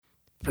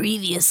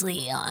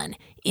previously on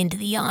Into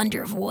the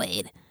Yonder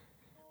Void.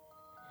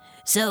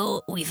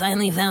 So we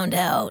finally found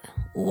out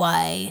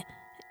why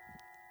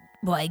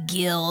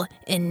Gil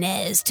and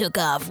Nez took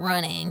off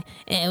running,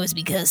 and it was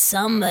because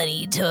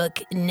somebody took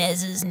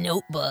Nez's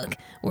notebook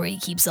where he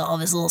keeps all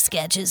of his little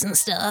sketches and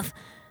stuff.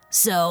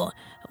 So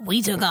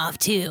we took off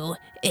too,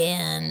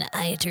 and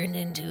I turned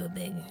into a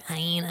big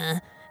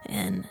hyena,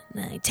 and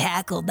I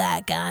tackled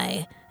that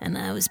guy, and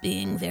I was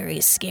being very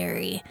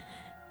scary.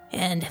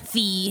 And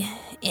Fee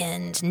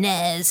and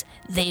Nez,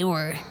 they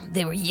were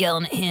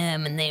yelling at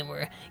him, and they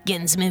were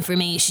getting some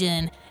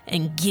information.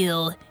 And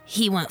Gil,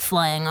 he went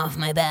flying off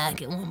my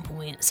back at one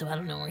point, so I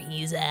don't know where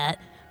he's at.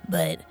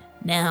 But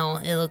now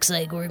it looks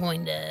like we're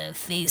going to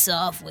face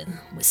off with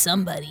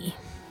somebody.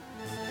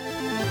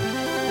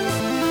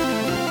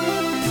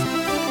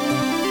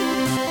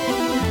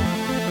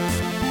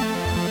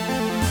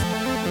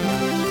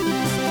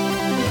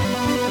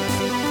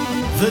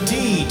 The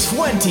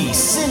D20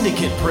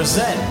 Syndicate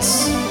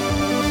presents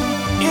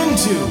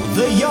Into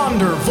the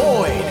Yonder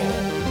Void.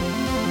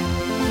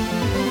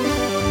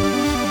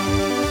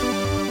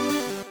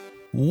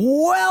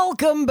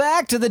 Welcome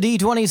back to the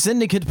D20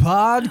 Syndicate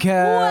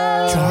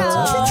podcast.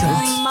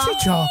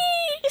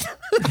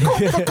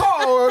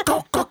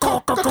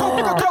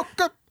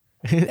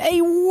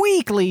 A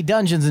weekly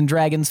Dungeons &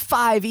 Dragons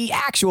 5e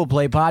actual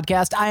play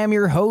podcast. I am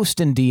your host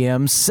and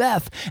DM,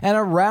 Seth, and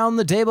around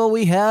the table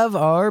we have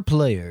our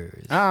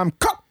players. I'm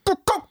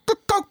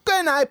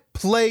and I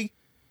play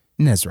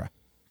Nezra.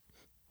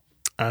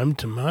 I'm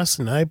Tomas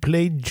and I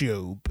play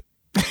Job.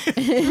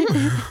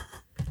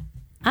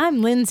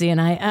 I'm Lindsay and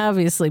I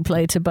obviously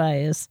play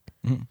Tobias.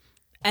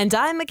 And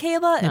I'm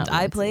Michaela and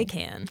I play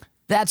Can.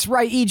 That's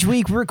right. Each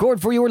week we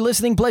record for your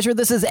listening pleasure.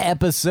 This is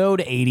episode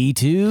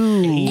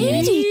 82.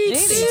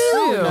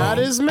 82. Not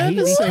as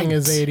menacing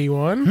as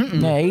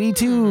 81.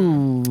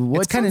 82.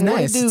 What's It's kind of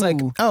nice. It's like,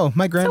 oh,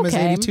 my grandma's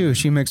okay. 82.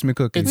 She makes me It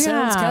cookies.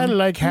 sounds Yeah. kind of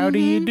like how do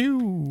you do?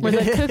 With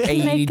a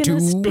cookie making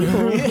a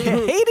spoon.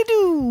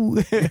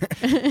 82.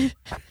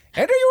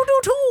 And you do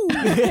too.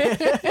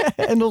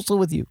 And also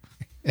with you.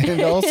 And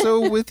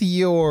also with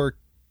your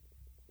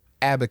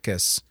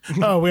abacus.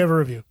 Oh, we have a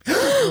review.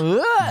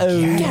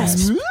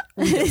 Yes.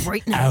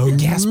 Right now.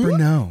 Gasper,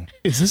 no.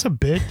 Is this a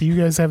bit? Do you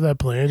guys have that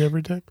planned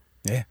every time?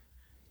 Yeah.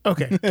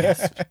 Okay.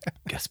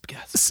 Guess.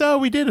 So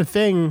we did a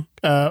thing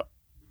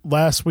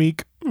last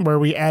week where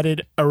we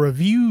added a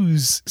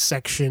reviews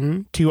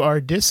section to our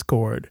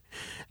Discord.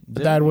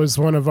 That was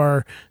one of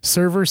our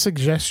server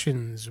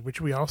suggestions,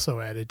 which we also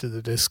added to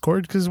the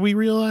Discord because we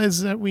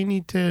realized that we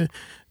need to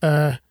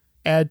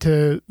add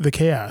to the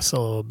chaos a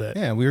little bit.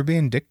 Yeah, we were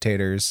being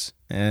dictators,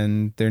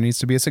 and there needs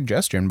to be a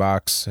suggestion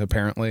box,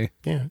 apparently.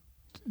 Yeah.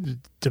 So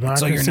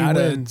Democracy you're not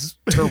wins.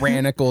 a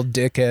tyrannical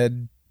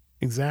dickhead.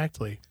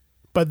 Exactly.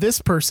 But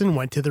this person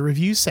went to the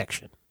review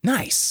section.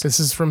 Nice. This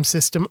is from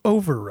System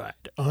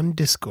Override on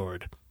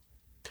Discord.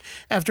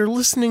 After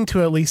listening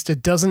to at least a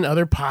dozen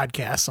other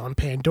podcasts on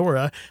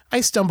Pandora, I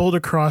stumbled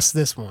across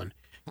this one.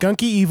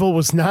 Gunky Evil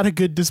was not a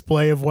good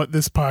display of what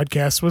this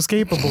podcast was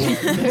capable of.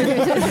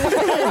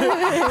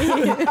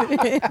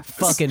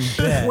 Fucking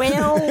bet.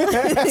 Well,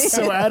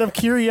 So out of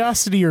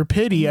curiosity or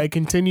pity, I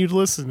continued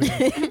listening,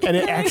 and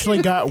it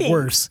actually got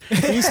worse.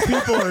 These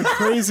people are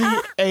crazy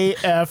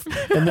AF,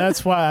 and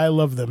that's why I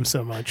love them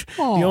so much.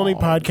 The only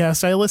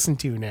podcast I listen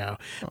to now.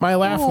 My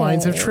laugh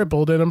lines have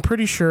tripled, and I'm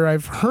pretty sure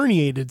I've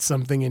herniated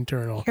something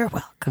internal. You're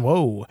welcome.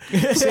 Whoa.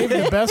 Save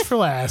the best for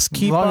last.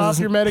 Keep long off as-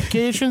 your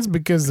medications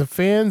because the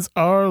fans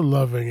are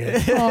loving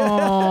it. As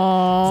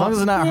long as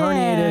it's not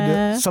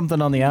herniated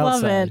something on the Love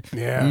outside. it.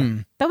 Yeah.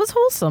 That was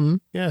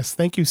wholesome. Yes.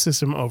 Thank you,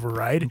 System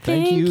Override.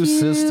 Thank you,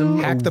 system.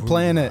 Hack the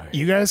planet.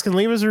 You guys can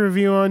leave us a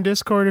review on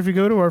Discord if you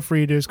go to our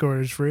free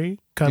Discord. It's free.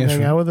 Come Yes,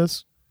 hang sir. out with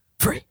us.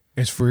 Free.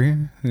 It's free.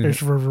 It's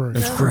for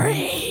free.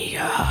 Free.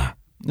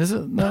 Is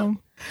it? No.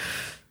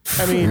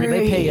 I mean,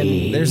 They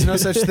pay in. There's no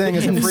such thing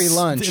as a free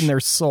lunch. In their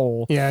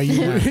soul. yeah,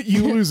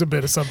 you lose a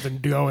bit of something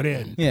going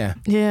in. Yeah.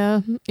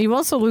 Yeah. You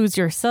also lose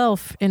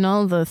yourself in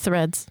all the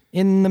threads.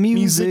 In the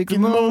music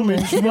in the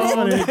moment you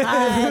want it.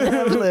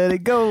 Let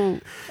it go.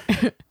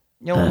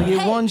 You only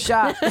get one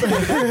shot.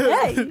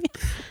 Hey.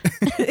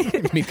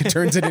 Mika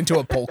turns it into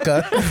a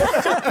polka.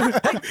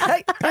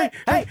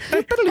 Hey.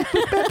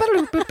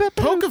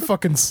 Polka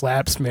fucking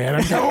slaps,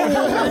 man.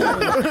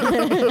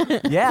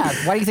 Yeah.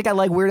 Why do you think I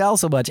like Weird Al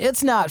so much?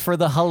 It's not for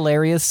the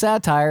hilarious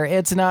satire.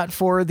 It's not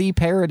for the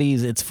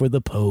parodies. It's for the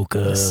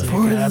polka.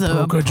 For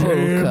the polka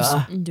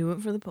jams. Do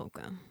it for the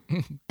polka.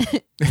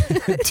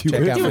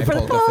 Check out my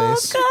polka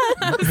face.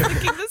 I was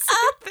thinking the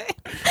same thing.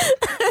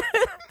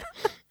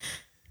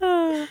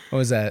 What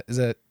was that? Is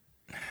that?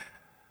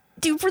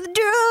 Do it for the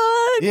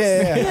drugs.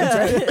 Yeah.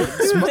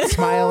 That's right.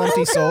 Smile,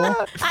 empty soul.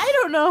 I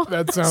don't know.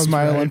 That sounds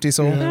Smile, right. empty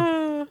soul.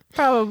 Yeah.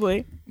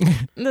 Probably.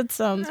 That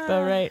sounds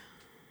about right.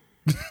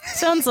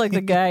 Sounds like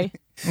the guy.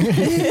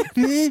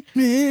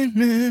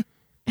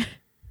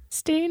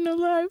 Staying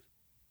alive.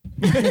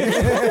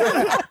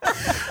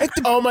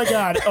 Oh my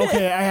god.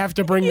 Okay, I have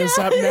to bring this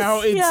up now.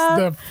 It's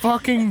the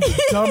fucking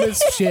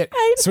dumbest shit.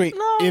 Sweet.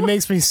 It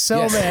makes me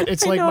so mad.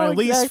 It's like my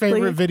least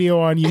favorite video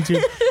on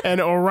YouTube, and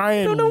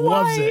Orion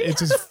loves it. It's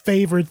his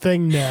favorite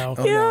thing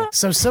now.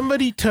 So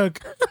somebody took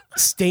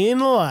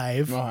Staying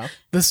Alive,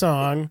 the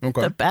song,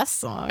 The best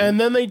song. and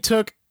then they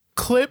took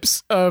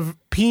clips of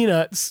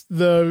Peanuts,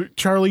 the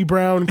Charlie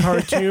Brown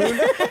cartoon,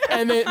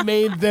 and it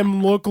made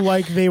them look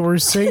like they were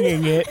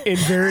singing it in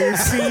various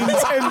scenes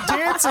and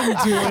dancing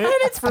to it. And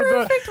it's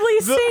perfectly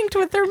synced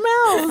with their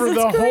mouths. for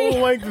the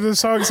whole length of the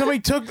song. Somebody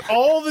took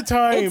all the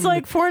time. It's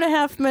like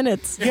 4.5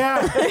 minutes.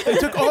 Yeah, they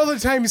took all the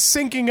time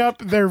syncing up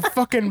their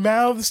fucking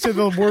mouths to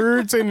the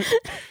words, and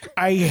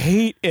I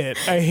hate it.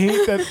 I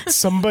hate that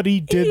somebody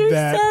did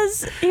that.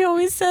 He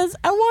always says,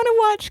 I want to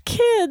watch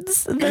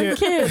kids. The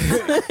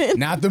kids.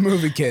 Not the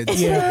movie Kids.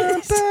 Yeah.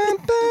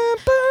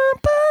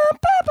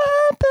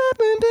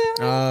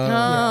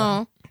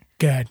 Oh.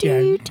 God,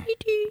 yeah.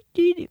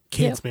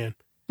 Kids, man.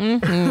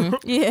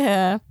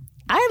 Yeah.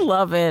 I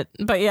love it.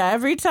 But yeah,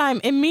 every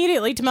time,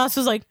 immediately Tomas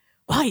was like,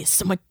 why has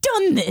someone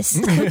done this?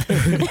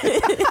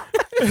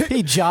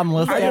 He John I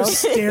Lithgow. just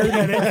stared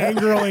at it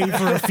angrily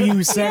for a few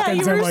Yeah,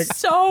 seconds. you I'm were like,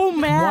 so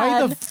mad.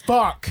 why the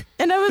fuck?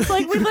 And I was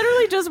like, we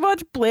literally just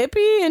watched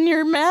Blippi and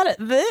you're mad at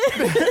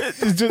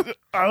this? It's just,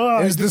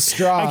 There's the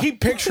straw. I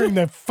keep picturing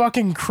the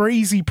fucking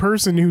crazy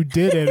person who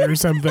did it or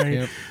something.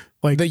 Yep.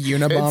 Like The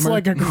Unabomber. It's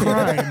like a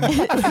crime.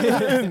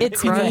 It's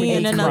Crime me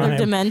in is another crime.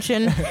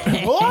 dimension.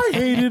 Oh, I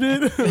hated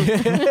it.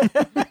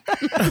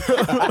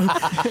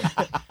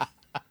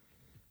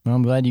 Well,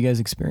 I'm glad you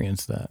guys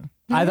experienced that.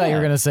 I thought you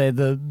were gonna say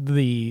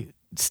the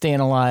Staying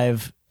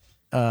Alive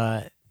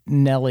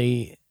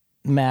Nelly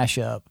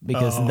mashup,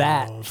 because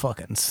that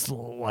fucking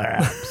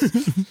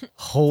slaps.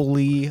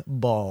 Holy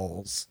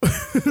balls.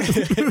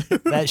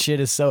 That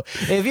shit is so.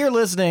 If you're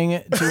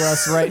listening to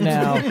us right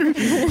now,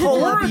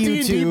 pull up We're a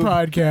D&D YouTube.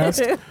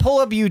 podcast. Pull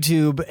up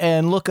YouTube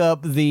and look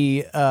up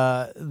the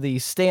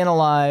Staying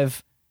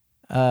Alive.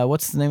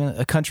 What's the name of it?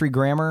 A Country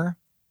Grammar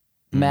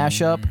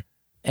mashup,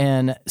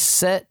 and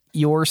set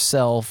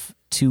yourself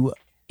to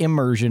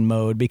immersion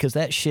mode, because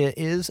that shit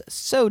is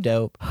so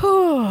dope.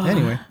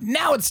 Anyway.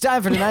 Now it's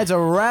time for tonight's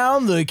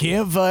Around the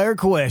Campfire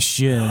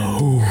question.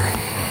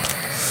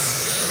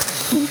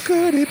 Who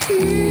could it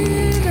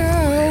be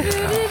now?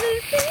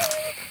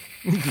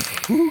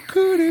 Who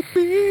could it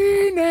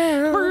be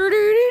now?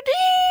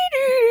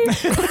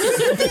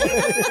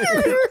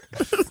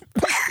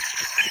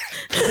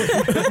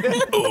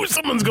 Oh,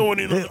 someone's going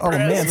in. Oh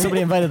man,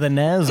 somebody invited the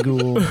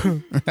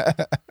Nazgul.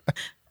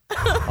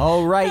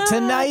 All right,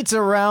 tonight's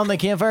Around the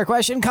Campfire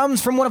question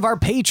comes from one of our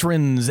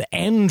patrons,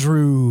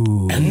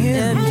 Andrew.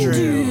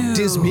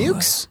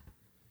 Dismukes?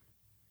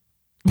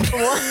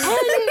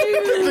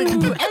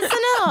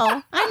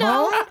 SNL. I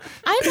know.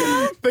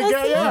 The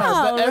guy,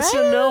 SNL, the right?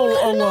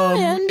 SNL alum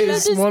And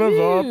is that one of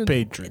our is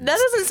patrons. That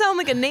doesn't sound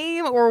like a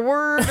name or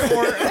word or.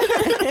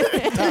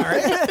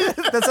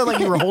 That sounded like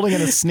you were holding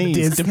in a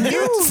sneeze.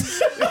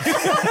 Dismukes.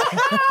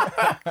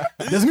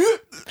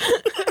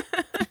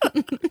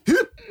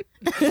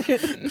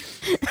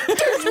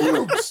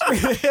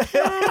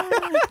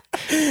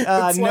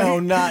 No,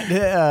 not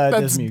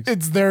Dismukes.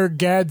 It's their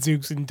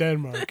Gadzooks in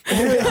Denmark.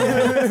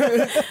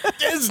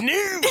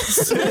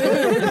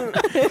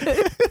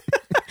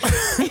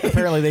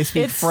 Apparently they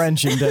speak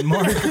French in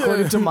Denmark,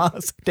 according to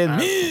Moss.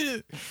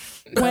 When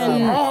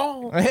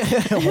Oh,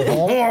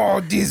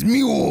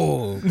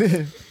 Dismule.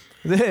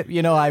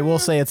 You know, I will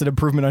say it's an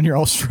improvement on your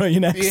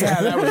Australian accent.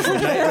 Yeah, that was a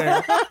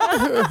nightmare.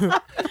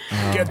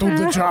 Get to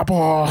the chopper.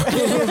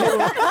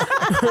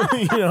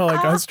 You know,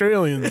 like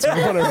Australians or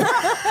whatever.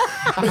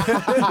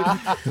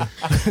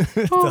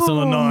 That's not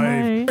a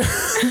knife.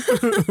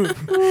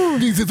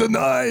 This is a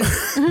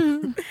knife.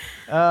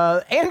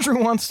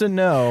 Andrew wants to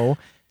know,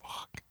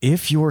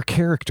 if your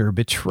character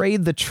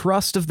betrayed the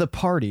trust of the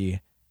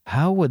party,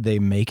 how would they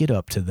make it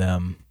up to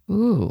them?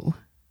 ooh,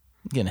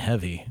 Getting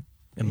heavy.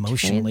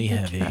 Emotionally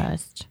heavy.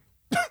 Trust.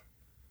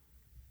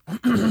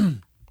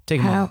 Take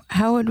a moment.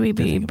 How would we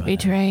be think about that.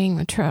 betraying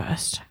the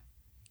trust?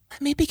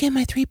 Let me begin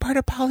my 3-part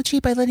apology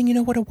by letting you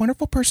know what a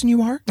wonderful person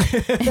you are.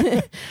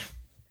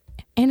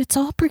 And it's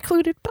all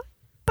precluded by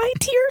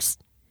tears.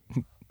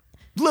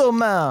 Little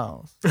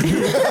mouse. Little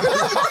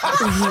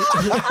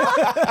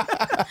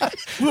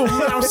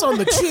mouse on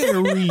the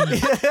cherry.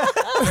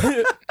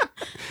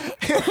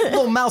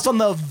 Little mouse on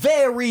the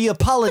very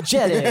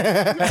apologetic.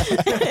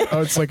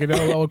 Oh, it's like an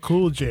LL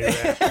Cool J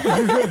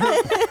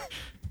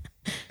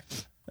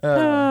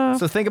rap.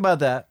 So think about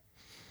that.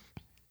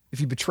 If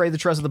you betray the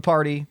trust of the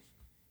party,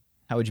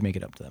 how would you make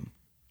it up to them?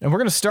 And we're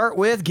going to start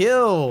with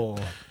Gil.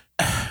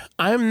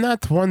 I'm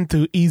not one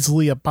to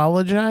easily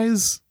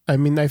apologize. I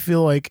mean, I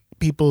feel like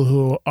people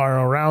who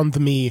are around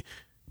me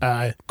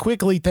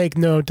quickly take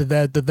note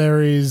that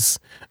there is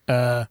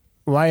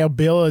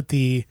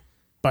liability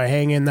by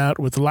hanging out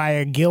with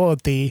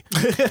liability.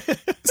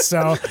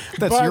 So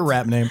That's but your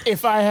rap name.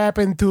 If I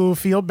happen to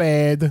feel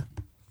bad,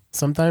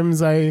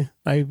 sometimes I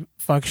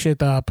fuck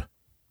shit up.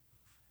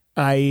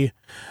 I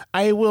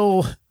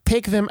will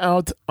take them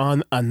out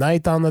on a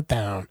night on the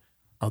town.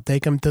 I'll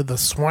take them to the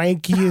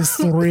swankiest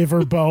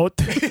riverboat.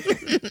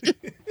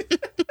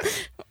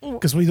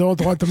 Because we don't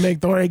want to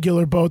make the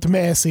regular boat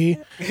messy.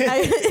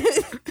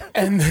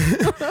 And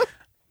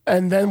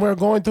then we're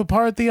going to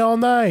party all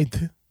night.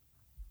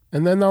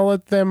 And then I'll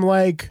let them,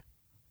 like,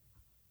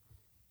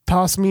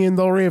 toss me in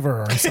the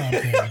river or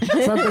something.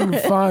 Something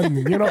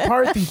fun.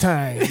 Party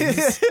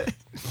times.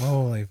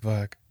 Holy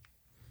fuck.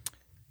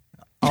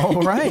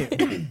 All right.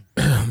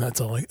 That's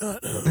all I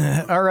got.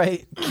 All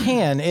right.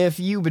 Can, if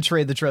you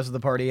betrayed the trust of the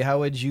party, how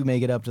would you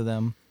make it up to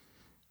them?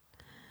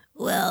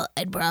 Well,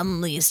 I'd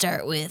probably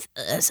start with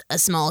a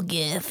small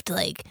gift,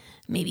 like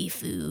maybe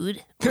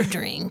food or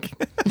drink.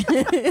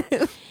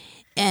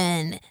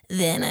 And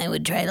then I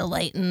would try to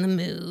lighten the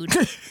mood,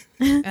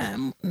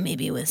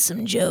 maybe with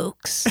some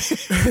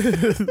jokes,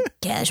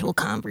 casual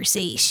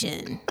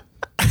conversation.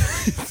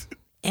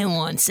 And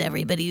once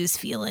everybody was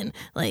feeling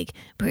like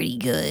pretty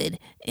good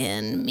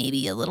and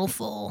maybe a little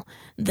full,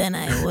 then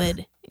I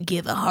would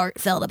give a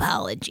heartfelt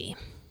apology.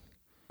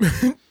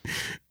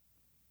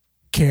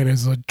 Ken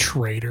is a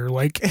traitor,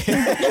 like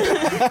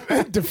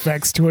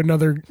defects to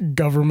another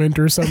government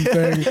or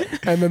something,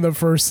 and then the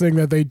first thing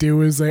that they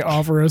do is they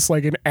offer us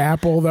like an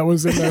apple that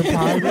was in their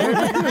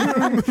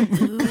pocket.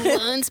 Who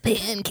wants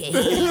pancakes?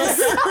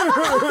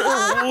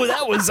 Oh,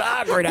 that was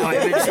awkward how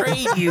I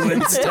betrayed you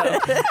and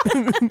stuff.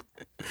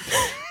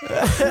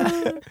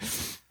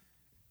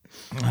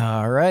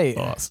 All right.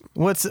 Awesome.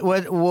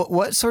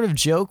 What sort of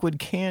joke would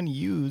Can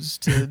use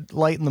to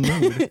lighten the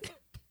mood?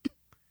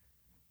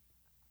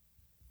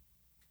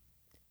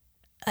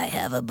 I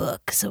have a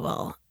book,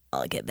 so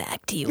I'll get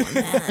back to you on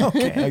that.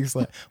 Okay,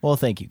 excellent. Well,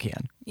 thank you,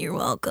 Can. You're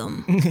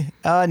welcome.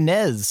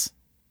 Nez.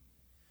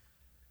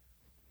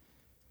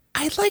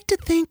 I'd like to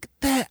think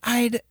that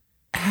I'd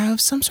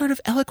have some sort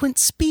of eloquent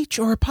speech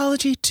or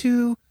apology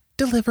to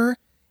deliver,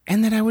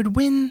 and that I would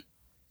win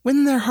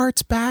their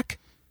hearts back,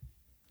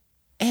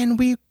 and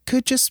we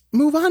could just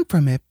move on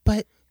from it.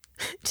 But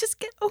Just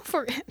get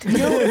over it.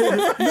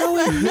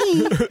 knowing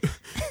me,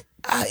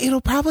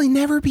 it'll probably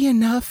never be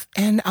enough,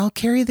 and I'll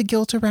carry the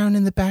guilt around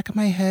in the back of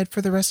my head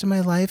for the rest of my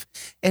life,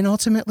 and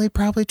ultimately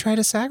probably try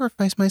to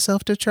sacrifice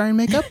myself to try and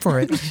make up for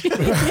it.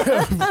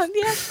 Yeah,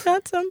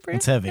 that's pretty.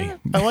 It's heavy.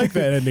 I like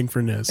that ending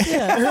for Nez.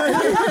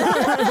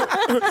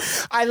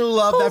 I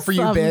love that for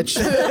you, bitch.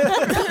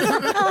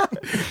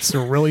 It's a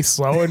really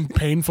slow and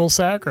painful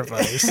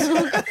sacrifice.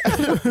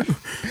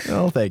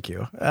 Oh, thank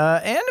you.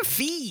 And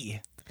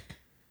Fee.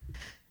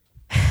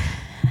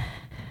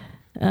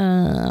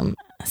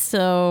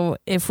 So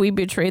if we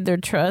betrayed their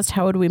trust,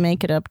 how would we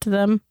make it up to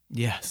them?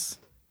 Yes.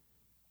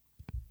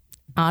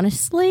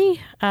 Honestly,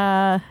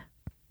 I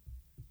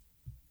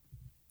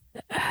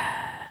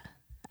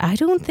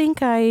don't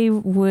think I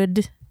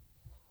would.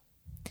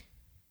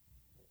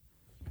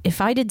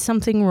 If I did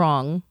something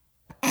wrong,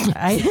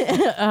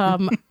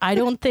 I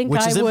don't think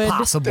Which I is would.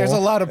 impossible. There's a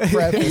lot of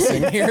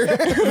prefacing here.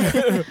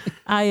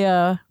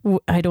 I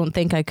don't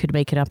think I could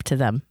make it up to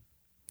them,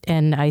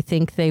 and I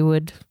think they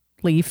would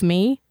leave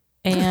me.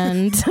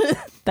 And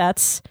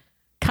that's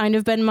kind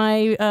of been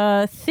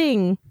my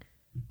thing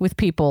with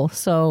people.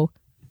 So,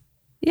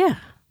 yeah.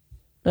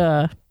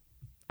 I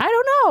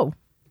don't know.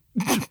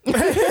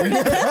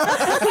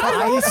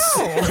 Ice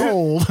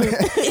cold.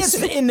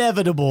 It's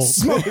inevitable.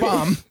 Smoke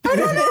bomb.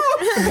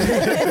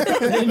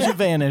 Ninja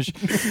vanish.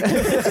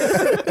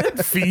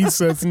 Fee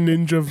says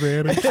ninja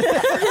vanish.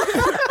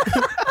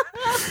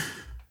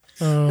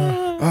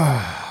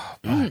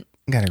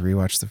 Gotta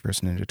rewatch the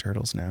first Ninja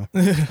Turtles now.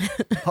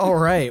 All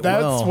right.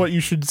 That's what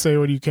you should say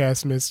when you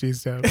cast Misty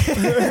Step.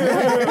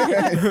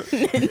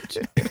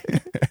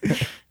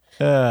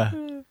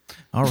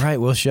 All right.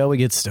 Well, shall we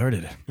get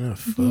started?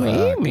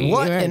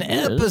 What an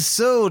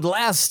episode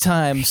last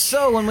time.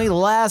 So when we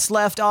last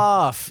left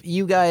off,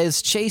 you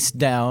guys chased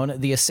down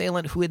the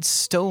assailant who had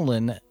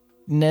stolen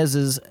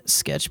Nez's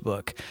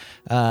sketchbook.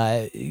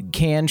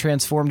 Can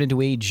transformed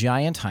into a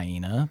giant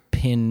hyena,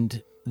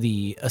 pinned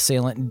the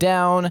assailant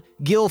down.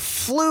 Gil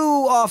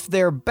flew off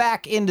their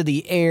back into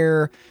the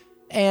air,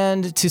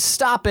 and to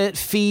stop it,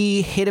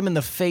 Fee hit him in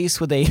the face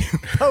with a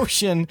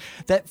potion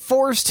that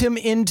forced him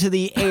into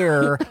the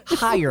air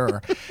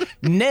higher.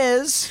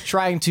 Nez,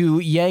 trying to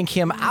yank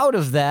him out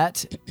of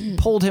that,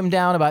 pulled him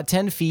down about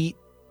 10 feet,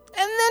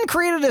 and then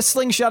created a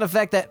slingshot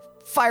effect that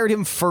fired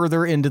him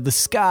further into the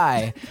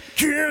sky.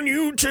 Can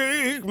you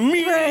take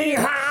me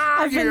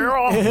higher?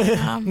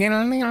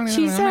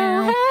 She's so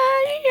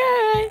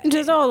high.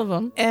 Just all of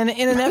them. And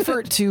in an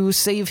effort to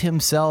save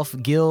himself,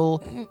 Gil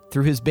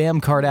threw his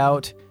BAM card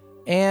out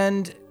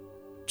and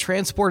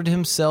transported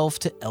himself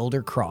to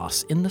Elder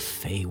Cross in the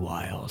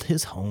Feywild,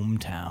 his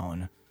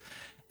hometown.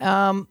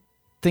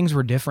 Things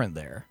were different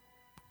there.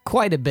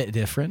 Quite a bit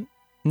different.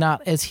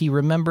 Not as he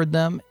remembered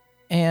them.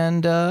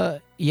 And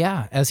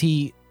as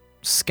he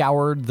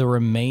scoured the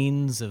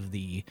remains of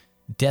the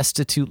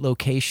destitute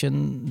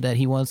location that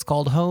he once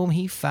called home,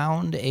 he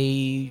found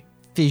a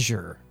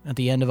fissure at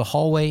the end of a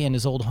hallway in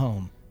his old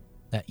home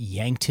that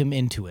yanked him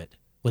into it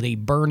with a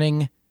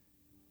burning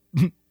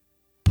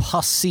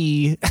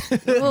pussy,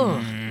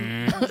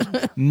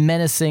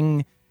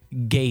 menacing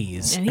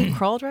gaze. And he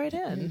crawled right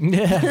in.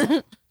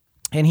 Yeah.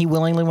 And he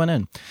willingly went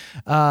in.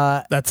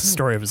 That's the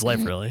story of his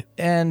life, really.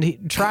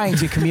 And trying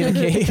to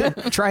communicate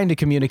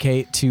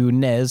to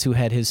Nez, who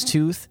had his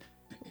tooth,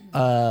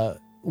 what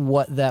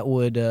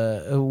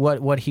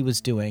he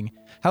was doing.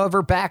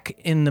 However, back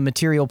in the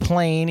material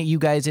plane, you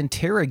guys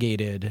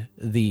interrogated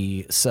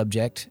the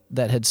subject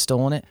that had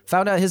stolen it.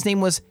 Found out his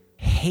name was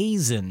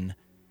Hazen.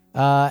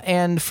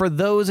 And for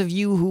those of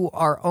you who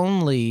are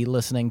only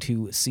listening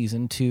to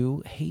season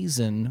 2,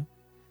 Hazen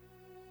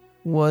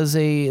was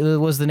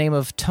the name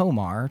of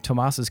Tomar,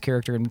 Tomas's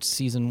character in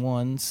season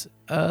 1's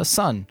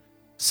son.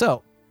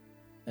 So,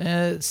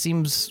 it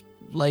seems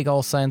like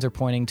all signs are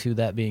pointing to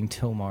that being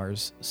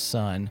Tomar's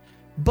son.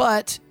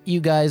 But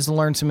you guys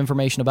learned some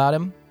information about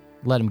him.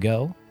 Let him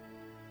go.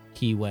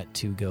 He went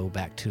to go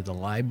back to the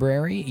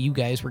library. You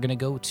guys were going to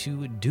go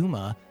to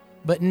Duma.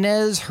 But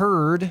Nez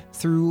heard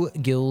through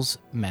Gil's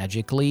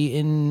magically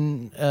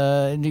in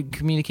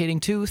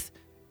communicating tooth,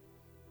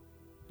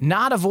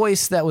 not a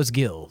voice that was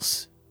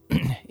Gil's.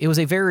 It was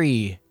a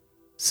very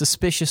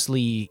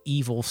suspiciously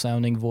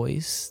evil-sounding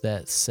voice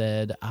that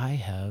said, "I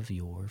have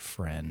your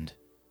friend."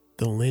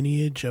 The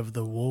lineage of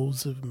the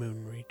wolves of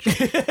Moonreach.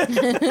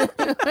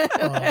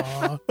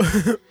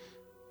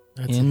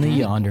 In the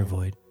Yonder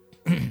Void.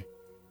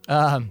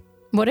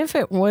 What if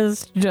it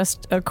was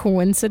just a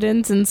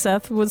coincidence and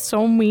Seth was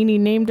so mean he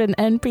named an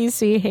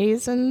NPC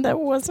Hazen that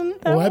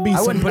wasn't? Well, that'd be I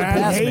some wouldn't put it bad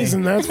past me.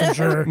 hazing, that's for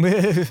sure.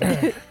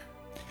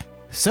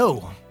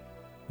 So,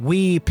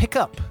 we pick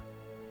up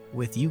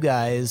with you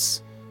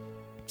guys,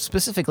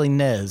 specifically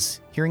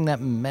Nez, hearing that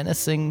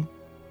menacing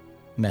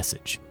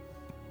message.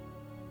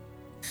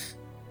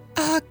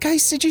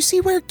 Guys, did you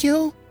see where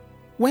Gil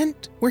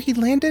went? Where he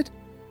landed?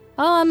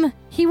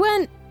 He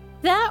went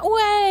that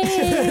way.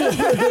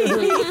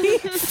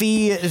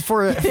 Fee,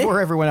 for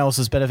everyone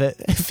else's benefit,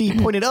 Fee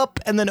pointed up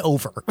and then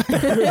over.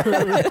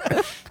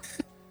 I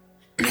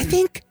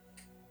think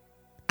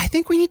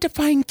we need to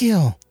find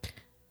Gil.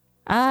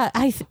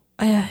 Yeah,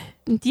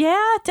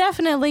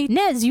 definitely.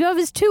 Nez, you have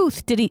his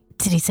tooth. Did he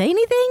say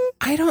anything?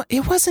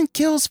 It wasn't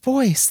Gil's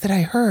voice that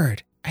I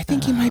heard. I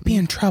think he might be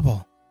in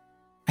trouble.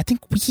 I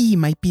think we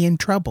might be in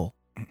trouble.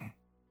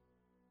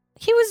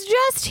 He was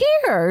just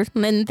here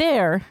and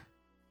there.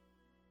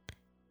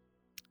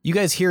 You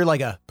guys hear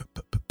like a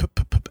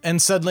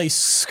and suddenly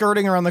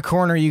skirting around the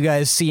corner, you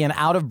guys see an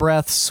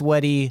out-of-breath,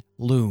 sweaty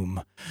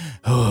Loom.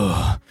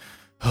 Oh,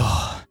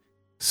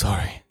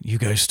 sorry. You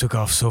guys took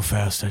off so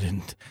fast,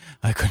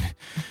 I couldn't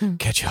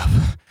catch up.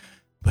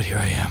 But here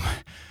I am.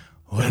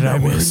 What did I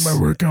miss? My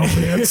workout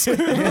pants.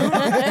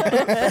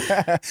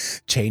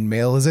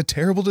 Chainmail is a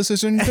terrible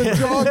decision to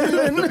jog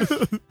in.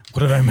 What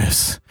did I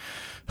miss?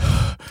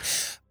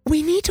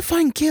 We need to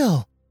find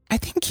Gil. I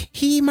think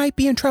he might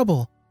be in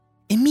trouble.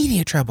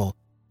 Immediate trouble.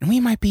 And we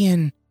might be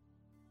in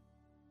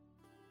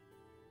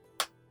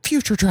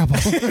future trouble.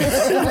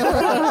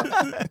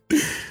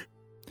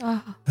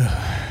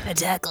 I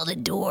tackled a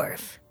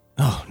dwarf.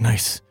 Oh,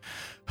 nice.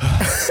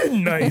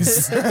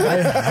 Nice.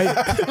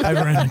 I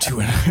ran into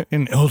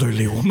an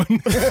elderly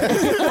woman.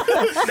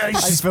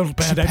 Nice. I felt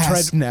bad. I tried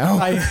Passed now.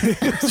 I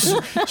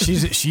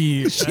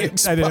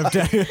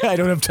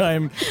don't have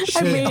time.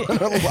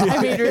 I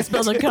made her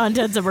spill the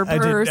contents of her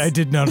purse. I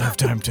did not have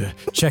time to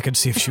check and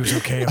see if she was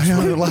okay. I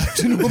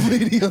unlocked an old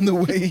lady on the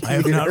way. I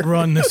have not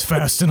run this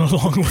fast in a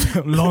long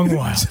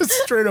while. Just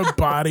straight up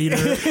bodied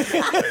her.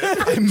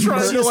 I'm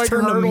Trying to like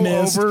turned to hurdle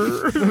mist.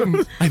 over.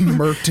 I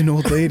murked an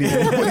old lady on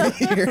the way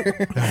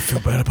here. I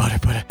feel bad about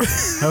it, but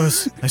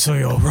I saw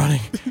you all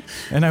running,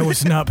 and I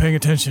was not paying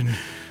attention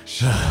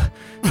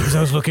because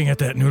I was looking at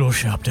that noodle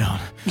shop down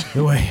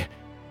the way,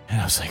 and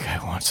I was like, I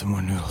want some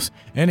more noodles.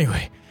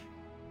 Anyway,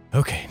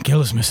 okay,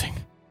 Gil is missing.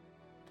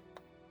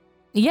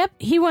 Yep,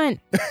 he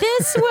went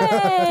this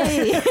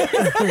way.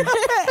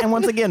 And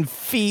once again,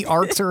 Fee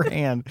arcs her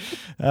hand.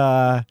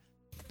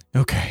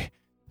 Okay,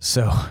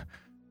 so,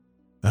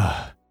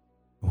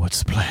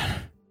 what's the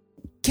plan?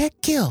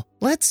 Get Gil.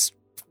 Let's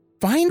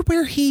find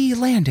where he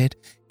landed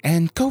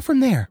and go from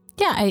there.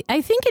 Yeah,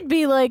 I think it'd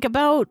be like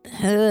about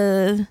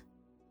near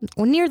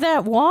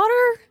that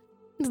water.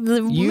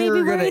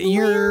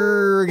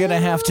 You're gonna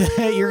have to.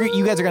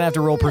 You guys are gonna have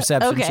to roll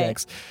perception Okay.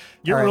 checks.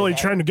 You're All right. really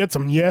trying to get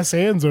some yes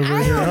ands over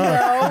here,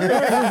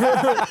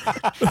 huh?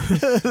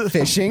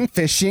 Fishing. I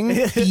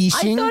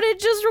thought it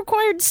just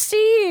required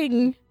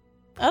seeing.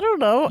 I don't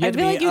know. You had I to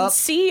feel be like you'd up-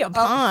 see a Up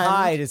pond.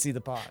 high to see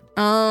the pond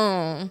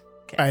Oh.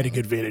 I had a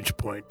good vantage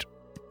point.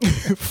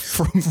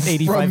 from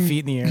 85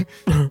 feet in the air.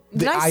 The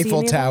Did I see Eiffel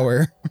any of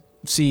Tower.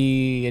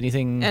 See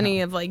anything?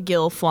 Any of like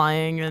Gil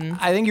flying and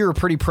I think you were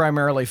pretty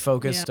primarily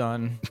focused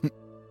on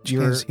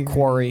your Guys hear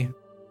quarry.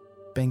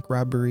 Bank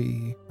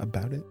robbery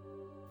about it.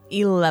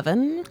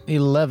 11.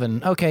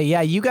 11. Okay,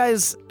 yeah, you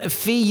guys,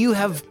 Fee, you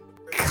have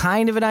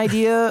kind of an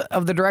idea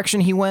of the direction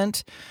he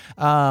went.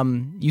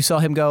 You saw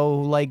him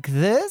go like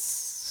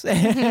this,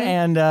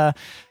 and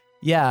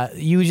yeah,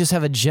 you just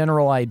have a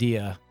general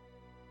idea.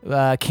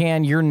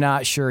 Can, you're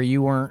not sure.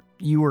 You weren't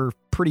you were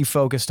pretty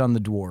focused on the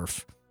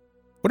dwarf.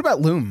 What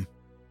about Loom?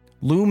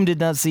 Loom did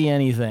not see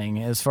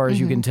anything, as far as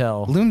you can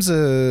tell. Loom's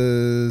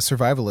a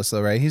survivalist,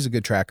 though, right? He's a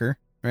good tracker,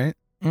 right?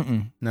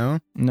 Mm-mm. No?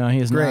 No, he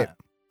is Great.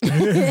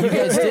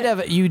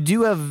 not. You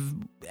do have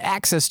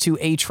access to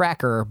a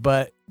tracker,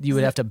 but you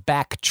would have to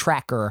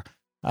backtracker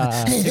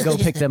to go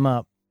pick them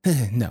up.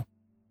 No.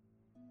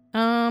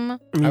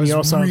 You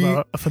also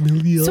have a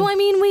familial. So I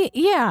mean, we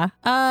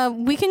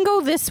can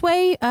go this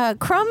way.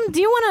 Crumb, do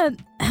you want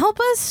to help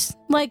us,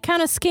 like,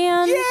 kind of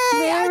scan the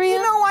area?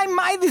 I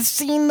might have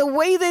seen the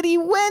way that he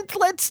went.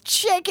 Let's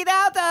check it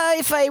out.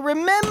 If I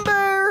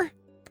remember.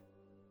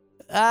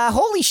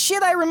 Holy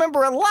shit, I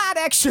remember a lot,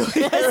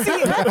 actually.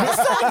 I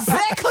saw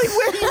exactly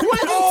where he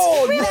went.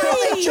 Oh, now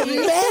that you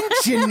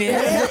mention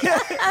it.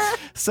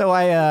 So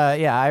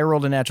I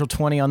rolled a natural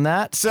 20 on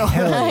that. So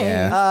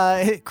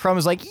Crumb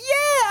was like,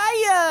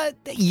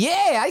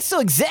 I saw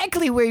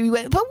exactly where he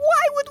went. But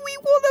why would we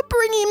want to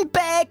bring him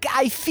back?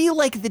 I feel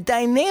like the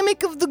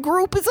dynamic of the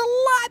group is a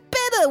lot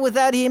better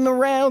without him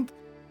around.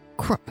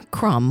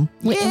 Crumb,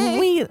 we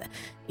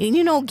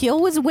Gil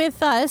was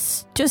with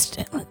us. Just,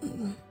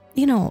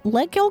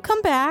 let Gil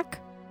come back.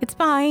 It's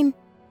fine.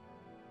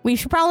 We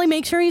should probably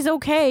make sure he's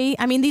okay.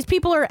 I mean, these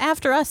people are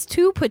after us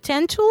too,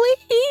 potentially.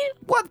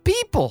 What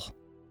people?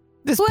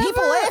 There's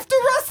people after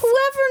us?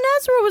 Whoever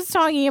Nezra was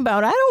talking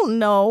about, I don't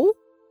know.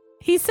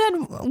 He said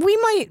we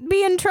might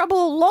be in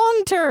trouble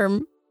long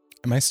term.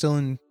 Am I still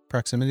in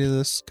proximity to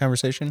this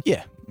conversation?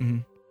 Yeah. Mm-hmm.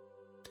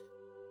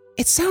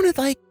 It sounded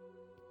like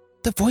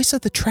the voice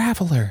of the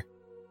traveler.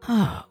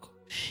 Oh,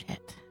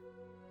 shit.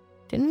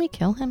 Didn't we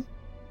kill him?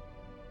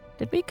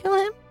 Did we kill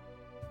him?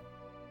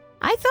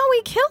 I thought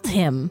we killed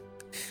him.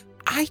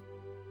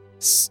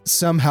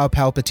 Somehow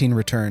Palpatine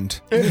returned.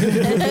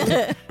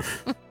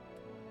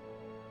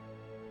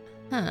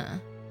 Huh.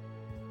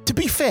 To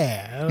be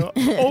fair,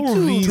 all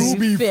of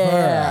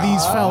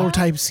these foul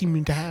types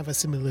seem to have a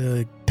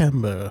similar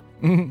timbre.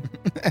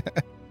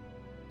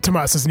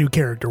 Tomas's new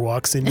character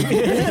walks in.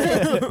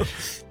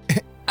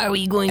 Are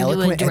we going to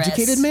Eloquent, address...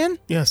 educated man?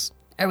 Yes.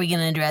 Are we going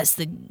to address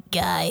the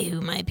guy who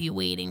might be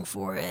waiting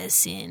for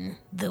us in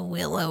the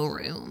Willow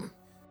Room?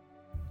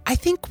 I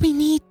think we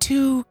need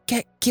to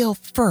get Gil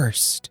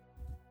first.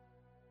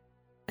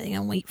 I think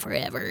I'll wait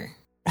forever.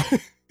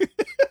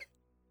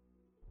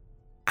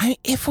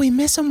 If we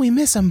miss him, we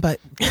miss him, but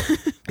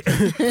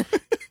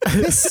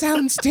this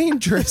sounds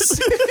dangerous.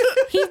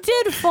 He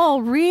did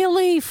fall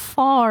really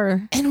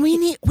far. And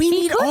He could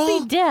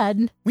be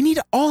dead. We need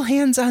all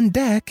hands on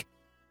deck.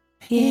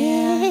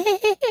 Yeah.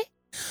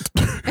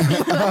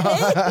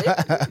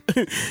 I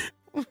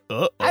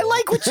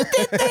like what you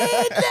did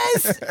there,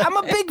 Nez. I'm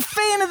a big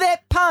fan of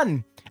that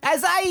pun.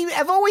 As I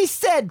have always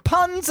said,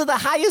 puns are the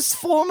highest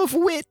form of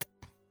wit.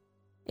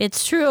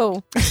 It's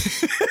true.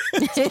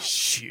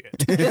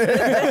 Shit.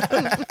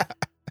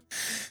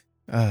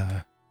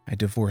 I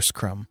divorced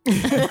Crumb.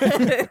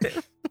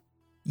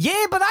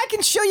 Yeah, but I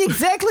can show you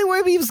exactly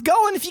where he was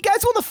going if you guys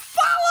want to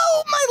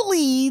follow my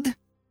lead.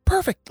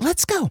 Perfect.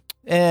 Let's go.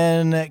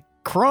 And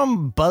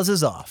Crumb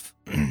buzzes off.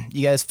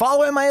 You guys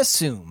follow him, I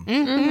assume.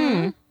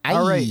 Mm-hmm.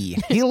 All right.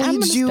 He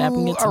leads you stab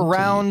and get some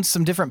around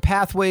some different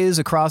pathways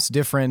across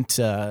different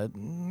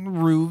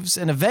roofs,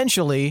 and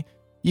eventually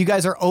you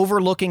guys are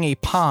overlooking a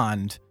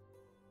pond.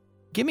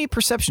 Give me a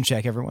perception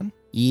check, everyone.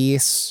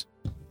 Yes.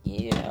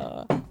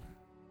 Yeah.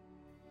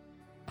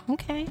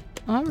 Okay.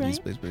 All right.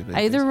 Please.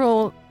 I either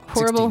roll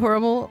 16.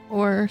 horrible,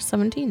 or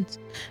 17s.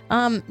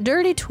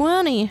 Dirty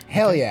 20.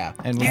 Hell yeah.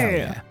 And Hell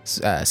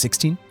yeah.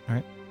 16. All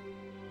right.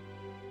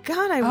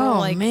 God, I roll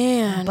like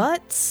man.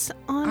 butts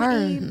on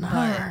a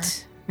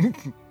butt.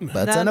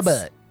 Butts on a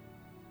butt.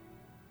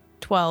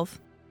 12.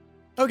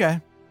 Okay.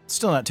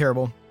 Still not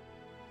terrible.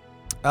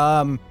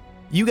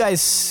 You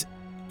guys,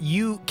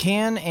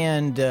 Can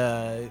and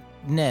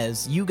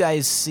Nez, you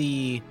guys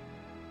see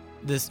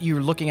this.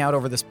 You're looking out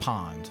over this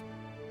pond,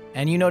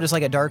 and you notice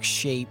like a dark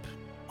shape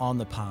on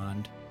the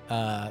pond,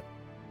 out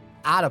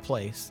of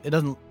place.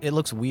 It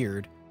looks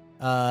weird.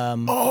 Did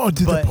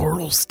the but-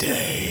 portal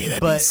stay? That'd be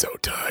but- so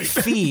tight.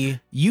 Fee,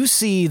 you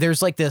see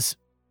there's like this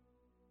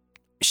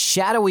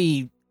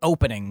shadowy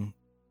opening.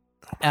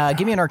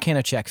 Give me an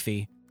Arcana check,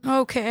 Fee.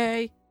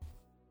 Okay.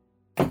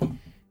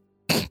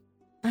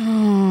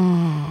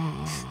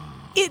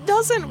 It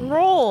doesn't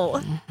roll.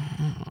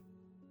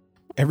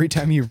 Every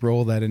time you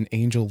roll that, an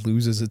angel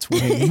loses its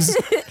wings.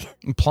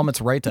 And plummets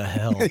right to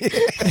hell.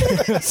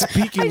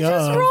 Speaking I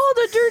just of, rolled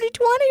a dirty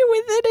 20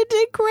 with it. It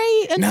did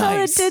great until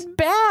Nice. it did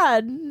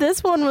bad.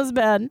 This one was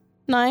bad.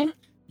 9.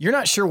 You're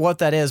not sure what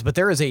that is, but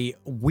there is a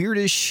weird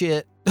as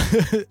shit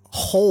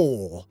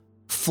hole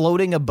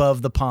floating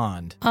above the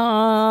pond.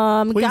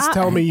 please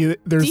tell me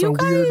there's do a you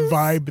weird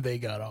guys- vibe they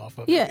got off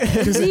of. Yeah.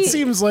 Because Do it you-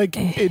 seems like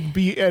it'd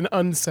be an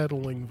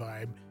unsettling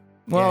vibe.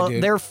 Well,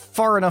 dude. they're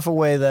far enough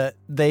away that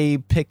they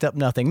picked up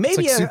nothing.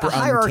 Maybe like a super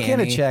higher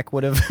Arcana uncanny. check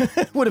would have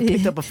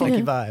picked up a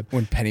funky vibe.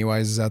 When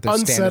Pennywise is out there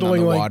standing on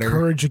Unsettling the like water.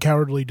 Courage a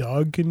Cowardly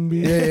Dog can be.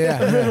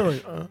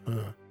 Yeah.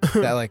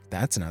 Like,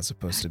 That's not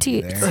supposed to Do be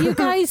you, there. do you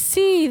guys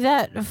see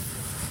that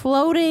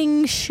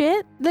floating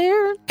shit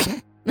there?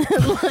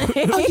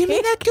 Oh, you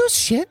mean that goose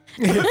shit?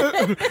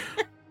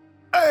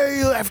 Hey,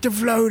 you left a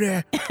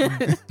floater.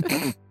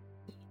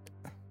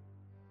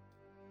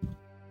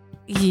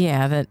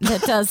 Yeah, that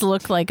does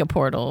look like a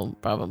portal,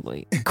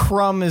 probably.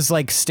 Crumb is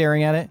like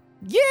staring at it.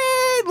 Yeah,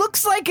 it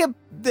looks like a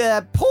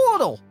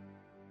portal.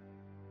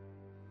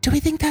 Do we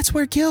think that's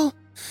where Gil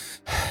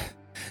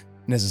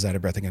Nez is out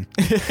of breath again.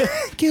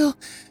 Gil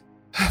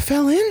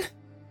fell in?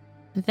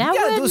 That You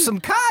gotta would do some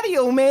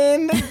cardio,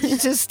 man. You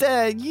just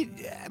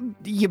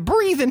you're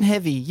breathing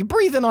heavy. You're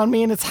breathing on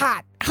me, and it's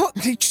hot. How,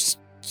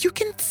 you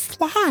can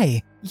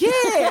fly. Yeah,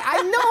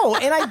 I know,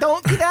 and I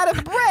don't get out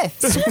of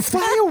breath. So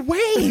fly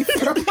away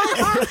from my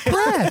hot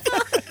breath.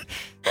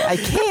 I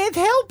can't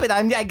help it.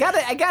 I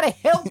gotta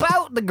help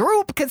out the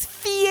group because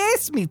Fee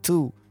asked me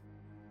to,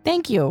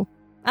 Thank you.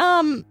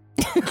 and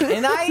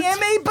I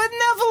am a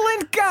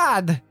benevolent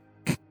god.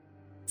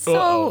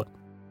 So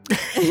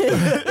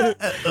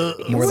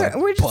More like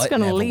we're just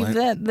gonna butt-nevolent. leave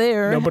that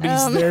there.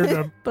 Nobody's there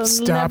to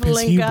stop his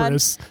benevolent god.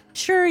 hubris.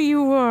 Sure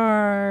you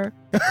are.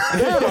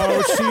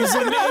 Oh, she's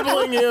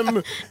enabling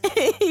him.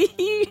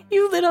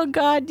 you little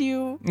god,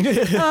 you.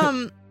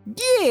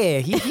 Yeah,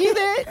 you hear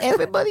that,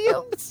 everybody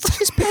else?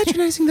 She's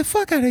patronizing the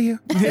fuck out of you.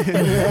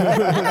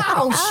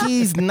 No,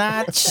 she's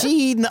not.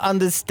 She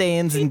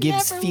understands and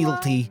gives Never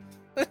fealty.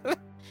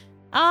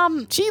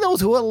 Um, She knows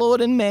who her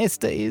Lord and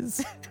Master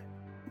is.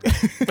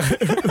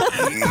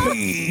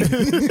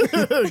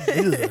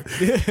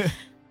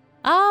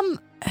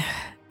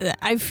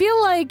 I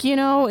feel like,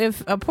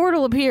 if a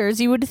portal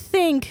appears, you would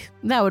think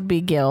that would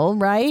be Gil,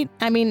 right?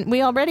 I mean,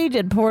 we already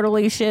did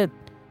portal-y shit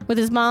with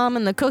his mom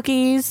and the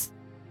cookies.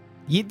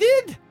 You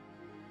did?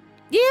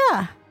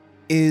 Yeah.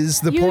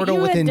 Is the You- portal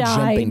you had within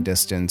jumping died.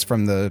 distance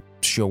from the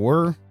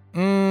shore?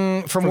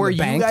 From where the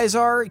you bank? guys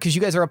are, because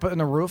you guys are up on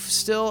the roof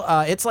still,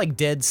 it's like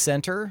dead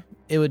center.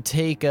 It would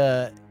take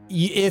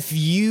if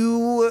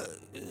you.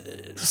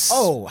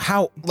 Oh,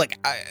 how like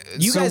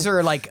You guys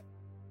are like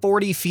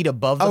 40 feet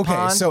above the okay.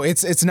 pond. So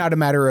it's not a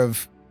matter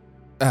of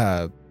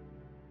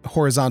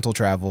horizontal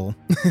travel,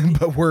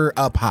 but we're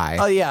up high.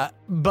 Oh yeah,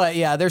 but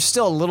yeah, there's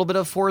still a little bit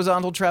of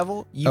horizontal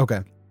travel.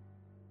 Okay.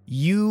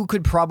 You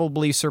could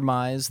probably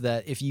surmise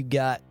that if you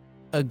got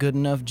a good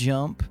enough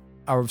jump,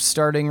 a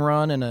starting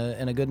run and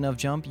a good enough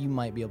jump, you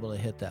might be able to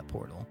hit that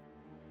portal.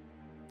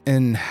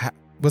 And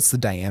what's the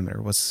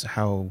diameter?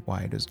 How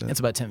wide is it? It's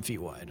about 10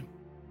 feet wide.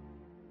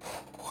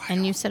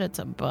 And you said it's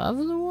above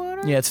the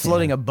water? Yeah, it's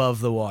floating above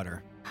the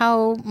water.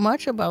 How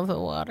much above the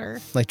water?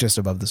 like just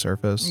above the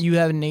surface. You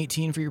have an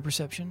 18 for your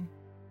perception?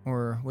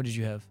 Or what did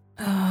you have?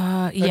 Yeah.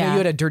 Oh, no, you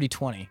had a dirty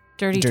 20.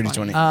 dirty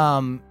 20.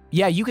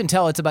 Yeah, you can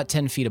tell it's about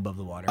 10 feet above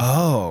the water.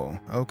 Oh,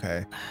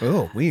 okay.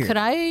 Oh, weird.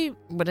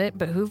 Would it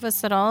behoove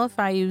us at all if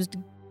I used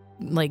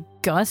like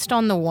gust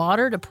on the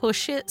water to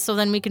push it so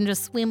then we can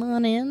just swim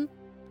on in?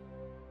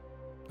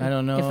 I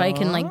don't know. If I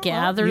can, like,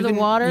 gather You the can-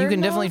 water You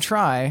can definitely enough?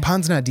 try.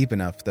 Pond's not deep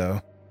enough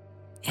though.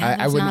 Yeah, I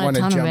there's wouldn't not a want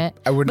to ton of jump.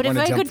 it. I wouldn't But if want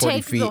I to could jump 40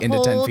 take feet the into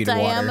whole 10 feet of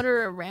water.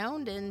 diameter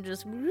around and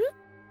just, I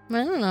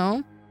don't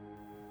know.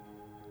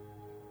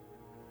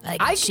 I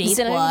I can shape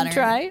Did I water. even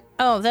try?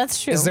 Oh,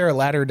 that's true. Is there a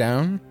ladder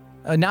down?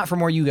 Not from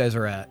where you guys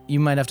are at. You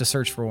might have to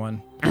search for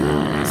one.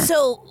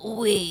 So,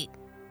 wait.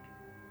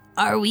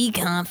 Are we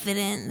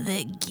confident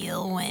that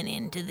Gil went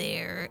into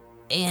there?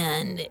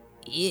 And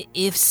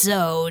if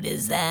so,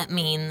 does that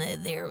mean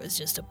that there was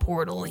just a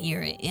portal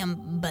here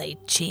and by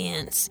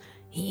chance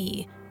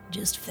he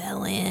just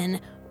fell in?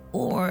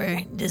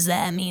 Or does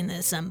that mean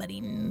that somebody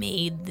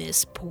made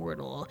this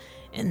portal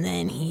and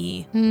then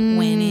he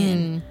went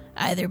in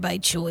either by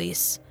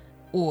choice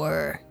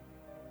or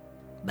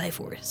by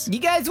force? You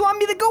guys want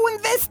me to go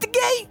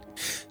investigate?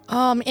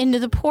 Into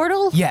the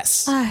portal?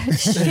 Yes.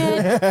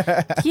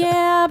 Shit.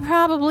 Yeah,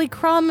 probably.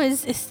 Crumb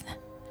is.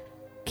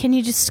 Can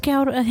you just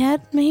scout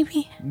ahead,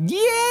 maybe? Yeah,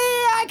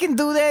 I can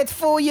do that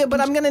for you, but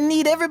I'm gonna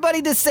need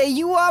everybody to say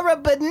you are a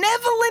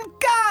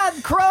benevolent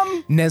god,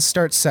 Crumb. Nez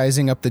starts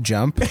sizing up the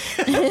jump.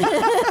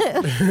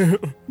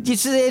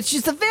 It's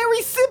just a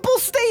very simple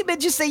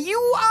statement. Just say you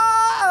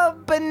are a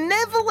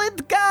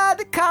benevolent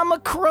god, comma,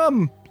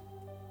 Crumb.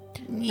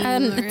 You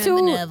Um, are a to-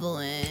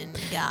 benevolent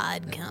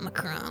god, comma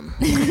crumb.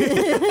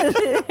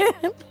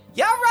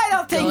 Yeah, all right,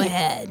 I'll take Go it.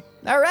 ahead.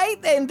 All right,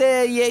 and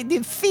you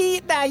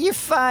defeat. Now you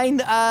find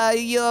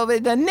you're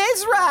the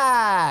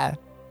Nezra.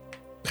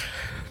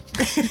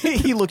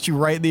 He looked you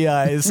right in the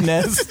eyes,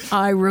 Nez.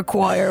 I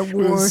require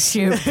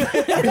worship. His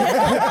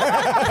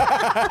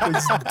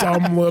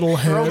dumb little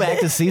Throw head. back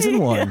to season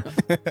 1.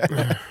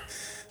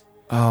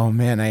 Oh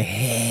man, I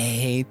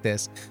hate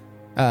this.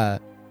 Crumb,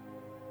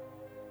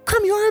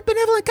 you are a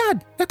benevolent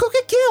god. Now go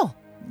get Gil.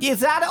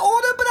 It's out of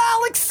order, but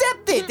I'll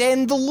accept it.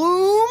 And the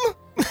Loom.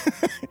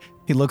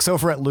 He looks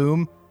over at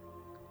Loom.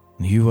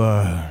 You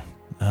are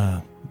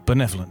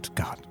benevolent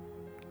god,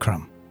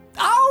 Crumb.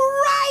 All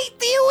right,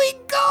 here we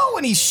go.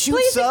 And he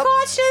shoots up.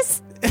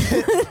 cautious.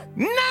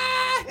 Nah!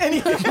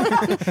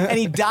 And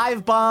he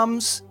dive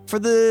bombs for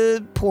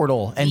the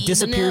portal and Be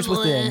disappears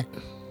within.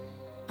 benevolent.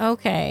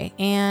 Okay,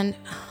 and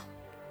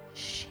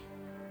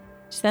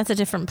That's a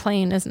different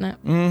plane, isn't it?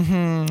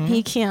 Mm-hmm.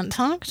 He can't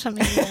talk to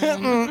me.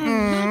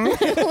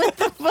 What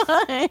the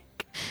fuck?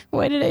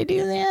 Why did I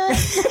do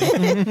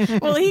that?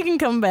 Well, he can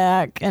come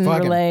back and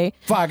relay.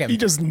 Fuck him. He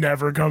just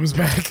never comes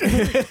back.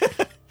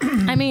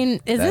 I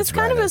mean, is this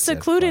kind of a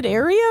secluded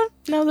area?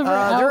 No, there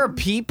are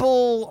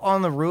people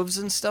on the roofs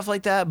and stuff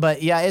like that,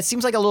 but yeah, it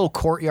seems like a little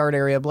courtyard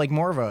area, but like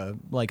more of a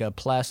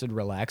placid,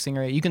 relaxing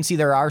area. You can see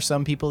there are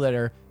some people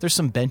there's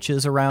some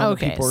benches around.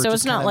 Okay, people are so just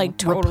it's not kind of like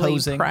totally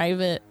reposing.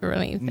 private or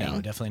anything. No,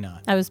 definitely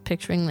not. I was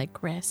picturing like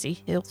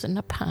grassy hills and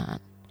a pond.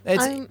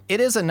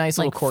 It is a nice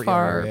little courtyard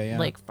far, area, yeah.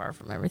 like far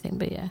from everything,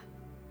 but yeah.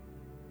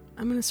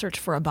 I'm going to search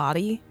for a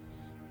body.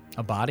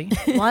 A body?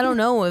 Well, I don't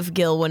know if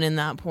Gil went in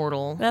that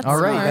portal. That's All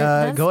right, smart.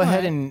 That's go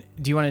ahead smart. and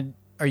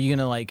are you going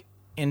to like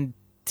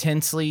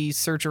intensely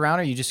search around,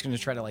 or are you just going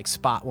to try to like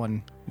spot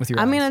one with your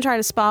I'm eyes? going to try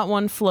to spot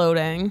one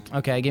floating.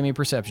 Okay, give me a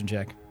perception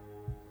check.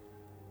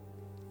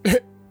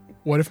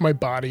 What if my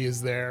body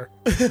is there?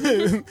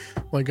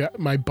 Like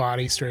my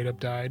body straight up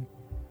died.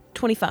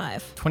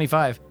 25.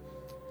 25.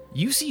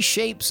 You see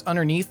shapes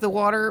underneath the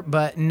water,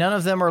 but none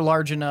of them are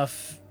large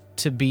enough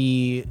to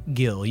be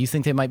Gil. You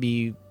think they might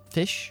be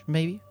fish,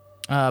 maybe?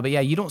 But yeah,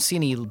 you don't see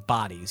any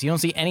bodies. You don't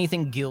see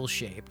anything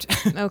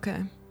Gil-shaped.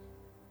 Okay.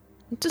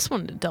 Just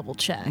wanted to double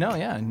check. No,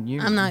 yeah.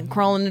 I'm not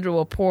crawling into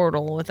a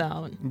portal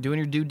without... doing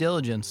your due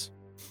diligence.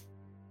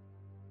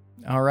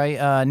 All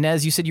right,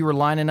 Nez, you said you were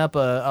lining up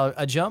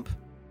a jump?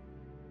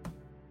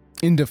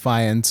 In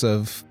defiance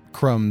of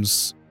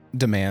Crumb's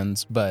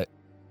demands, but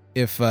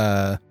if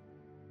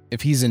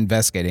he's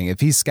investigating, if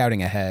he's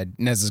scouting ahead,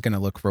 Nez is going to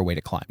look for a way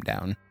to climb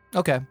down.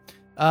 Okay.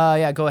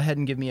 Yeah, go ahead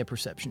and give me a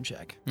perception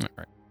check. All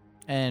right.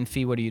 And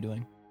Fee, what are you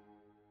doing?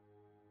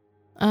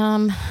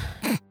 I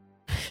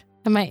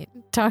might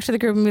talk to the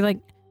group and be like,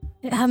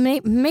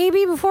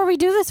 maybe before we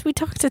do this, we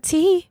talk to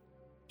T.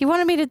 He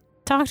wanted me to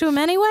talk to him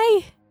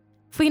anyway.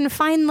 If we can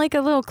find like a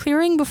little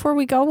clearing before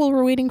we go while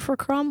we're waiting for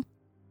Crumb.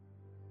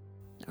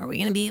 Are we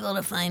gonna be able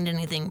to find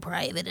anything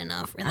private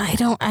enough for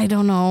that? I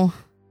don't know.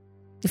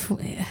 Is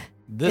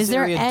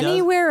there area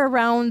anywhere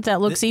around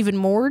that looks even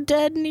more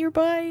dead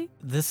nearby?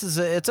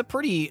 It's a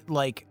pretty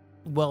like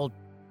well,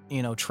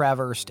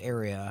 traversed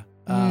area.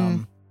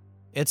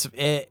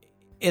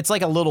 It's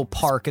like a little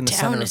park in the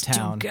center of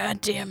town. Too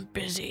goddamn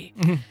busy.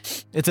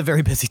 It's a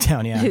very busy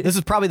town, yeah. This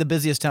is probably the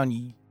busiest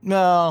town.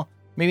 Well,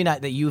 maybe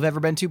not that you've ever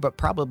been to, but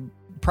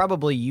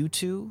probably you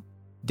two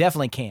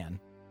definitely can.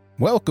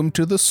 Welcome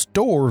to the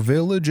store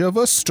village of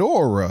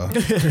Astora.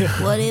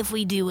 What if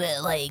we do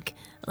it like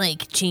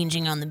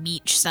changing on the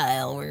beach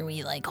style, where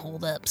we like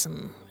hold up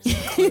some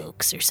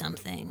cloaks or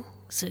something,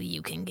 so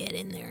you can get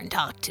in there and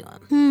talk to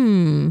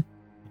them?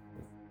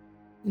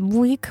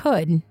 We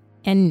could,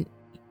 and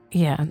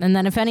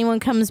then if anyone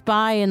comes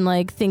by and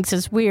like thinks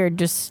it's weird,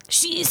 just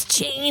she's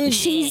changing.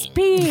 She's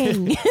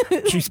peeing.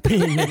 She's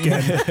peeing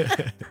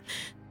again.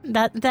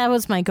 That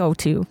was my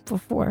go-to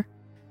before.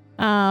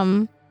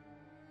 I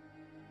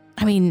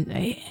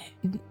mean,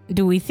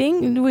 do we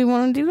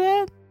want to do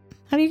that?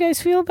 How do you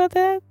guys feel about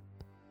that?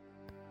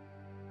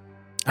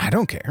 I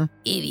don't care.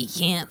 If you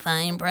can't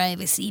find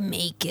privacy,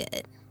 make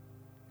it.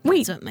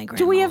 Wait, That's what my grandma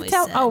do we have always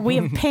towels? said. Oh, we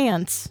have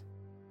pants.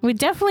 We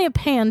definitely have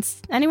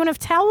pants. Anyone have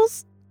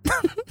towels?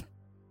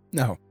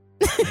 No.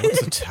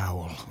 What's a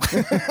towel?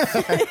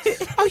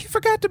 Oh, you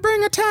forgot to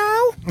bring a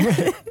towel?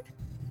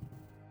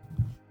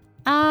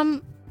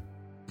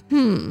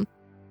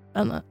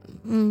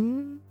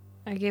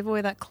 I gave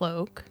away that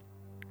cloak.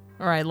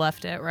 Or I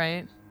left it,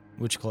 right?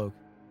 Which cloak?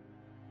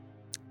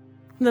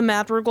 The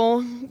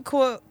Madrigal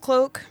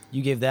cloak.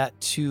 You gave that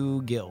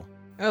to Gil.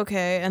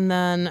 Okay, and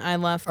then I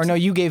left... Or no,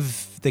 you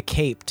gave the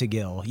cape to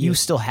Gil. You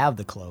still have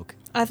the cloak.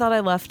 I thought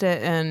I left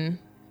it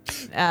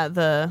at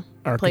the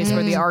place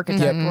where the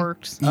architect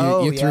works.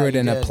 You threw it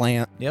in you a did.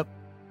 plant. Yep.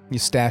 You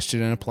stashed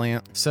it in a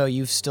plant. So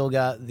you've still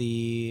got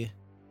the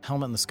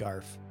helmet and the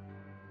scarf.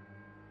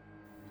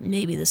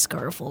 Maybe the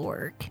scarf will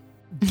work.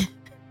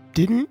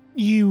 Didn't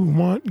you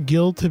want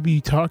Gil to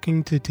be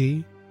talking to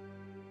T?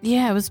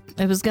 Yeah, it was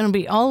going to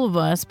be all of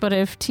us, but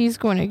if T's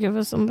going to give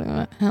us something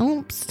that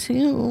helps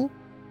too,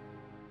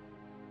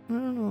 I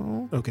don't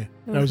know. Okay,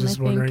 That I was my just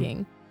wondering.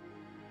 thinking.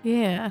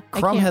 Yeah. I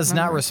Crumb can't has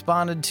not remember.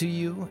 responded to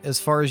you. As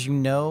far as you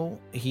know,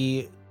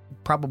 he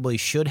probably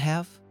should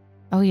have.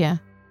 Oh, yeah.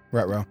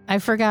 Ruh-roh. I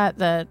forgot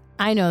that.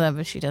 I know that,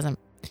 but she doesn't.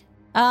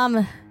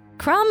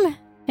 Crumb,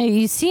 hey,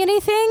 you see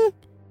anything?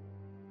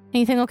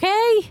 Anything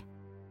okay?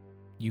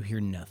 You hear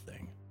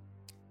nothing.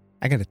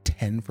 I got a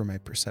 10 for my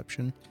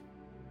perception.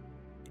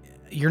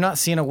 You're not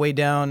seeing a way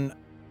down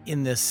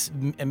in this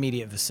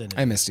immediate vicinity.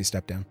 I Misty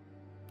step down.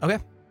 Okay,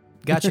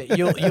 gotcha.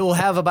 You'll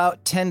have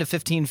about 10 to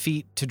 15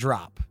 feet to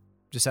drop,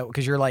 just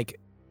because you're like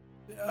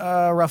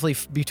roughly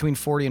between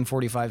 40 and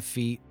 45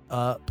 feet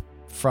up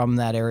from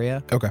that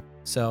area. Okay.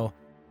 So,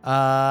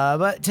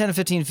 about 10 to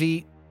 15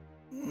 feet.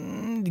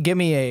 Give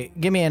me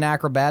an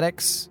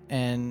acrobatics,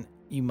 and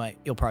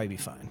you'll probably be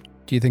fine.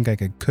 Do you think I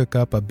could cook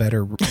up a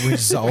better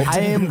result? I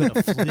am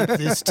gonna flip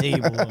this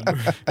table.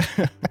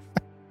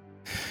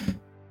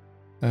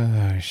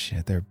 Oh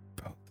shit, they're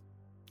both.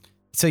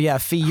 So yeah,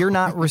 Fee, you're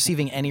not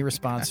receiving any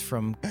response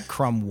from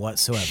Crumb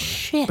whatsoever.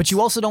 Shit. But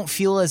you also don't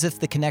feel as if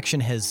the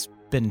connection has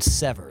been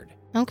severed.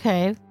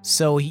 Okay.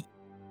 So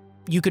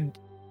you could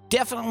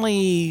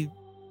definitely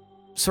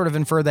sort of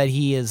infer that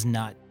he is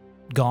not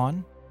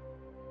gone.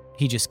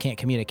 He just can't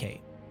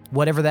communicate.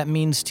 Whatever that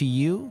means to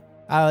you,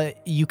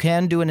 you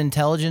can do an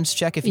intelligence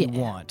check if you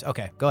want.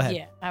 Okay, go ahead.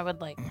 Yeah, I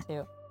would like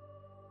to.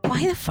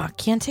 Why the fuck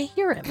can't I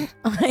hear him?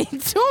 I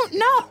don't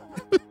know.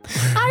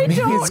 Maybe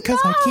it's because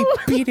I keep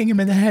beating him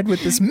in the head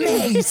with this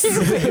mace.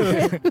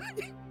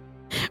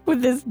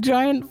 With this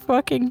giant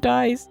fucking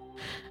dice.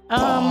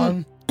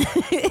 10.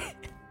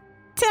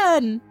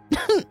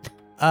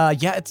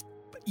 Yeah, it's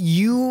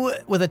you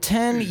with a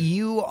 10,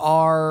 you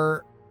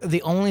are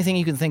the only thing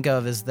you can think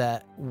of is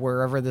that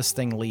wherever this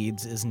thing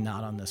leads is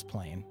not on this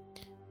plane.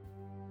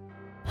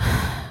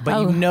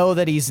 But you know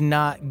that he's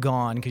not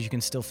gone because you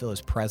can still feel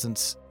his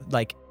presence,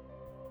 like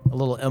a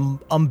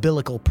little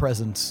umbilical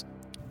presence.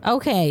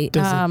 Okay.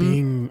 Does it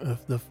being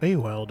of the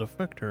Feywild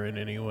affect her in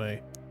any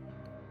way?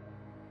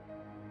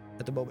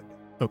 At the moment.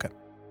 Okay.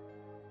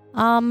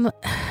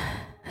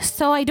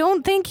 So I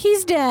don't think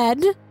he's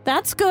dead.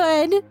 That's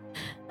good.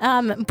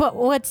 But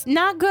what's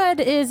not good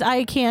is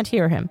I can't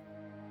hear him.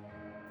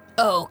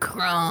 Oh,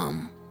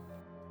 Crumb.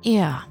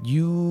 Yeah.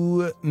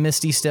 You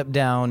Misty step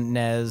down,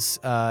 Nez.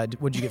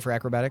 What'd you get for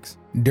acrobatics?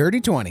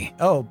 Dirty 20.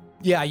 Oh,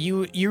 yeah,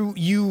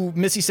 you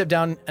Misty step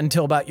down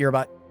until you're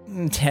about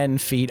 10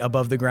 feet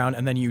above the ground,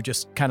 and then you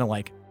just kind of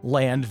like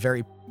land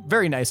very,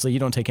 very nicely. You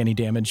don't take any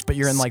damage, but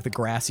you're in like the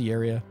grassy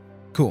area.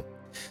 Cool.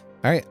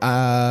 All right.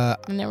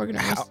 And then we're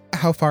gonna miss.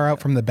 How far out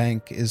from the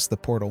bank is the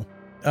portal?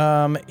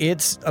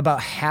 It's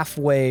about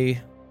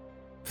halfway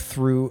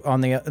through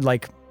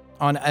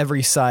on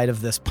every side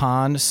of this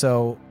pond,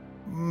 so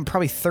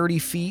probably 30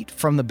 feet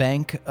from the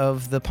bank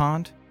of the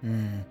pond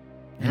in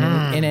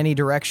any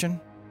direction.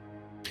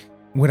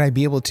 Would I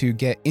be able to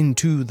get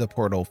into the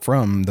portal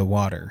from the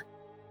water?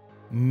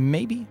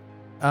 Maybe.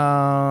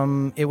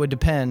 It would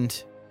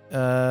depend.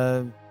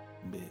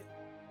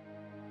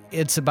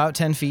 It's about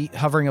 10 feet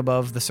hovering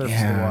above the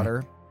surface of the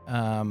water.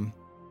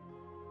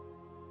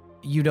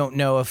 You don't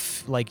know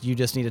if you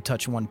just need to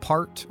touch one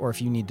part or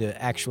if you need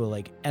to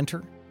actually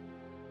enter.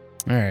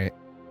 All right.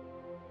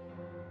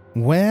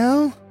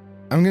 Well,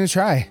 I'm going to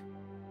try.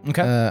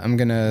 Okay. I'm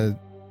going to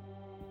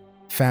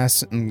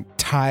fasten,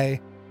 tie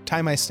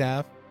my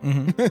staff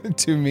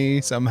to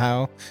me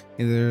somehow.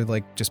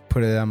 Either just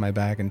put it on my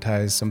back and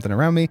tie something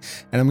around me.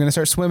 And I'm going to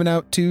start swimming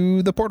out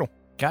to the portal.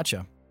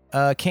 Gotcha.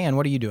 Can,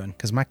 what are you doing?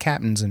 Because my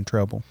captain's in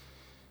trouble.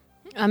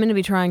 I'm going to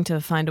be trying to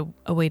find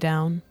a way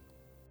down.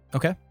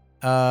 Okay.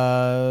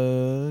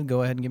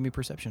 Go ahead and give me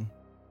perception.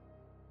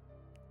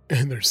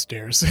 And there's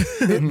stairs.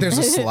 There's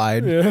a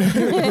slide.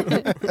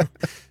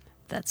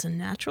 That's a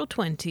natural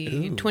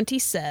 20. Ooh.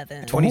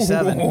 27.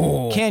 27.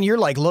 Ooh. Ken, you're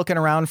looking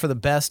around for the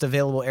best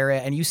available area,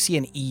 and you see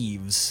an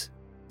eaves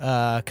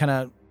kind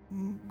of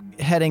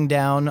heading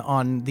down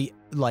on the,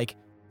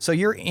 so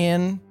you're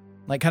in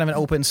kind of an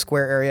open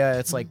square area.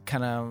 It's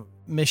kind of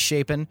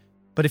misshapen.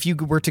 But if you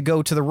were to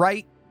go to the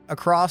right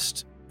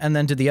across and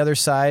then to the other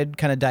side,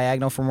 kind of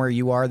diagonal from where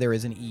you are, there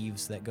is an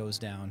eaves that goes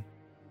down.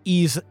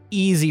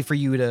 Easy for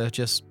you to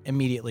just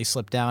immediately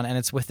slip down, and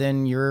it's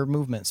within your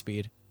movement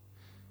speed.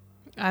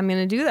 I'm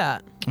going to do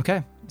that.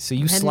 Okay. So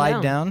you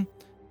slide down.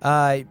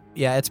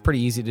 Yeah, it's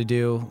pretty easy to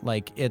do.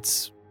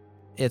 It's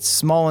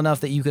small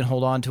enough that you can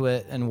hold on to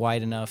it and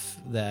wide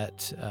enough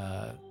that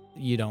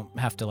you don't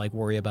have to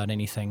worry about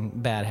anything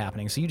bad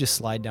happening. So you just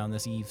slide down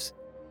this eaves.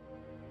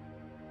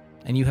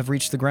 And you have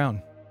reached the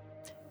ground.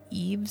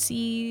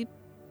 Eavesy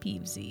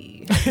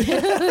peavesy.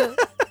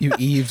 You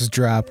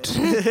eavesdropped.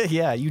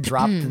 Yeah, you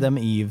dropped them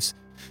eaves.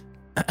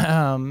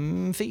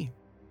 Fee.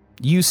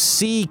 You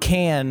see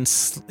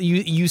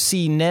you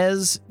see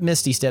Nez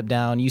Misty step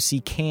down. You see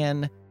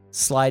Can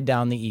slide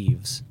down the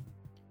eaves.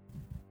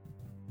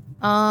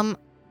 I'm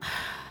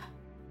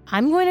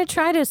going to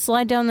try to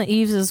slide down the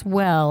eaves as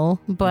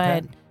well,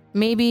 but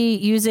maybe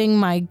using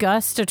my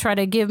gust to try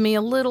to give me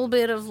a little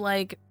bit of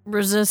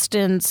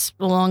resistance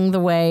along the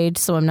way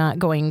so I'm not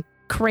going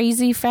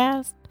crazy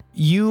fast.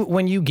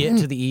 When you get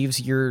to the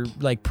eaves, you're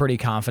pretty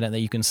confident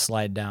that you can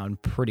slide down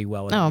pretty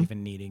well without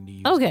even needing to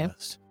use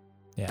gust.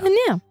 Yeah.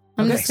 And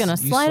I'm just going to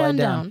slide on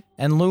down.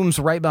 And Loom's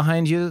right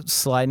behind you,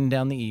 sliding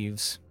down the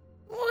eaves.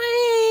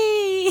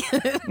 Whee!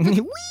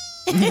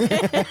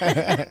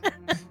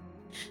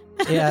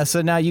 Yeah,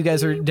 so now you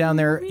guys are down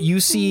there.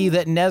 You see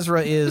that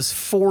Nezra is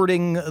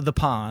fording the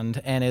pond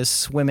and is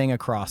swimming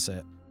across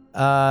it.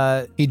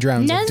 He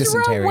drowns of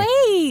dysentery.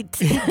 Wait!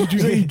 Did you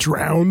say he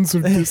drowns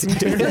of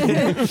dysentery?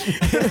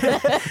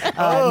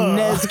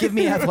 Nez, give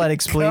me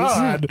athletics, please.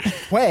 God.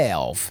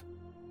 12.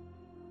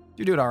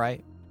 You're doing all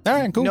right. All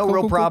right, cool. No cool,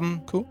 real cool,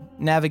 problem. Cool.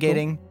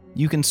 Navigating. Cool.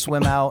 You can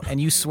swim out, and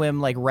you swim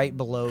right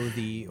below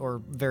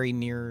or very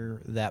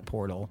near that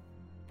portal.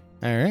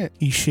 All right.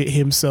 He shit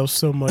himself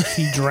so much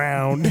he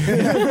drowned.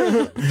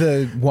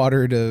 The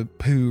water to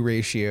poo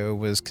ratio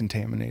was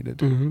contaminated.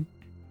 Mm-hmm.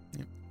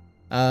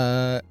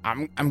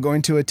 I'm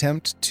going to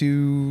attempt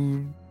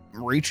to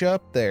reach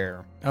up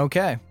there.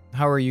 Okay.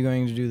 How are you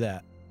going to do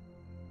that?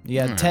 You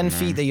got 10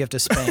 feet that you have to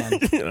span. I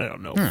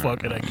don't know.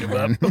 Fuck it. I give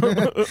up. I'm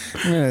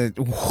gonna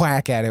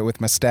whack at it with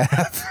my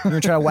staff. You're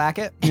going to try to whack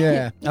it?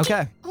 Yeah.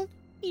 Okay.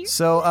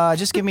 So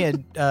just give me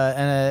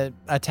an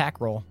attack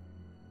roll.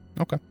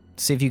 Okay.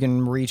 See if you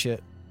can reach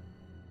it.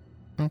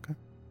 Okay.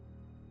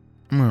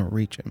 I'm gonna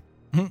reach him.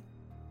 Hmm. I'm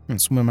gonna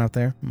swim out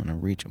there. I'm gonna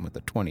reach him with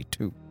a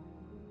 22.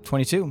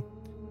 22.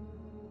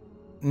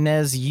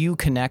 Nez, you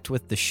connect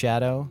with the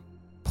shadow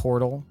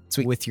portal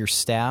with your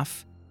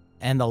staff,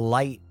 and the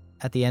light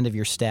at the end of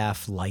your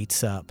staff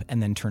lights up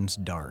and then turns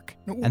dark.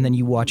 And then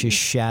you watch a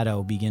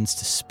shadow begins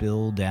to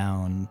spill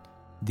down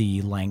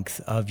the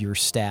length of your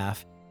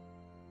staff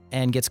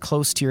and gets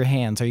close to your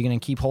hands. Are you going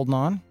to keep holding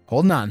on?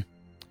 Holding on.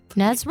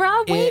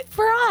 Nezra, wait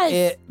for us.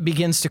 It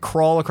begins to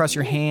crawl across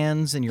your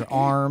hands and your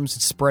arms.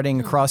 It's spreading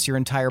across your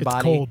entire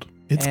body. Cold.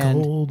 It's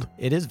cold.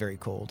 It is very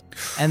cold.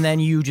 And then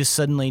you just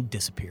suddenly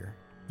disappear.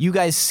 You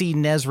guys see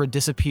Nezra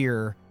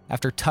disappear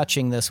after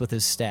touching this with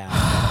his staff.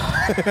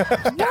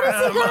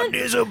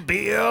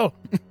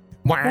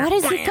 What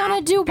is he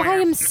gonna do by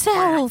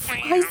himself?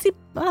 Why is he?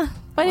 Why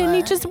didn't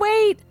he just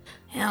wait?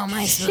 How am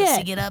I supposed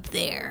to get up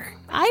there?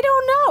 I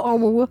don't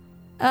know.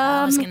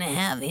 I was gonna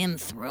have him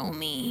throw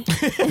me.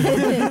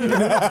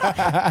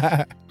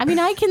 I mean,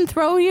 I can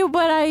throw you,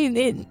 but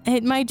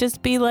it might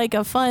just be like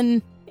a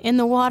fun in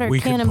the water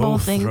cannonball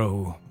thing.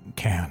 Throw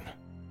can.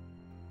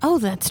 Oh,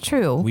 that's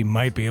true. We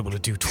might be able to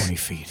do 20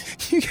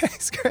 feet. You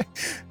guys got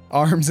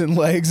arms and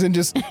legs and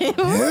just rocking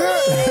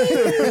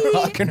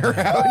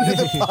around in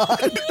the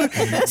pond.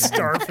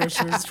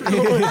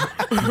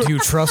 Starfishes. Do you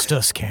trust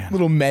us, Can?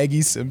 Little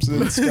Maggie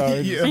Simpson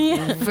stars.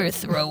 Yeah. For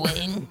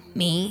throwing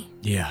me?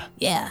 Yeah.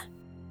 Yeah.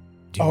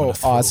 Do you want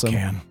to throw awesome.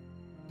 Can?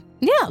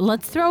 Yeah,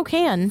 let's throw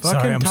Can. Sorry,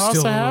 Fucking I'm toss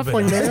still a a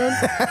little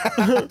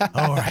halfling, man.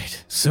 All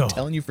right. So,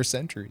 Telling you for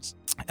centuries.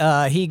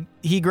 He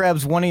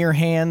grabs one of your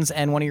hands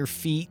and one of your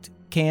feet.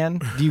 Can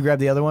do you grab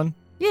the other one?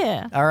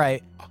 Yeah. All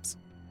right. Awesome.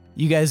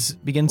 You guys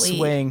begin Wait,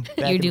 swaying. Back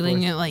You're and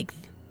doing forth. it like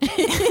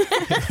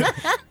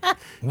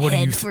what do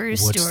head you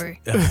first what's- or...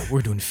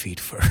 we're doing feet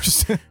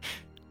first.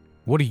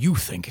 What do you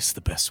think is the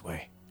best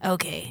way?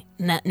 Okay.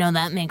 No,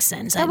 that makes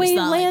sense. That I way just you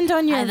thought, land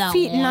on your I thought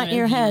feet and one not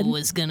your of you head.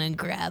 was gonna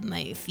grab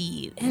my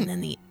feet, and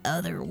then the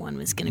other one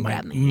was gonna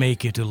grab Might my hand.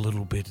 make it a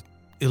little bit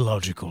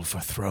illogical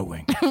for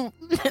throwing.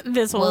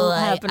 This whole Well,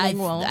 happening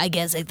will. I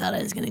guess I thought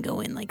I was gonna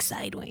go in like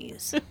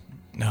sideways.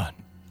 No.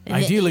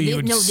 Ideally, you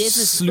would no, this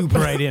is- sloop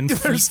right in They're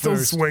feet still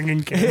first.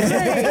 swinging cans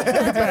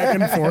back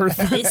and forth.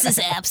 This is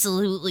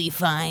absolutely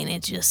fine.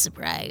 It just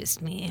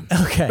surprised me.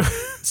 Okay.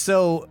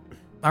 So,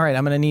 all right.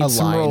 I'm gonna need A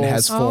some line rolls.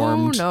 has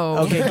formed. no.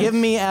 Okay, give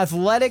me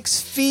athletics,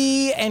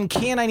 fee, and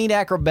Can I need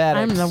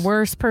acrobatics? I'm the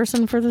worst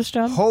person for this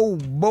job. Oh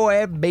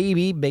boy,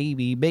 baby.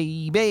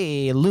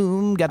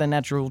 Loom got a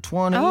natural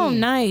 20. Oh,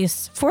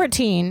 nice.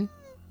 14.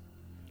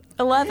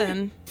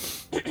 11.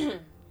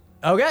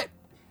 Okay.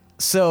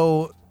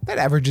 So, That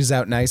averages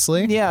out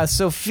nicely. yeah,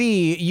 so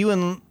Fee, you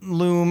and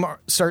Loom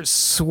start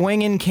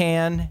swinging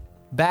Can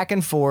back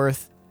and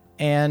forth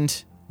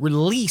and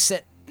release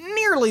at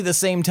nearly the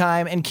same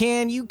time. And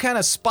Can, you kind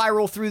of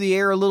spiral through the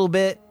air a little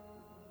bit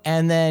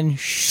and then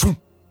shoo,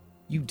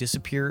 you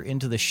disappear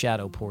into the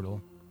shadow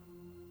portal.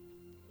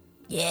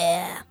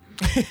 Yeah.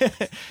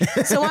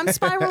 So I'm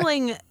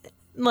spiraling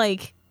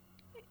like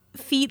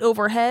feet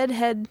overhead,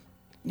 head.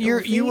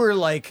 You were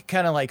like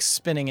kind of like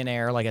spinning in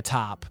air like a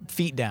top,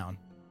 feet down.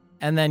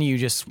 And then you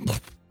just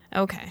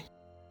Okay.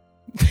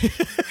 I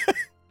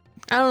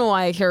don't know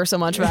why I care so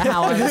much about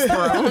how I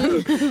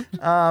was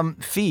thrown.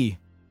 Fee.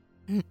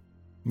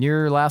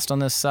 You're last on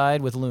this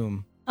side with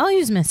Loom. I'll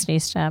use Misty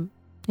Step.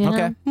 You know?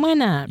 Okay. Why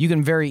not? You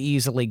can very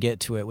easily get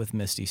to it with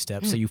Misty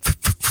Step, so you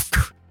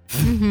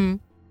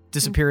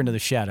disappear into the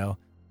shadow.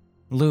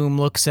 Loom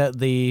looks at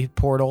the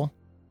portal.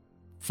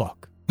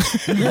 Fuck.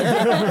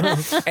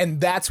 And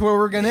that's where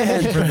we're going to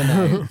end for the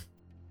night.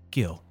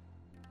 Gil.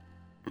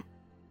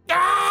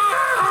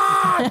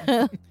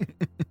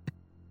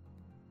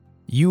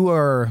 You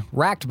are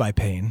racked by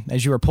pain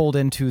as you are pulled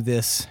into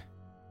this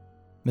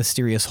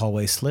mysterious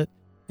hallway slit.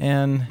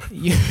 And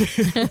you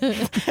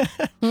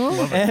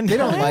and They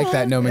don't like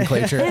that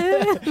nomenclature.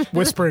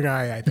 Whispering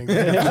Eye, I think.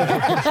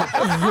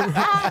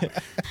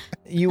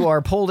 you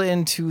are pulled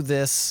into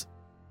the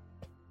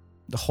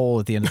hole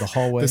at the end of the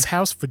hallway. This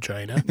house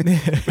vagina.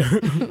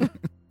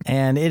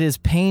 And it is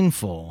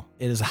painful.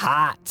 It is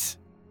hot.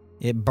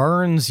 It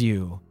burns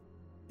you.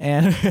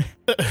 And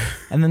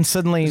and then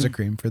suddenly There's a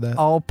cream for that.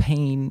 all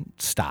pain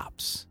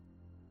stops.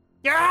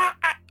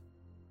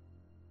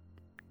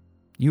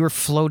 You are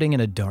floating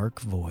in a dark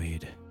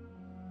void.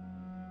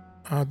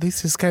 Oh,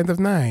 this is kind of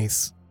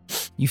nice.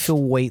 You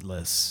feel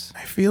weightless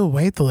I feel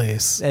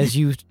weightless. as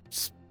you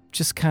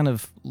just kind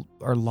of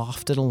are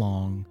lofted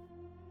along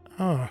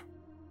Oh.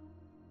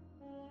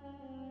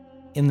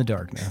 in the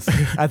darkness.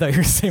 I thought you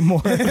were going to say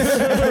more.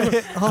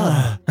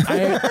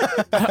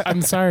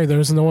 I'm sorry,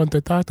 there's no one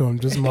to talk to. I'm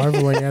just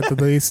marveling at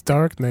this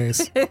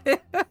darkness.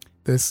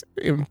 This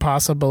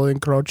impossible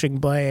encroaching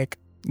black.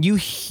 You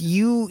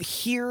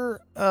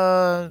hear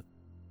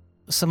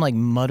some like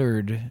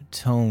muttered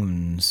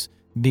tones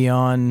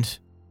beyond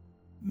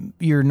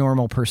your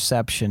normal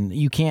perception.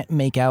 You can't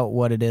make out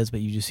what it is,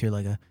 but you just hear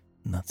like a.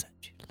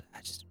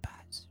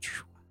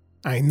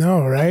 I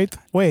know, right?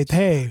 Wait,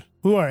 hey,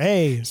 who are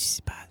hey?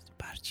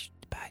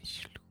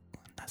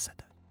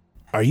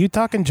 Are you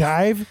talking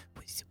jive?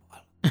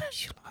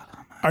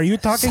 Are you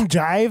talking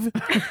jive?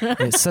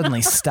 It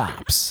suddenly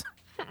stops.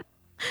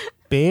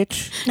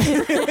 Bitch.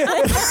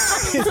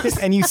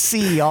 And you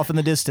see off in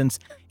the distance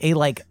a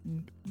like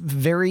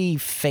very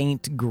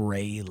faint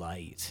gray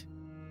light.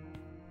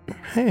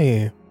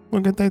 Hey,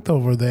 look at that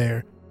over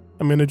there.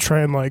 I'm gonna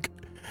try and like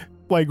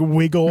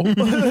wiggle,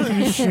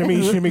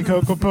 shimmy,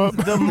 Cocoa Puff.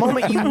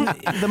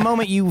 The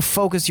moment you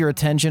focus your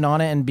attention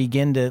on it and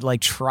begin to like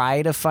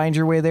try to find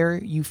your way there,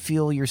 you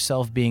feel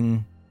yourself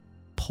being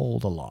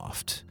pulled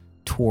aloft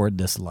toward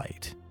this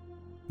light,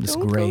 this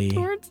gray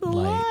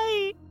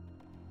light.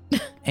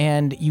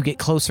 And you get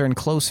closer and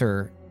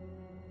closer,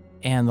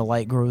 and the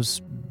light grows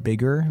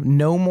bigger,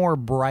 no more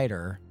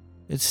brighter.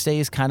 It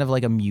stays kind of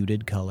like a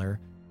muted color,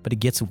 but it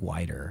gets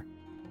wider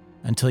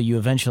until you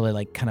eventually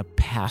like kind of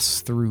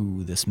pass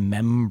through this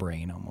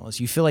membrane almost.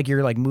 You feel like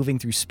you're like moving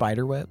through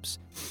spider webs.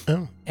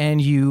 Oh. And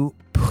you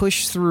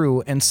push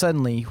through, and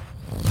suddenly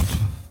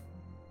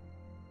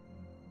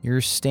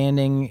you're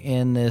standing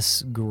in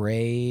this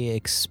gray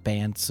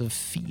expanse of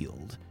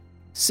field,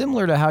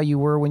 similar to how you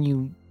were when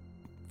you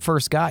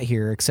first got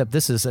here, except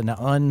this is an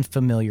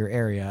unfamiliar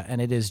area,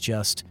 and it is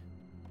just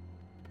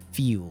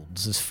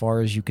fields as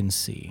far as you can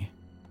see.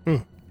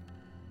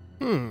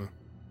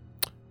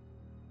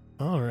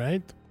 All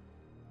right.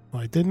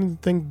 Well, I didn't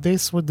think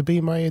this would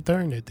be my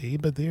eternity,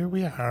 but here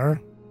we are.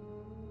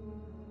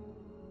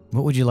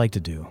 What would you like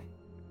to do?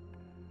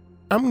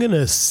 I'm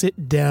gonna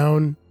sit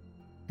down.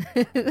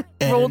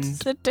 Roll to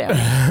sit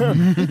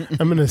down.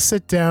 I'm gonna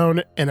sit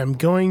down, and I'm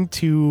going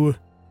to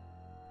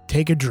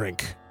take a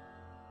drink.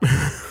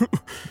 You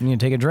gonna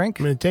take a drink?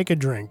 I'm gonna take a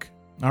drink.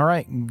 All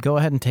right, go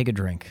ahead and take a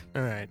drink.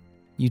 All right.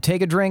 You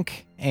take a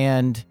drink,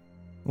 and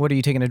what are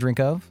you taking a drink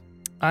of?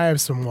 I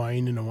have some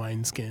wine in a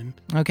wineskin.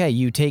 Okay,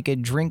 you take a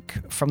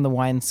drink from the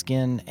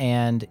wineskin,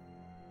 and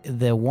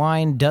the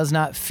wine does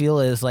not feel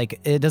as like,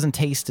 it doesn't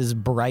taste as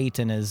bright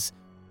and as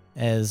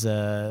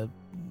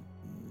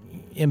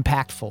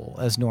impactful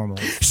as normal.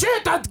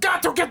 Shit, I've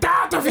got to get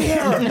out of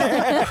here!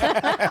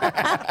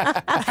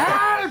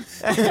 Help!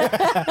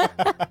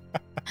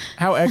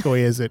 How echoey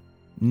is it?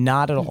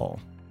 Not at all.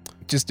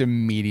 Just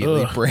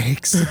immediately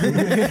breaks.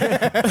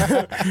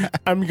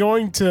 I'm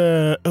going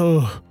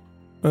to.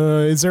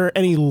 Is there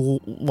any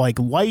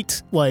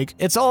light?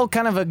 It's all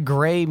kind of a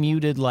gray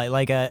muted light,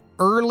 like a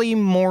early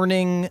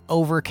morning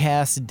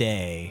overcast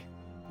day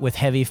with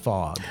heavy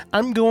fog.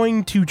 I'm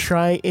going to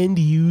try and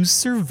use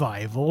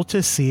survival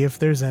to see if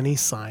there's any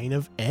sign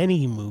of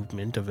any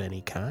movement of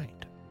any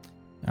kind.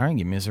 All right,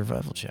 give me a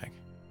survival check.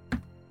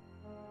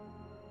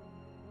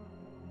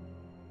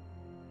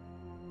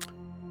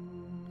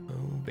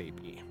 Oh,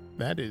 baby.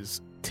 That is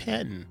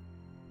 10.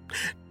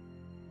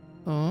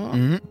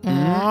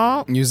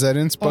 Use that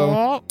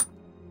inspo.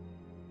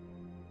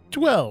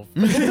 12.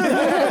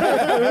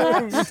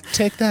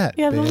 Take that.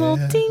 You have a little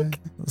tink.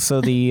 So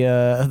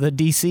the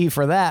DC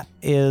for that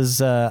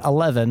is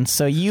 11.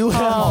 So you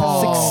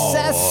have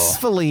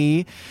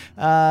successfully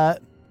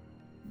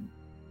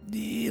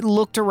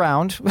looked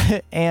around,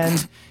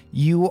 and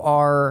you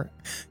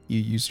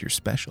use your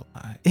special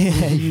eye.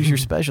 use your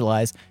special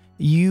eyes.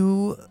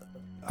 You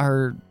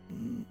are.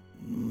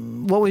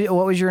 What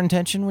was your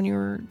intention when you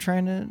were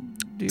trying to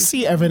do?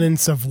 See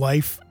evidence of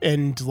life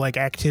and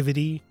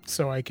activity,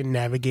 so I can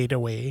navigate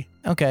away.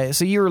 Okay,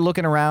 so you were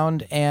looking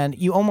around and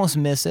you almost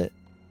miss it,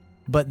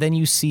 but then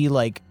you see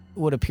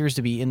what appears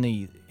to be in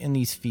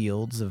these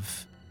fields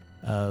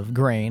of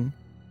grain.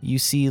 You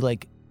see an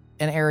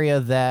area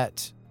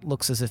that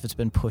looks as if it's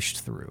been pushed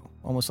through,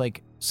 almost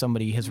like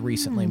somebody has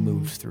recently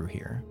moved through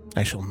here.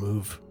 I shall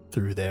move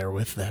through there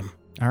with them.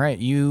 All right,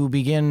 you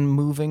begin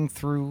moving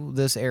through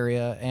this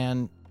area,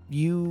 and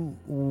you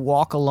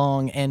walk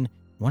along, and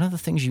one of the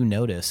things you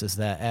notice is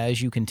that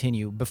as you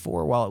continue,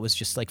 before, while it was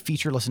just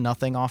featureless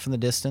nothing off in the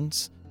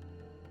distance,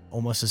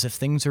 almost as if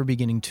things are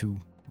beginning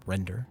to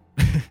render,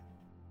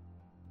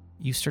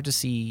 you start to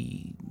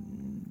see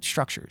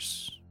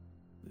structures,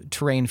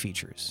 terrain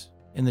features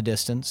in the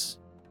distance,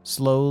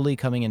 slowly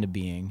coming into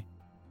being.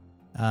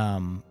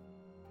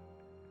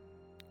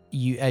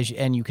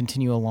 You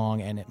continue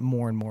along, and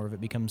more and more of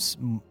it becomes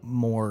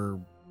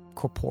more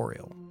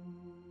corporeal,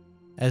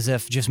 as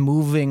if just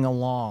moving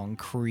along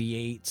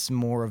creates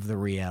more of the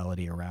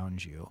reality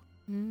around you.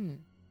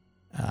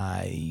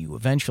 You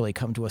eventually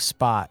come to a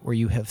spot where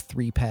you have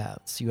 3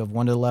 paths. You have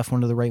one to the left,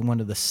 one to the right, one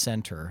to the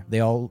center. They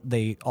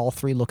all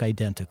 3 look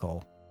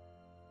identical.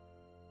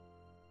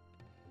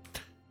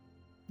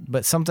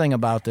 But something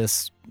about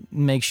this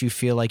makes you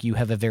feel like you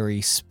have a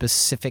very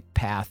specific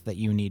path that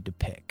you need to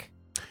pick.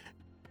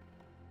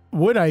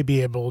 Would I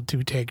be able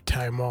to take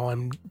time while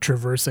I'm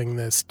traversing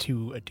this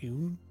to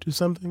attune to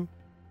something?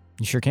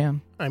 You sure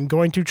can. I'm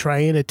going to try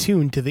and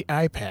attune to the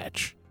eye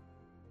patch.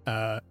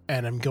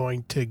 And I'm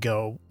going to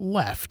go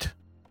left,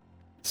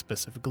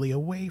 specifically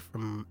away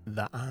from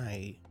the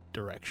eye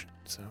direction.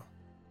 So,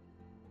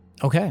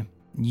 Okay.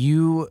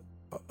 You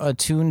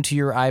attune to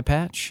your eye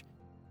patch,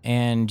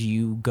 and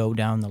you go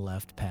down the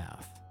left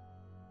path.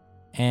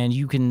 And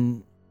you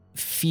can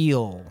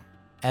feel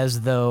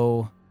as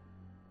though,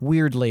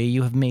 weirdly,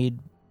 you have made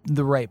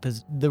the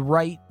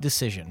right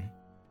decision.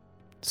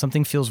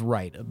 Something feels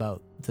right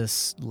about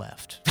this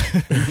left.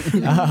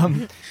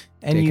 And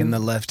Taking the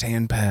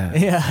left-hand path.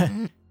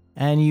 Yeah.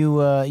 And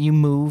you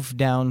move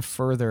down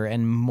further,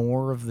 and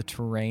more of the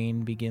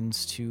terrain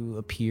begins to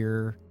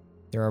appear.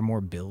 There are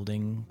more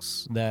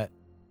buildings that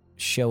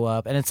show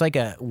up, and it's like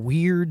a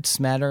weird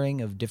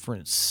smattering of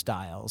different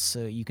styles.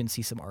 So you can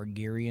see some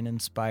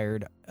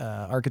Argarian-inspired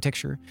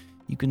architecture.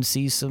 You can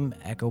see some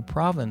Echo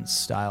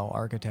Province-style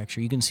architecture.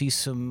 You can see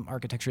some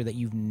architecture that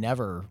you've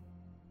never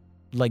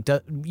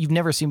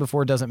seen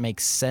before. Doesn't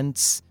make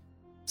sense.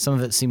 Some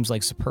of it seems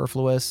like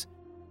superfluous.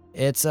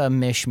 It's a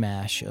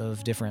mishmash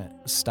of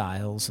different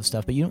styles of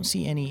stuff, but you don't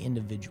see any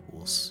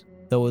individuals.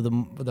 Though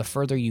the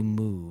further you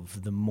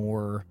move, the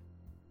more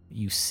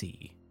you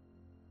see.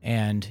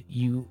 And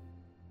you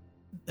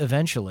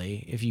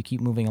eventually, if you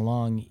keep moving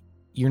along,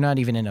 you're not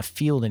even in a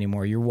field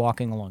anymore. You're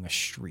walking along a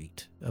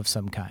street of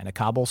some kind, a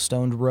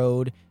cobblestoned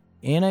road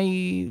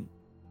in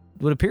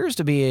what appears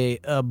to be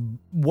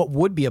what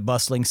would be a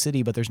bustling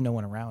city, but there's no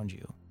one around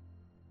you.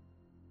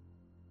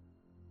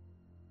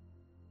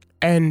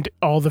 and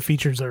all the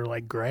features are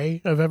like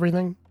gray of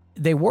everything.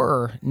 They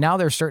were. Now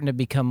they're starting to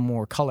become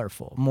more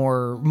colorful,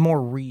 more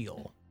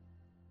real.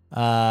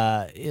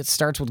 It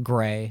starts with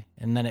gray,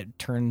 and then it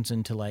turns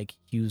into like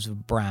hues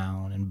of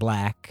brown and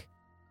black,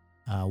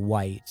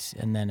 white,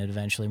 and then it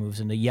eventually moves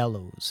into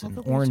yellows and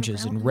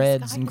oranges and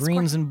reds and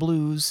greens and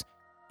blues.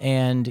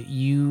 And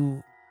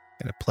you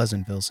Got a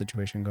Pleasantville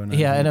situation going on.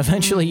 yeah, and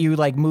eventually you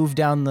like move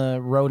down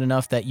the road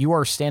enough that you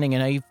are standing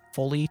in a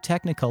fully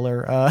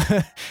Technicolor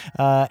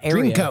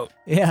area. Dreamcoat.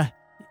 Yeah,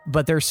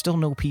 but there's still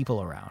no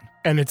people around.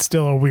 And it's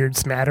still a weird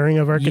smattering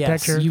of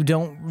architecture. Yes, you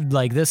don't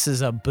like this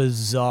is a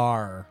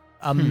bizarre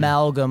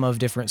amalgam of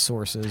different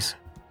sources.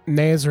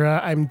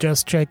 Nezra, I'm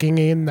just checking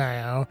in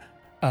now.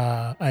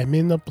 I'm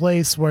in a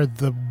place where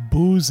the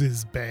booze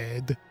is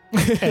bad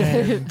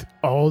and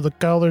all the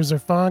colors are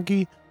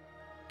funky,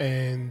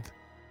 and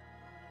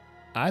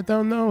I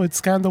don't know, it's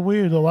kind of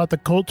weird. A lot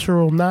of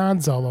cultural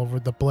nods all over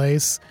the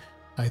place.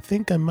 I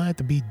think I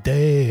might be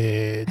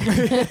dead.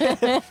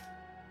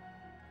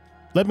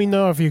 Let me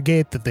know if you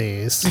get to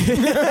this.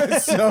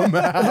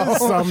 Somehow.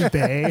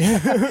 Someday.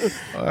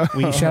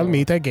 We shall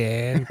meet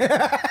again.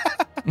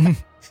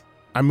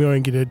 I'm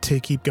going to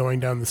keep going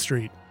down the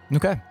street.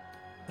 Okay.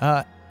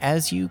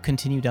 As you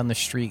continue down the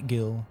street,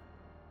 Gil,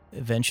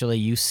 eventually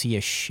you see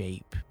a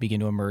shape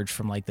begin to emerge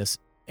from like this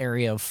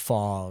area of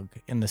fog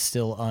in the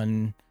still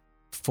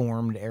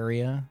unformed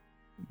area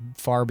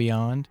far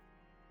beyond.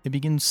 It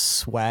begins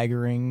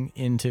swaggering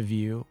into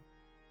view.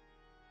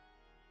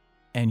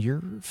 And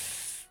you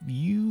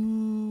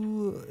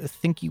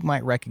think you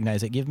might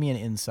recognize it. Give me an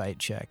insight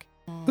check.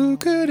 Who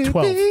could it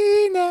 12.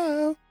 be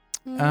now?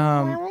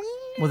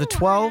 With a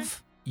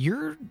 12,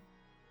 you're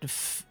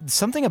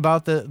something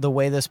about the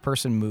way this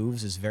person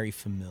moves is very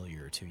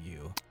familiar to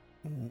you.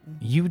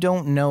 You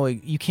don't know,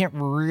 you can't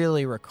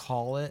really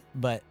recall it,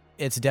 but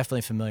it's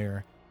definitely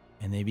familiar.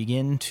 And they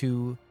begin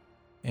to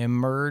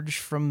emerge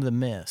from the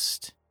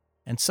mist,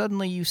 and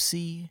suddenly you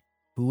see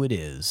who it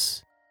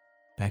is.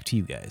 Back to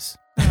you guys.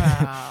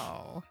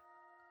 Wow.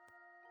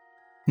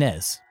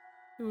 Nez,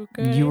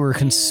 you were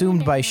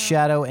consumed by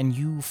shadow, and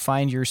you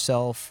find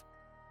yourself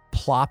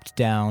plopped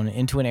down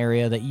into an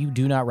area that you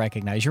do not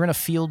recognize. You're in a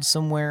field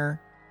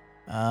somewhere.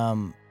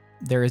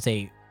 There is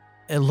it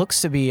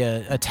looks to be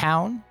a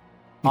town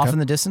off in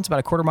the distance, about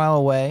a quarter mile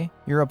away.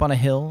 You're up on a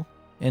hill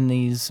in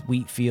these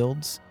wheat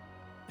fields,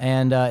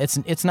 and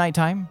it's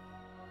nighttime,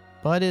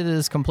 but it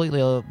is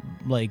completely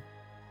like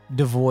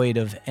devoid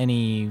of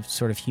any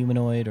sort of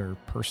humanoid or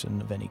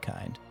person of any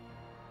kind.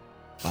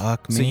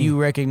 Fuck me. So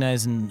you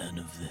recognize none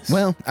of this.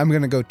 Well, I'm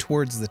going to go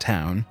towards the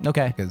town.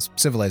 Okay. Because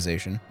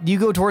civilization. You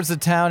go towards the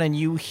town and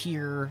you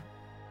hear,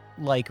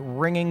 like,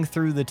 ringing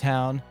through the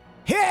town,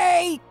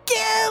 "Hey,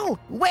 Gil!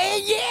 Where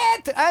you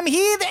at? I'm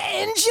here to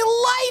end your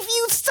life,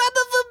 you son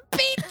of a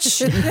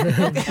bitch!"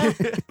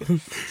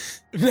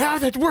 Now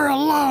that we're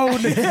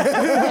alone,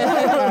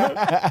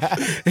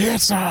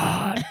 it's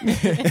on.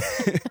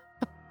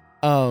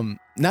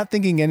 Not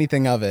thinking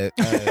anything of it.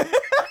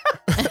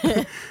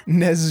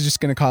 Nez is just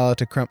going to call out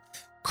to Crumb.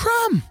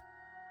 Crumb!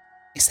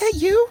 Is that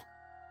you?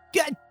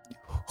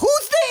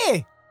 Who's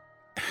there?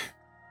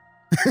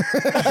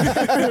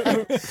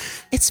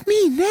 It's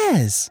me,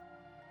 Nez.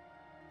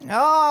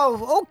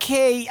 Oh,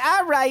 okay,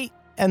 all right.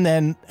 And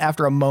then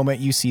after a moment,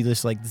 you see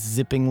this like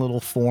zipping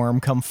little form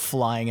come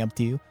flying up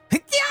to you.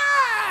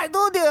 Yeah,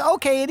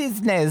 okay, it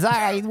is Nez. All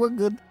right, we're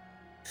good.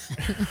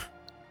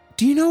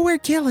 Do you know where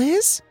Gil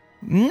is?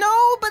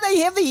 No, but I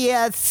have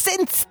a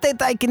sense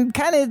that I can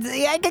kind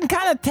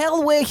of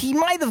tell where he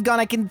might have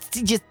gone.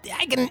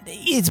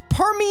 It's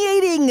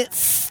permeating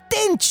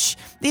stench.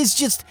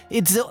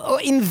 It's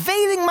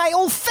invading my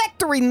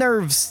olfactory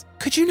nerves.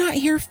 Could you not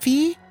hear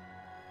Fee?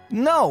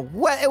 No,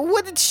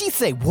 what did she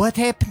say? What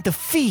happened to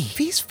Fee?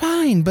 Fee's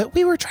fine, but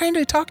we were trying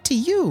to talk to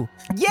you.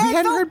 Yeah, we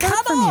hadn't heard back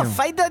cut from off.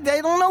 you. I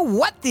don't know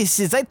what this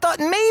is. I thought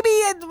maybe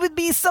it would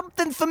be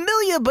something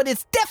familiar, but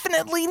it's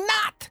definitely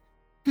not.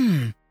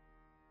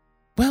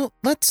 Well,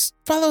 let's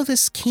follow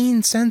this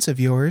keen sense of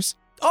yours.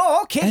 Oh,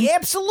 okay, And-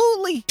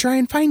 absolutely. Try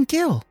and find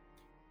Gil.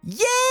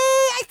 Yeah,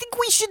 I think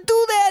we should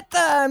do that.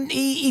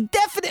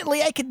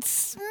 Definitely, I can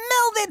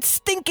smell that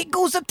stink. It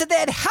goes up to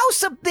that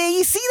house up there.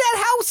 You see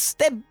that house?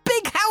 That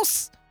big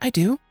house? I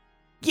do.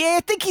 Yeah,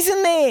 I think he's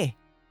in there.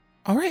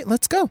 All right,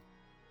 let's go.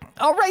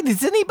 All right,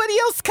 is anybody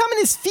else coming?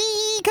 Is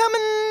Fee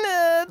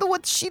coming?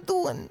 What's she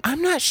doing?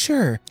 I'm not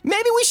sure.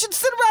 Maybe we should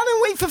sit around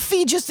and wait for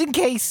Fee just in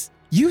case.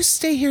 You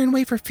stay here and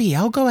wait for Fee.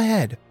 I'll go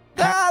ahead.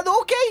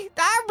 Okay,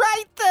 all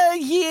right.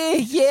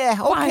 Yeah,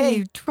 Why are okay.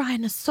 you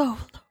trying to solo?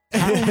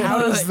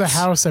 How does the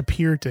house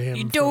appear to him?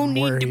 You don't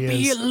from where need to he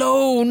be is?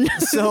 alone.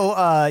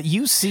 So,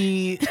 you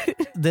see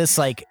this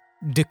like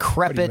What, a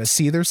decrepit.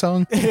 Seether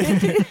song?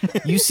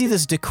 You see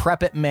this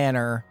decrepit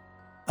manor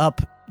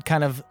up,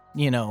 kind of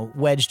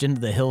wedged into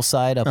the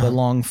hillside, up a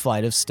long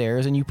flight of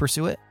stairs, and you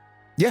pursue it.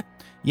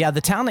 Yeah.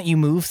 The town that you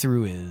move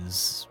through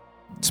is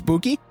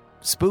Spooky?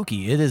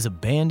 spooky. It is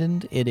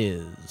abandoned. It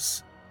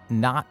is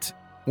not.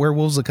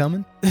 Werewolves are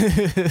coming?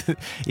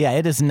 Yeah,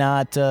 it is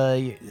not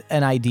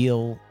an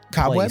ideal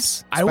Cobwebs?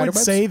 place. I would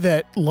Spiderwebs? say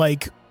that,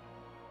 like,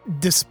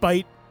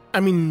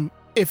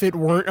 if it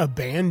weren't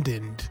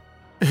abandoned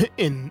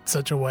in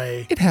such a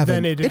way, It'd have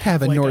then a, it'd it'd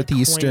have a like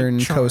northeastern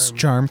quaint coast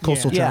charm, Yeah.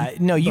 coastal charm. Yeah,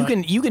 no, you But-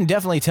 can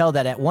definitely tell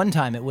that at one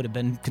time it would have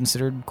been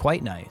considered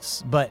quite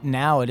nice, but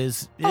now it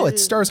is. Oh,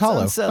 it's Stars Hollow.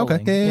 Okay.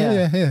 unsettling.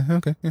 Yeah.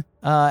 Okay. Yeah.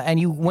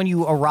 And when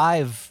you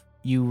arrive,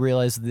 you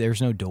realize that there's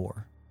no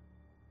door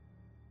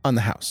On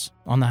the house.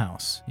 on the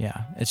house.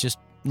 Yeah, it's just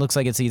looks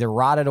like it's either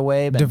rotted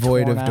away, been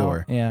Devoid torn of out.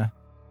 door. Yeah,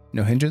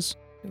 No hinges?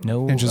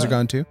 no Hinges are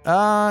gone too?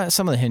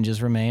 Some of the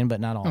hinges remain, but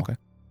not all. Okay.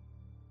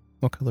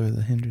 What color are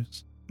the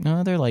hinges?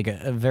 No, they're like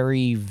a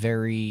very,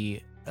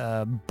 very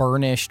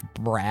burnished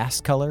brass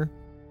color.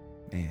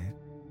 Man.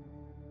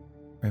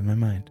 Read my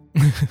mind.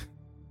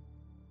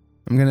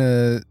 I'm going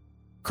to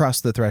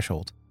cross the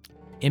threshold.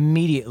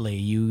 Immediately,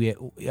 you get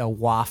a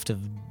waft of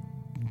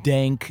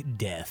dank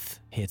death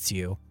hits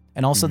you,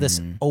 and also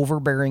this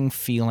overbearing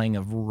feeling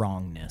of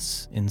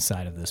wrongness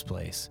inside of this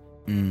place.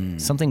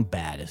 Something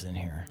bad is in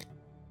here.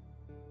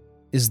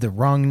 Is the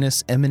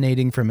wrongness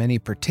emanating from any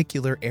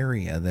particular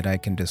area that I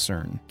can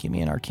discern? Give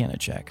me an Arcana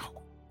check.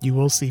 You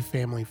will see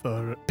family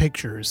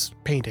pictures,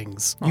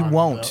 paintings. You on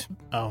won't.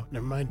 Oh,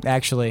 never mind.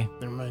 Actually,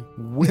 Never mind.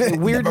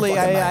 weirdly,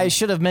 fucking mind. I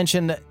should have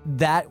mentioned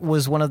that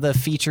was one of the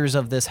features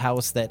of this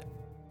house that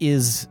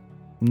is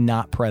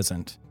not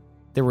present.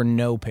 There were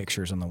no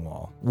pictures on the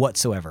wall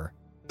whatsoever.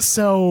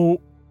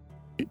 So,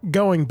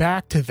 going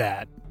back to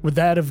that, would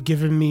that have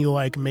given me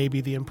like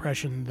maybe the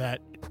impression that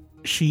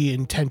she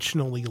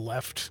intentionally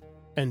left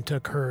and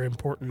took her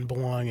important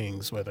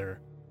belongings with her?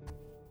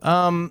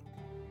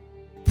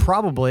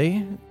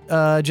 Probably,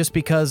 just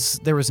because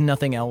there was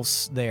nothing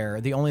else there.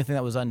 The only thing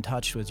that was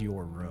untouched was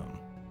your room.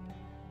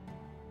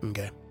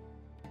 Okay.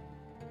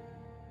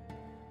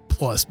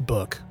 Plus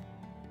book.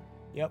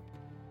 Yep.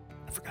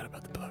 I forgot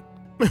about the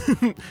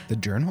book. The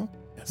journal?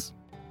 Yes.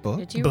 Book?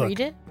 Did you Book. read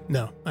it?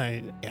 No,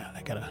 I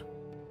gotta.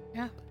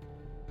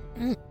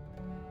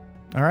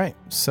 All right.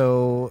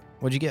 So,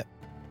 what'd you get?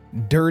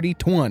 Dirty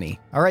 20.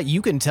 All right.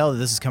 You can tell that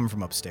this is coming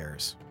from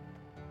upstairs.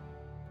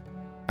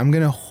 I'm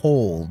going to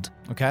hold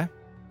Okay.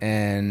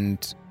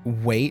 and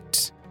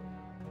wait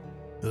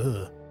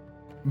Ugh.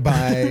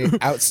 by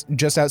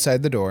just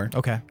outside the door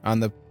Okay.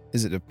 on the,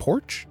 is it a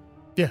porch?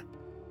 Yeah.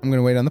 I'm going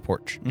to wait on the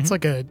porch. It's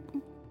like a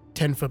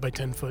 10 foot by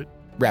 10 foot.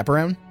 Wrap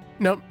around?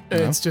 Nope, No?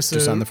 it's just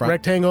Just a on the front?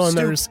 rectangle,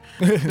 and Stoop.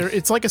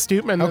 it's like a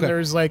stoop, and then Okay.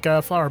 there's like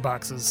flower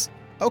boxes.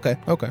 Okay.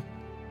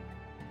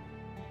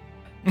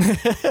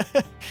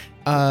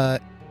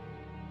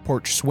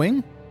 Porch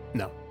swing?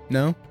 No.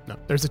 No? No,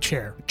 there's a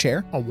chair,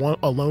 Chair? a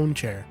lone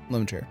chair.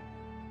 Lone chair.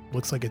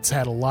 Looks like it's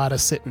had a lot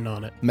of sitting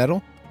on it.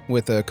 Metal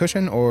with a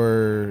cushion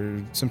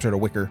or some sort of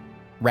wicker?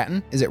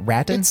 Rattan? Is it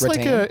rattan? It's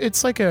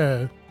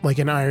Rattan? like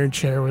an iron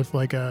chair with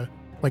like a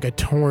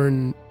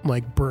torn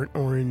like burnt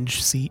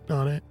orange seat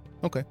on it.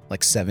 Okay. Like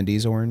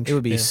 70s orange? It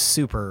would be Yeah.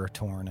 super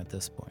torn at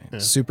this point. Yeah.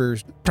 Super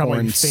Probably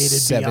torn faded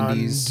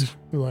 70s.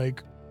 beyond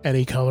like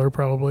any color,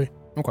 probably.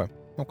 Okay.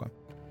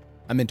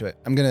 I'm into it.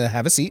 I'm going to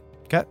have a seat.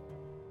 Okay.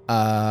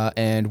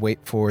 And wait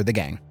for the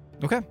gang.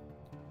 Okay.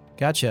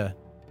 Gotcha.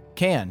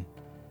 Can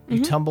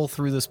you tumble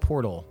through this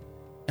portal?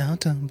 I'll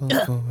tumble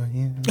for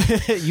you.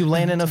 You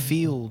land in a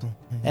field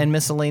and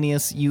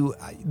miscellaneous.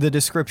 The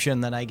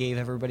description that I gave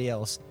everybody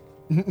else.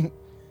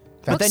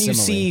 But then you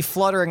see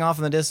fluttering off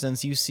in the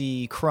distance. You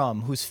see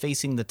Crumb, who's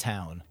facing the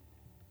town.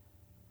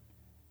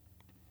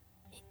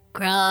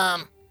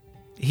 Crumb,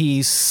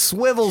 He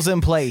swivels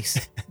in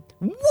place.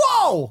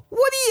 Whoa!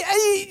 What do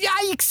you...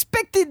 I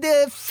expected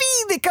the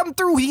Fee to come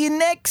through here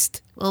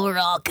next. Well, we're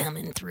all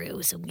coming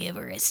through, so give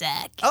her a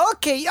sec.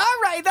 Okay, all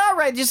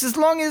right. Just as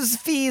long as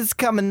Fee is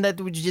coming, that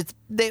would just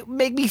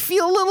make me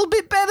feel a little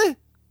bit better.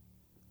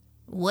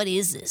 What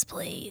is this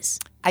place?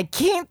 I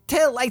can't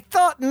tell. I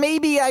thought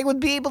maybe I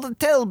would be able to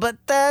tell, but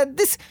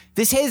this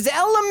has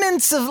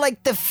elements of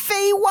like the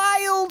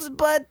Feywild,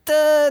 but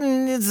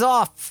it's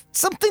off.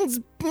 Something's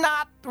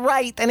not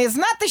right, and it's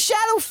not the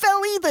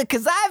Shadowfell either,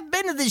 because I've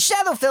been to the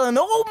Shadowfell, and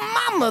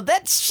oh mama,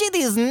 that shit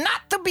is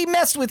not to be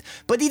messed with,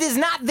 but it is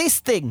not this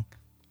thing.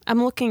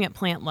 I'm looking at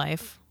plant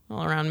life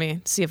all around me,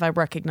 see if I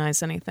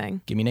recognize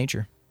anything. Give me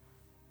nature.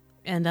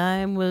 And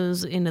I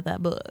was into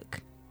that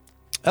book.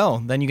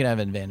 Oh, then you can have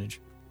an advantage.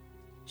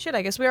 Shit,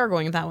 I guess we are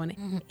going with that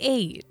one.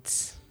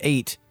 8.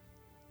 8.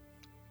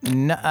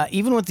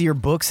 Even with your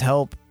book's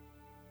help,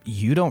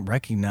 you don't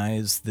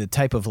recognize the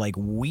type of like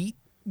wheat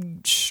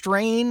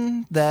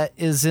strain that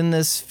is in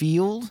this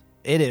field.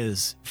 It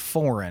is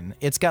foreign.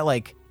 It's got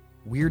like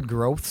weird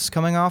growths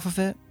coming off of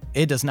it.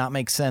 It does not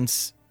make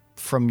sense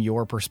from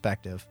your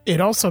perspective.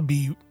 It'd also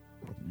be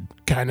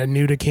kind of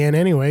new to Can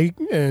anyway,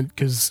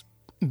 because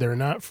they're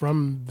not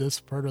from this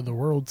part of the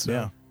world.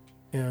 So,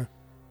 yeah.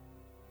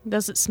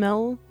 Does it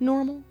smell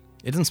normal?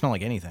 It doesn't smell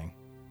like anything.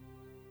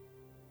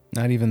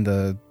 Not even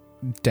the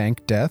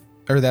dank death?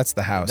 Or that's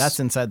the house? That's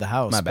inside the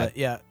house. My bad. But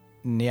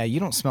yeah, you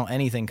don't smell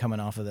anything coming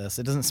off of this.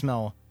 It doesn't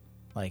smell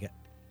like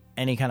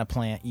any kind of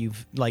plant.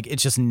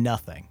 It's just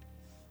nothing.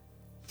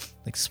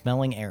 Like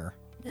smelling air.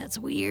 That's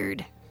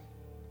weird.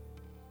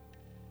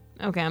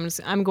 Okay,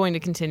 I'm going to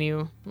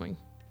continue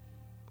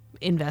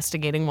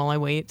investigating while I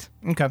wait.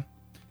 Okay.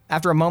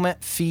 After a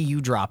moment, Fee,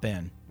 you drop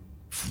in.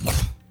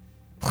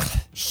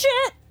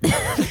 Shit!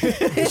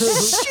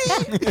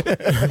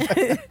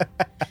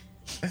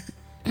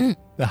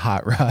 the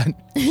hot rod.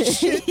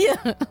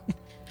 Yeah.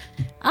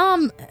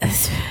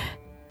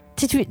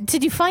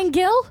 Did you find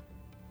Gil?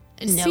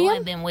 No, See him?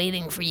 I've been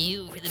waiting for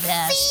you for the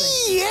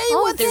past. Fee, hey,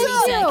 what's 30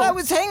 up? seconds. I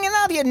was hanging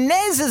out here.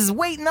 Nez is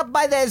waiting up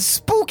by that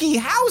spooky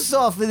house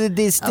off in the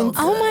distance.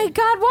 Oh my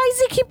god, why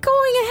does he keep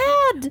going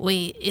ahead?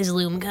 Wait, is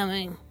Loom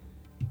coming?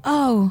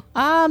 Oh,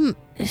 I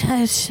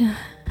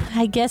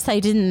guess I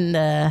didn't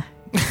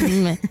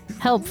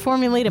help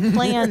formulate a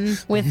plan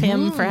with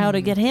him for how to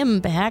get him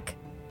back.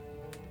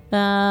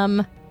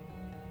 I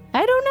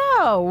don't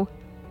know.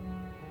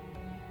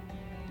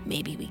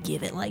 Maybe we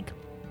give it like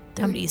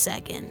 30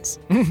 seconds.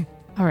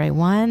 All right,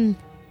 1,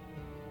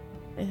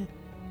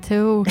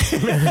 2.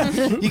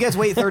 You guys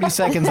wait 30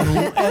 seconds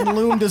and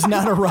Loom does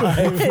not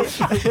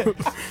arrive.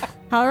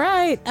 All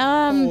right.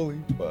 Holy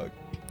fuck.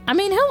 I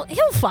mean,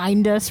 he'll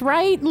find us,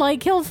 right?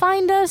 Like he'll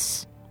find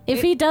us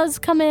if he does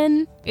come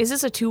in. Is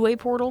this a two-way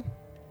portal?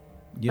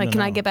 You Can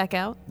don't I know. get back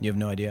out? You have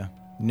no idea.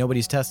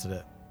 Nobody's tested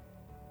it.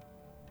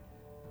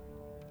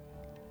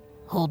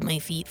 Hold my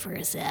feet for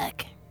a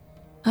sec.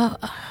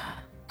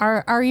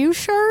 Are you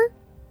sure?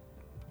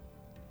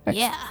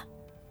 Yeah.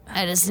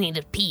 I just need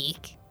a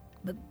peek.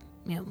 But,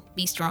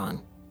 be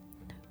strong.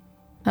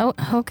 Oh,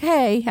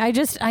 okay.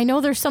 I know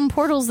there's some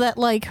portals that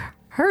like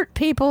hurt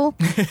people,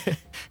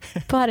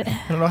 but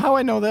I don't know how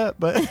I know that,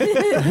 but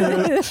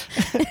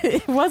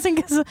it wasn't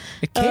because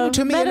It came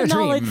to me in a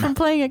knowledge dream. from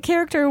playing a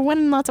character who went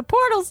in lots of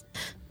portals.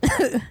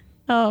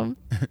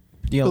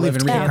 you Believe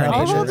in lift Can reincarnation. up.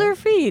 I'll hold her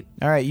feet.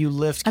 All right, you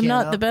lift I'm Can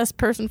not up. the best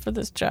person for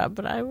this job,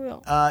 but I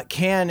will.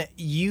 Can,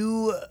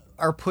 you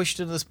are pushed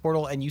into this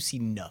portal and you see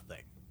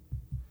nothing.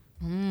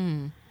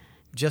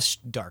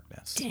 Just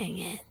darkness. Dang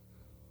it.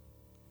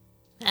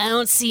 I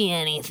don't see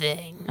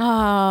anything.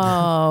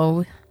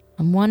 Oh,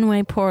 a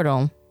one-way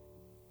portal.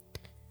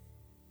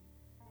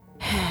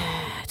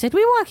 Did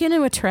we walk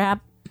into a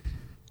trap?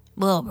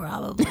 Well,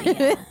 probably.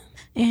 Yeah.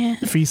 Yeah.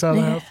 If he saw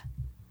the house.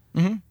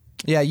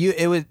 Yeah,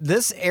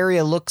 this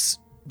area looks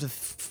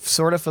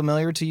sort of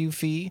familiar to you,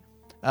 Fee.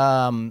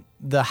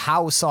 The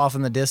house off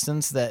in the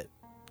distance that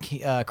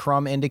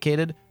Crumb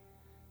indicated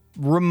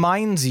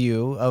reminds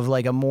you of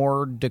like a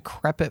more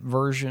decrepit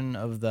version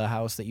of the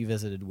house that you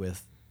visited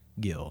with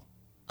Gil.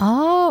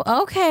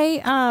 Oh,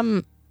 okay.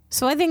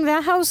 So I think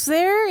that house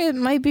there, it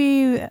might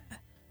be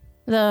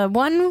the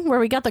one where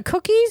we got the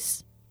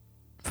cookies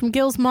from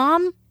Gil's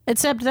mom,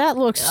 except that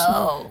looks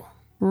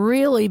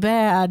really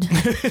bad.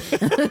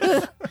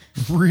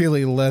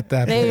 Really let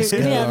that place go.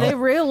 They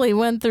really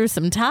went through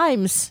some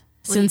times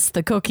since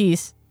the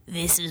cookies.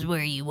 This is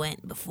where you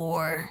went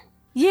before.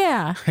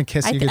 Yeah. I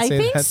guess you could I say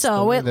think that's so.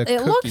 the way It the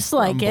cookie looks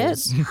like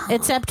crumbles. it,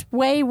 except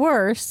way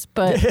worse,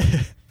 but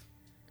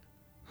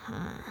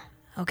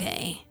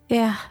Okay.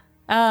 yeah.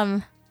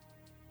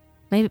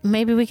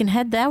 Maybe we can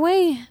head that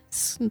way,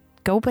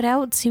 scope it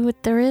out, see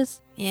what there is.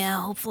 Yeah,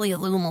 hopefully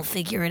Loom will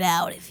figure it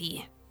out if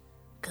he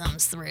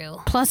comes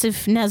through. Plus,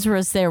 if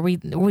Nezra's there,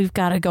 we've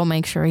got to go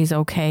make sure he's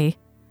okay.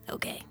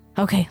 Okay.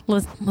 Okay,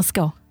 let's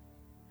go.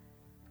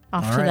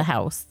 Off All to the right.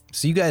 house.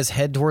 So you guys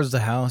head towards the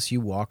house. You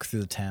walk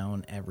through the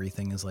town.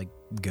 Everything is like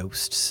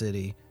ghost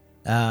city.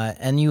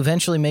 And you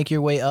eventually make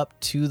your way up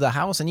to the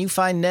house, and you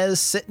find Nez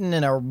sitting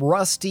in a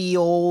rusty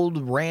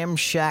old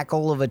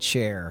ramshackle of a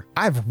chair.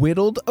 I've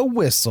whittled a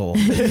whistle.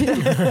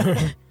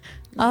 Toot.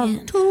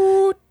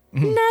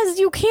 Nez,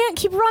 you can't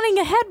keep running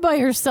ahead by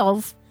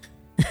yourself.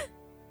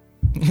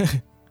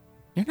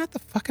 You're not the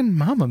fucking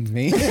mom of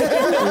me.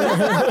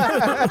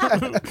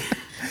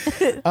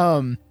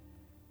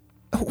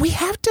 We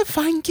have to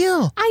find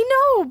Gil.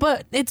 I know,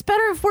 but it's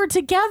better if we're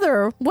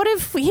together. What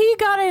if he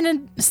got in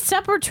a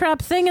separate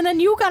trap thing and then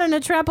you got in a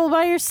trap all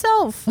by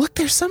yourself? Look,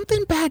 there's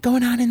something bad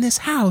going on in this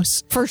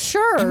house. For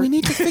sure. And we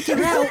need to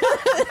figure out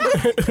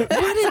what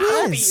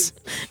it is.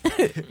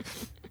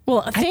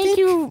 Well, thank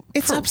you.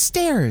 It's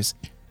upstairs.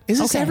 Is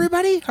this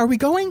everybody? Are we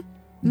going?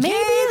 Maybe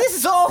this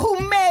is all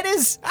who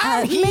matters.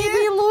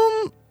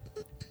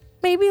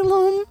 Maybe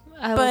Loom.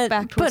 I look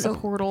back towards the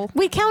portal.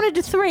 We counted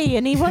to 3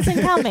 and he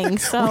wasn't coming,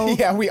 so.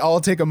 Yeah, we all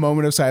take a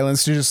moment of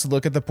silence to just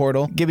look at the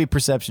portal. Give me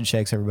perception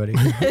checks, everybody.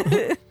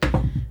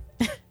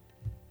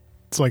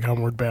 It's like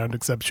Homeward Bound,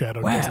 except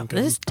Shadow doesn't come.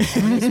 This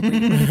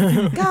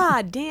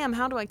God damn,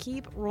 how do I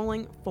keep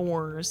rolling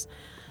 4s?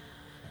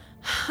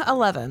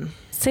 11.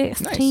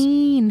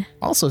 16. Nice.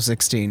 Also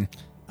 16.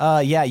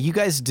 Yeah, you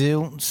guys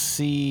do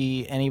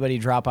see anybody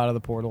drop out of the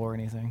portal or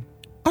anything.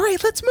 All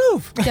right, let's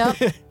move. Yep.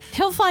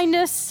 He'll find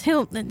us.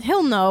 He'll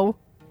know.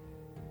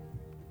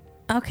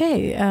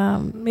 Okay,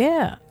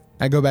 yeah.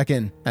 I go back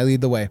in. I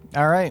lead the way.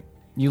 All right.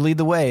 You lead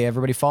the way.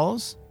 Everybody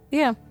follows?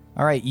 Yeah.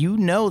 All right. You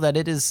know that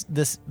it is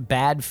this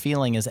bad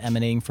feeling is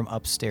emanating from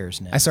upstairs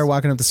now. I start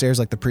walking up the stairs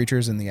like the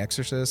preachers in The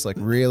Exorcist, like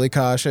really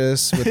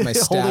cautious with my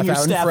staff holding your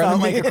out staff in front out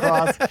of me. like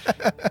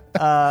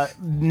across.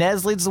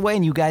 Nez leads the way,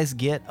 and you guys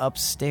get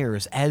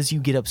upstairs. As you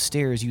get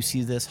upstairs, you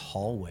see this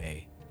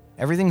hallway.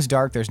 Everything's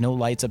dark. There's no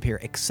lights up here,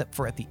 except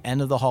for at the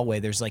end of the hallway,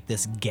 there's like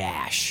this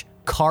gash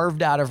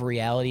carved out of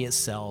reality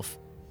itself,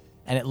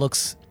 and it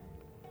looks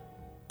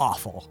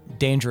awful,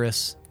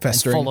 dangerous,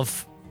 Festering. and full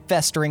of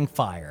festering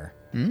fire.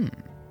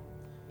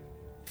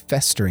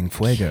 Festering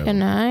fuego.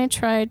 Can I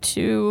try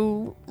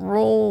to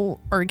roll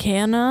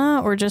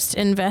Arcana or just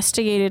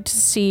investigate it to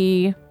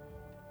see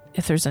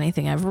if there's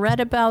anything I've read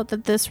about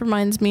that this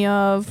reminds me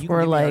of? You can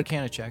Or give me an like,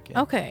 Arcana check.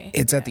 Yeah. okay.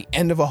 It's at the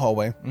end of a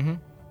hallway. Mm-hmm.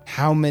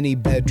 How many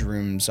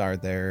bedrooms are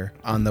there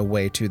on the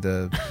way to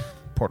the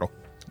portal?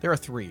 There are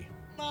 3.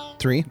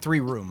 3? 3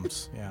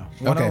 rooms. Yeah.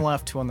 One Okay. on the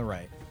left, 2 on the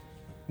right.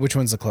 Which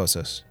one's the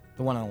closest?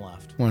 The one on the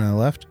left. One on the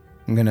left.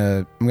 I'm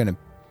gonna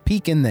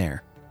peek in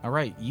there. All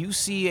right. You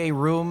see a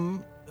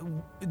room.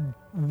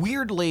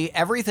 Weirdly,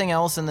 everything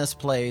else in this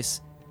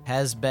place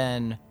has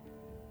been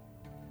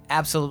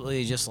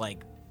absolutely just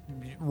like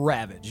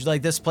ravaged.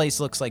 Like this place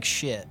looks like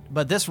shit,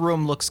 but this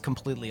room looks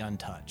completely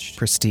untouched.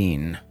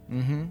 Pristine.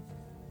 Mm-hmm.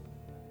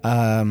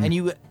 And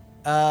you,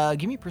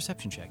 give me a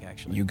perception check,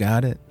 actually. You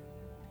got it.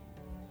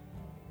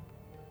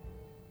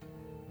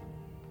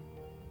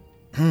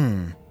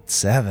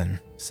 7.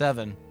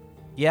 7.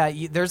 Yeah,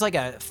 there's like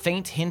a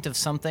faint hint of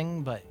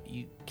something, but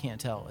you can't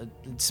tell.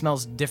 It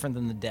smells different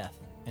than the death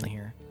in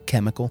here.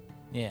 Chemical.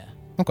 Yeah.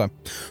 Okay.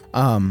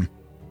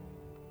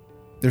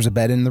 There's a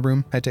bed in the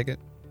room, I take it?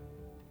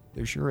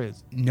 There sure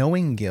is.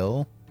 Knowing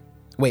Gil.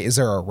 Wait, is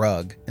there a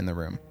rug in the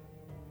room?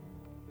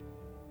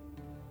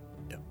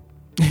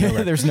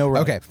 There's no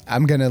rug. Okay,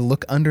 I'm going to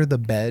look under the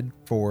bed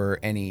for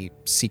any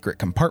secret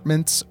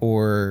compartments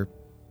or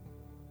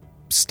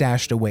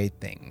stashed away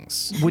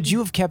things. Would you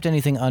have kept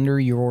anything under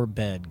your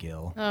bed,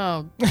 Gil?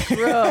 Oh,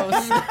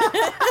 gross.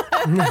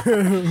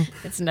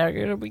 It's not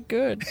going to be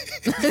good.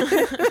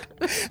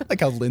 Like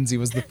how Lindsay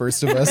was the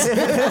first of us.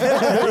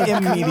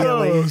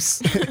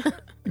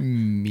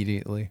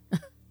 Immediately.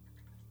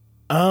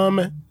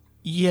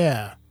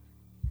 Yeah.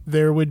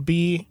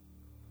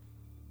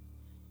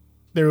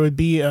 There would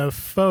be a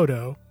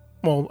photo,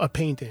 well, a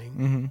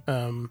painting,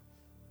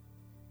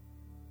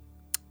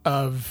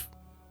 of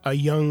a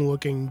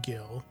young-looking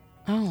Gil.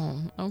 Oh,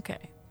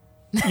 okay.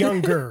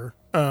 Younger.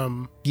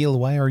 Gil,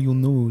 why are you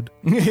nude?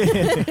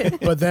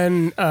 But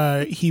then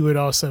he would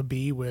also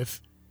be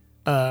with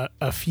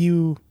a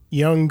few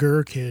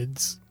younger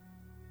kids.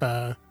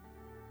 There'd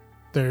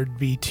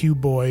be 2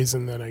 boys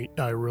and then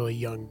a really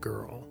young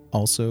girl.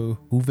 Also,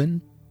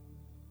 Hooven?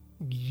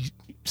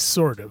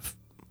 Sort of.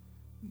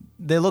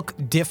 They look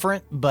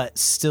different, but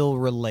still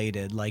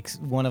related. Like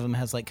one of them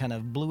has like kind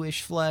of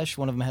bluish flesh.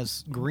 One of them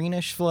has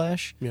greenish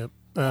flesh. Yep.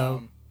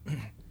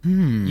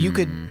 You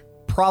could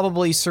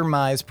probably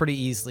surmise pretty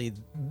easily.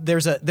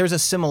 There's a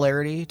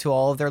similarity to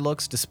all of their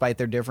looks, despite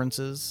their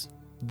differences.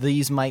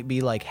 These might be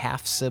like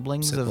half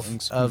siblings of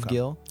Okay.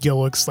 Gil. Gil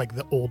looks like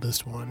the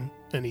oldest one,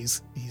 and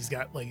he's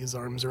got like his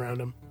arms around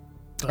him.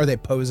 Are they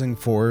posing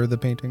for the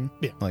painting?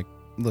 Yeah. Like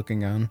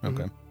looking on?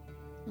 Okay.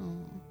 Oh.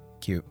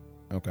 Cute.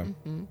 Okay.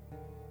 Mhm.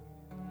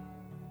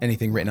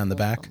 Anything written on the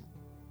back?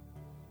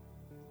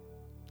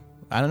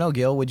 I don't know,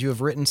 Gil. Would you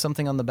have written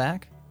something on the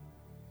back?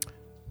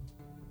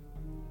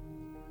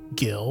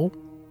 Gil,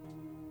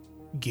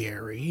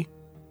 Gary,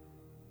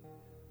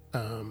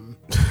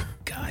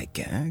 Guy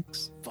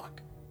Gags?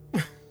 fuck,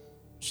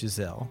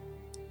 Giselle,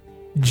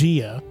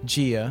 Gia,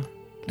 Gia,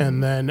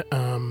 And then,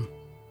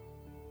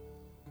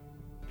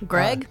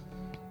 Greg?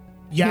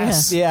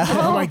 yes. Yeah.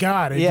 Oh my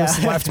God. It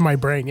just left my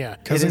brain. Yeah.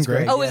 It is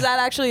Greg. Oh, is that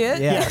actually it?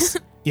 Yeah. Yes.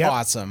 Yep.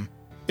 Awesome.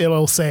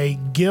 It'll say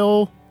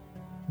Gil,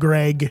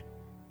 Greg,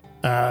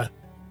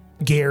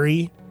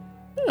 Gary,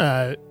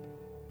 but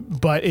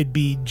it'd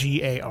be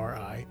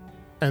Gari,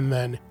 and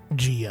then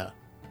Gia.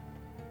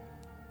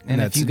 And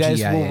if That's you guys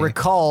GIA. will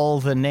recall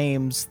the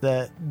names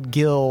that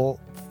Gil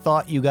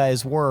thought you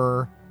guys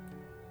were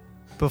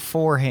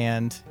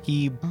beforehand,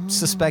 he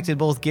suspected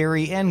both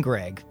Gary and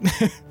Greg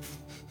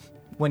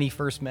when he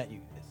first met you.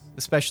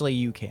 Especially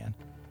you, Can.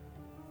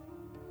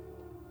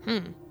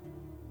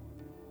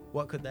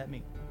 What could that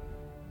mean?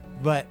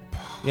 But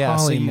yeah,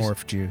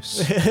 Polymorph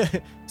juice.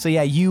 so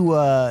yeah,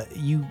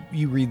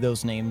 you read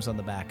those names on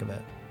the back of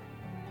it.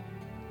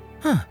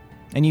 Huh.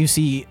 And you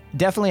see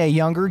definitely a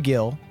younger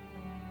Gil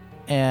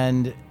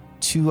and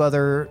two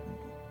other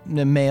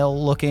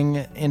male-looking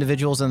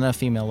individuals and a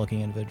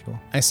female-looking individual.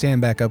 I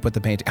stand back up with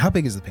the painting. How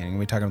big is the painting? Are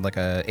we talking like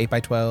a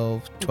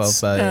 8x12,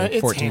 12 by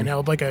It's 14?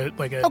 handheld, like a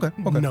Okay.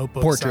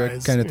 notebook Portrait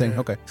size. kind of thing. Yeah.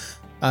 Okay.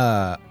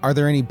 Are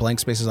there any blank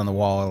spaces on the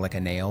wall, like a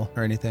nail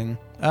or anything?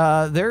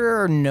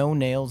 There are no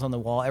nails on the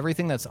wall.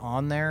 Everything that's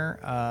on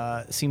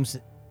there seems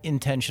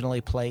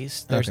intentionally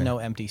placed. There's Okay. no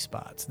empty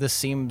spots. This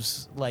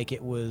seems like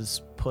it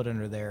was put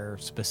under there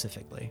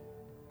specifically.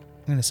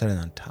 I'm going to set it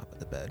on top of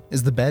the bed.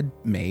 Is the bed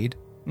made?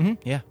 Mm-hmm.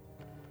 Yeah.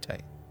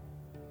 Tight.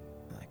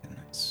 I like a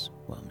nice,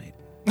 well-made.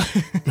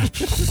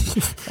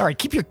 All right,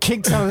 keep your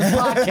kinks out of this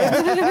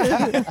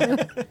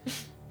podcast.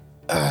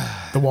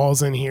 The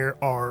walls in here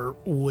are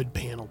wood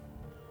panel.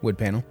 Wood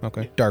panel.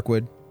 Okay. Dark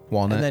wood.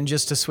 Walnut. And then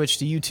just to switch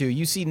to you two,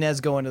 you see Nez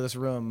go into this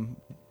room.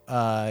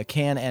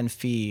 Can and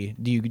Fee,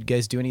 do you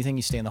guys do anything?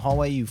 You stay in the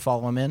hallway. You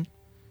follow him in.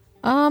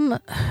 Where's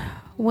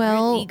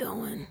Well, he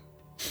going?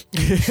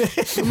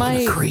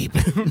 my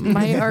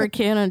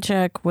Arcana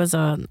check was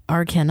an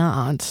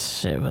Arcana.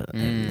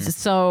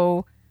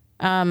 So,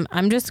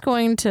 I'm just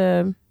going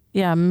to,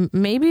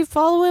 maybe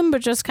follow him,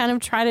 but just kind of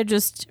try to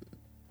just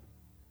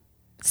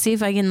see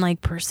if I can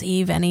like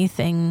perceive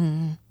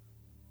anything.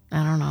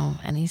 I don't know,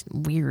 any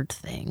weird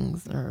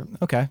things or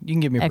Okay, you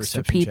can give me a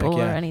extra perception people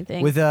check, or yeah.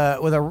 anything. With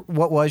a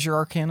what was your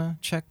Arcana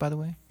check, by the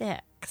way?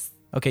 6.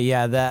 Okay,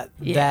 yeah, that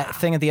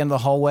thing at the end of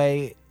the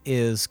hallway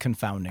is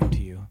confounding to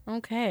you.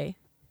 Okay.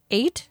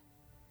 8?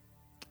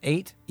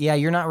 8? Yeah,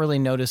 you're not really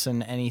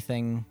noticing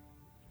anything.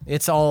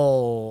 It's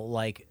all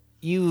like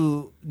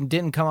you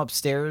didn't come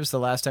upstairs the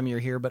last time you were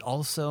here, but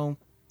also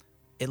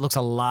it looks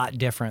a lot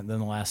different than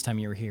the last time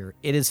you were here.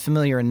 It is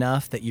familiar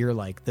enough that you're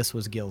like, this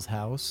was Gil's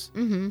house,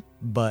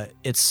 but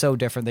it's so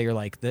different that you're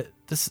like,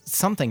 this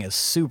something is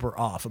super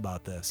off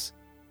about this.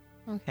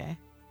 Okay.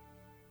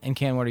 And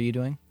Can, what are you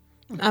doing?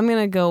 I'm going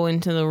to go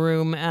into the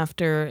room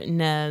after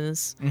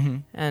Nez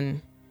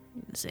and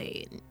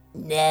Say,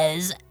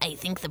 Nez, I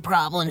think the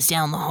problem's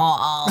down the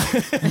hall.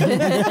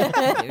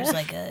 There's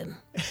like a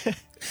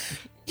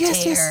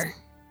Yes, tear.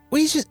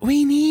 yes.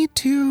 We need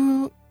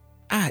to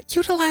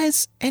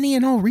utilize any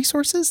and all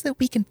resources that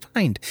we can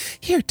find.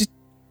 Here,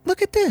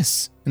 look at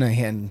this. And I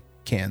hand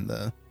Can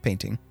the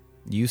painting.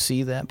 You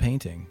see that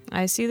painting.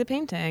 I see the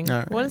painting. All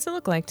right. What does it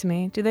look like to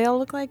me? Do they all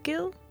look like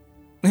Gil?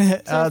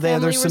 There's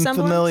family some resemblance?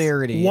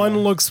 familiarity. One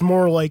looks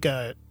more like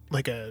a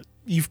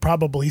you've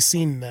probably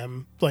seen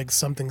them, like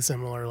something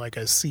similar, like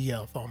a sea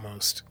elf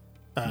almost.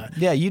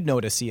 Yeah, you'd know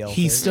what a sea elf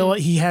is.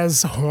 He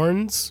has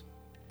horns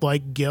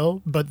like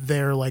Gil, but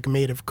they're like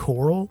made of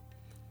coral.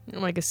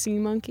 Like a sea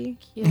monkey?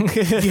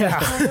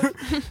 Yeah.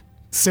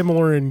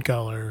 Similar in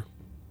color.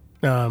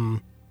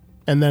 And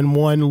then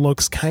one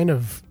looks kind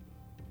of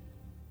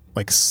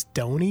like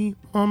stony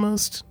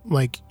almost.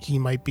 Like he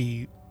might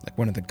be Like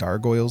one of the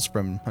gargoyles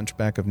from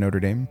Hunchback of Notre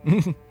Dame.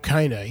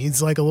 kinda.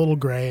 He's like a little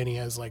gray and he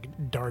has like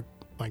dark,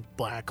 like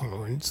black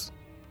horns.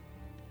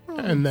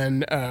 And then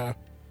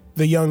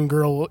the young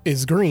girl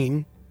is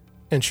green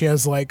and she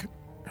has like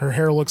her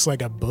hair looks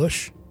like a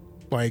bush.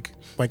 Like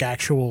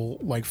actual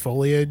like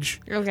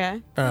foliage.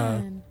 Okay.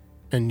 And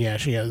yeah,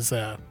 she has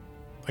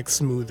like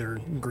smoother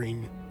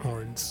green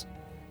horns.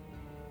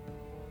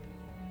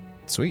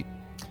 Sweet.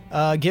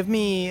 Give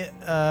me,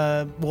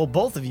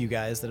 both of you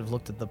guys that have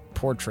looked at the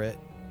portrait,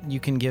 you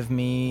can give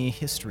me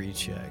history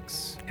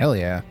checks. Hell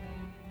yeah.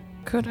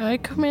 Could I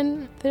come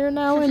in there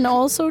now and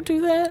also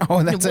do that?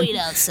 Oh, that's Wait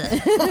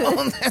outside.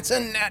 that's a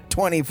nat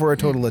 20 for a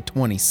total of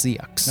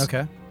 26.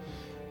 Okay.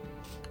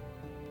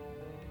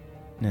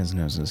 Nez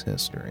knows his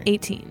history.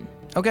 18.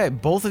 Okay,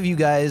 both of you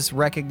guys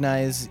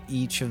recognize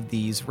each of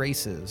these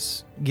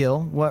races.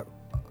 Gil, what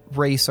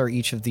race are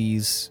each of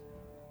these,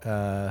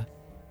 or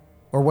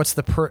what's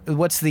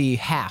the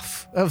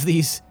half of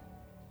these?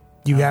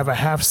 You have a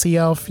half sea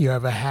elf, you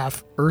have a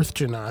half earth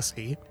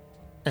genasi,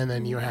 and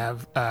then you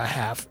have a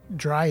half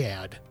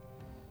dryad.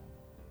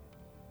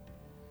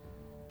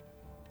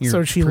 Your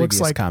So she looks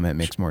previous like- comment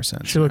makes more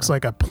sense. She looks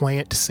like a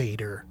plant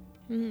satyr.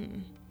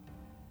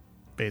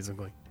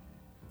 Basically.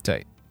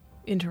 Tight.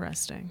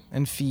 Interesting.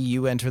 And Fee,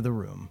 you enter the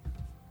room.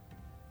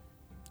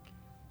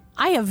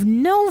 I have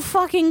no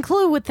fucking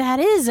clue what that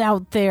is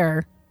out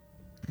there.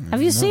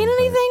 Have you seen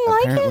anything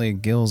like it? Apparently,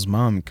 Gil's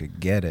mom could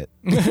get it.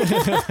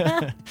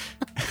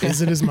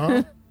 Is it his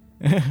mom?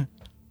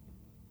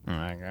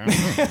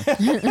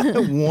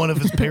 One of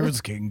his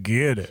parents can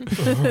get it.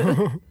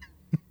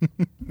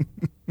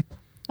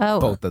 Oh,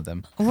 Both of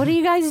them. what are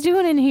you guys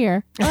doing in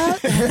here?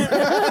 What's going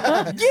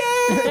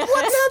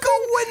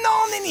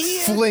on in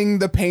here? Fling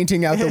the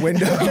painting out the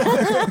window.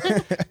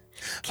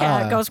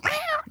 Cat goes.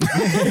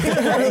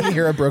 You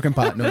hear a broken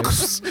pot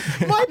noise.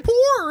 My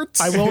port!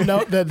 I will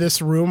note that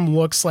this room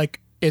looks like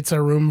it's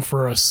a room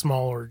for a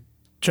smaller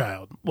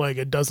child. Like,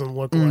 it doesn't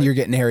look like... You're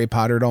getting Harry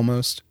Pottered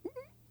almost.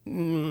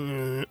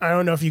 I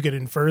don't know if you could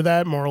infer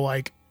that. More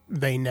like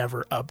they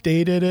never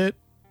updated it.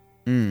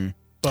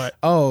 But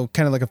Oh,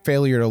 kind of like a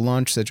failure to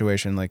launch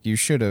situation. Like you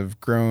should have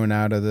grown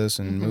out of this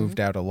and moved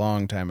out a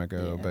long time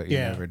ago, but you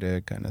Yeah. never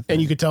did, kind of thing.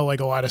 and you could tell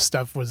like a lot of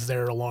stuff was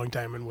there a long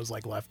time and was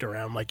like left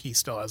around. Like he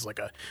still has like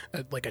a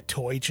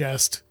toy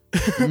chest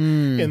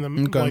in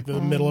the like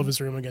the middle of his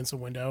room against a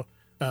window.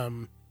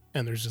 And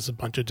there's just a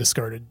bunch of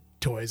discarded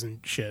toys and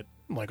shit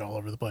like all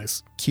over the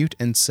place. Cute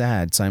and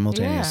sad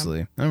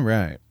simultaneously. All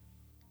right.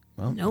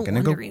 Well, No I'm gonna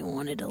wonder go he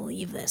wanted to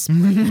leave this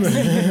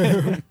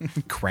place.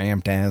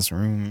 cramped ass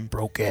room.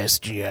 Broke ass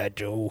G.I.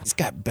 Joe. It's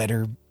got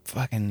better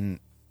fucking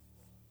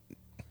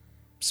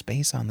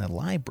space on the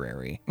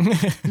library.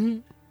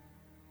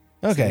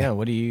 Okay. Yeah,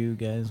 what do you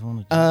guys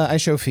want to do? I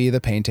show Fee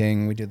the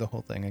painting. We do the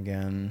whole thing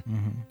again.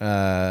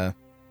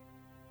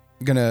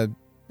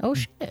 Oh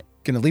shit!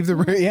 Gonna leave the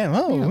room. Yeah.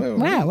 Oh,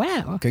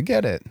 Wow! Could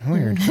get it.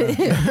 Weird.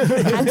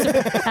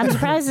 I'm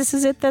surprised this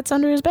is it that's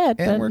under his bed.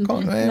 Yeah, but we're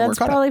caught- we're that's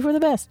caught up. probably for the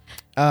best.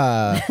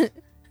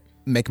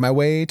 Make my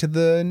way to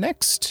the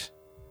next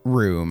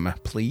room,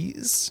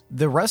 please.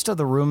 The rest of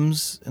the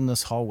rooms in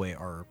this hallway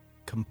are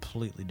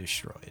completely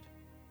destroyed.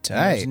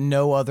 Tight. There's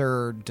no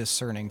other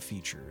discerning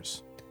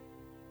features.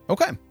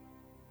 Okay.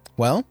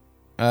 Well,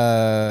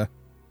 I'm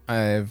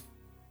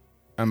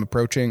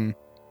approaching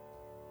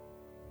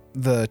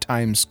the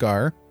time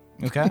scar.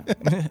 Okay.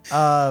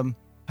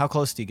 How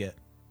close do you get?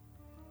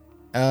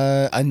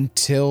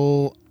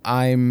 Until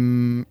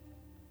I'm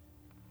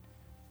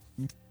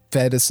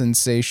fed a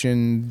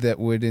sensation that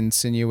would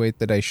insinuate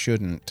that I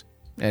shouldn't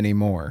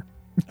anymore.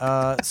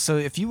 So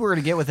if you were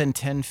to get within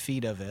 10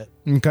 feet of it,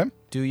 Okay.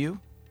 do you?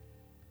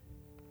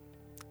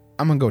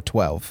 I'm gonna go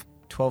 12.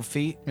 12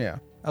 feet? Yeah.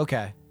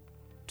 Okay.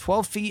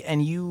 12 feet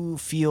and you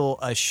feel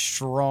a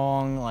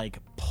strong, like,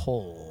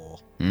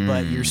 pull,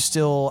 but you're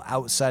still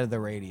outside of the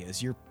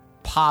radius. You're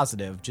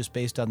positive, just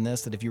based on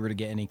this, that if you were to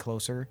get any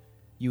closer,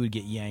 you would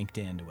get yanked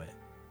into it.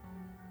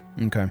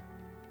 Okay.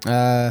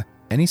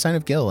 Any sign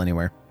of Gil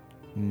anywhere?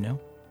 No.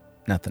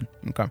 Nothing.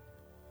 Okay.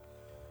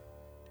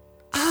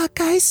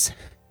 Guys,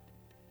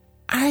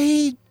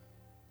 I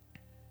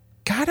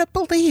gotta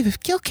believe if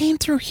Gil came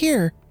through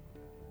here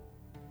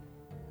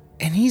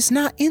and he's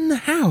not in the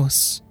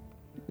house,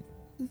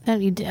 That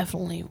he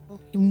definitely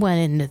went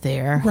into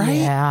there, Right?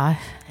 Yeah.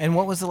 And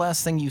what was the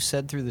last thing you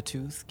said through the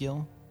tooth,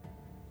 Gil?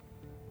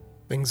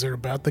 Things are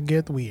about to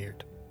get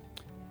weird.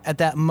 At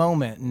that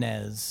moment,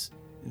 Nez,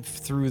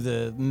 through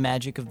the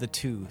magic of the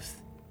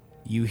tooth,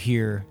 you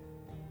hear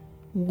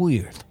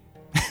weird.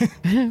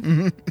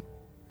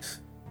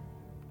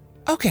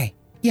 okay,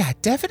 yeah,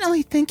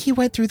 definitely think he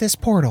went through this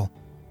portal.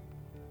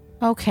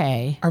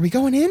 Okay. Are we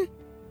going in?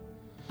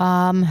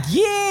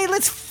 Yay,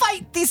 let's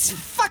fight this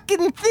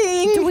fucking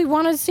thing! Do we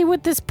want to see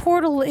what this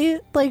portal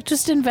is? Like,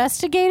 just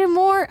investigate it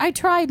more? I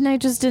tried and I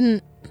just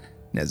didn't.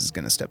 Nez is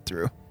gonna step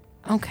through.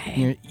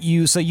 Okay.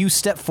 So you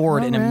step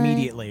forward and All right.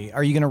 immediately,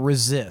 are you going to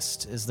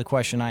resist is the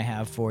question I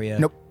have for you.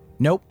 Nope.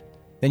 Nope.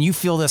 Then you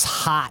feel this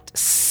hot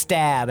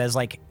stab as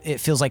like,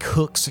 it feels like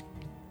hooks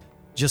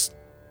just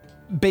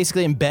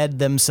basically embed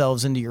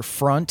themselves into your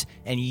front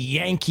and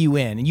yank you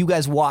in. And you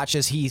guys watch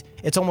as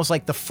it's almost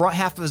like the front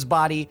half of his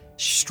body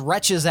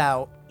stretches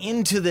out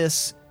into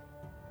this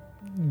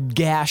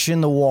gash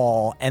in the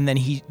wall, and then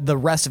the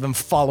rest of him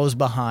follows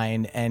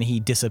behind and he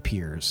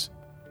disappears.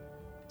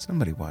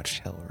 Somebody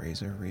watched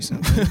Hellraiser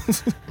recently.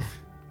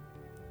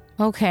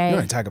 Okay. You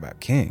want to talk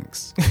about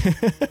kinks?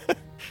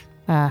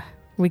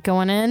 We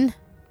going in?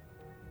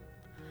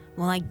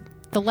 Well,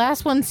 The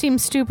last one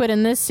seems stupid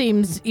and this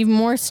seems even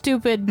more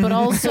stupid, but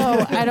also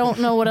I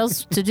don't know what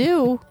else to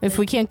do if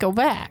we can't go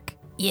back.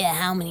 yeah,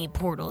 how many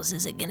portals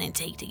is it gonna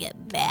take to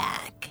get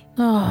back?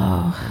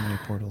 Oh, How many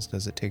portals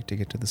does it take to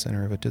get to the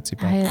center of a Tootsie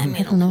Pop? I'm I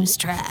gonna don't know. lose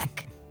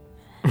track.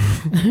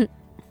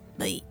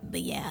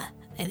 but yeah,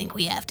 I think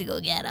we have to go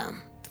get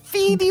him.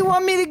 Fee, do you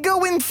want me to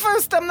go in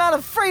first? I'm not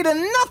afraid of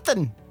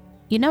nothing.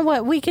 You know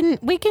what? We can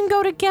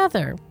go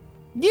together.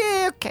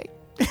 Yeah, okay.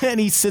 And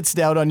he sits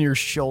down on your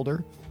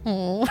shoulder.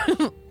 Oh.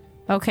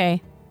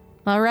 Okay.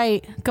 All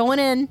right. Going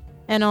in,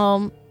 and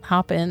I'll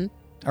hop in.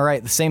 All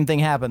right, the same thing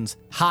happens.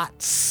 Hot,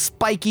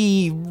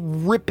 spiky,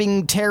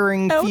 ripping,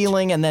 tearing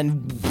feeling, and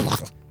then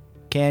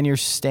Can, you're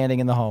standing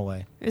in the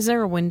hallway. Is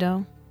there a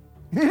window?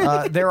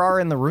 There are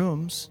in the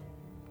rooms.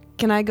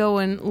 Can I go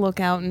and look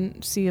out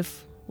and see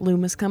if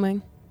Loom is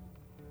coming?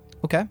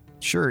 Okay,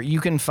 sure. You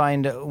can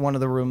find one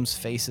of the rooms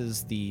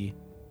faces the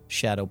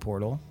shadow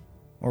portal.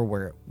 or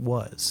where it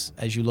was.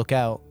 As you look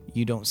out,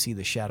 you don't see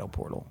the shadow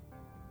portal.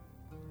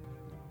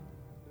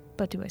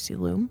 But do I see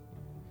Loom?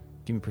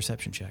 Give me a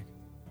perception check.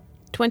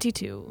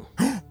 22.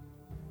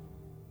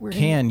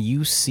 Can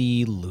you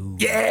see Loom?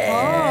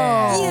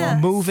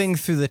 Moving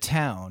through the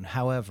town.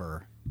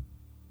 However,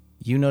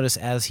 you notice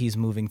as he's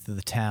moving through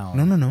the town,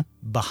 No.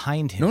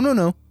 behind him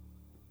No.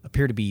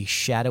 appear to be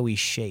shadowy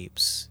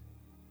shapes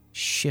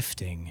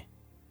shifting,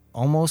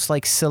 almost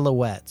like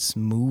silhouettes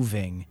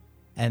moving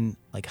and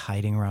like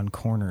hiding around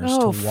corners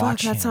Oh, to fuck.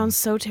 watch him. That sounds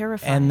so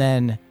terrifying. And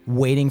then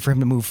waiting for him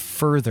to move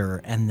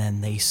further, and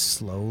then they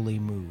slowly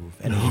move,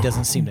 and he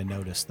doesn't seem to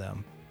notice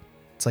them.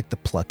 It's like the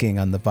plucking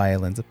on the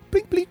violins.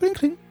 Blink, blink, blink,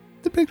 blink.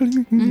 The blink,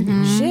 blink,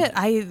 blink. Shit,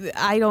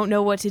 I don't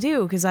know what to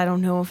do because I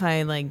don't know if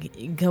I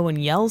like go and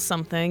yell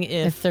something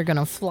If they're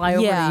gonna fly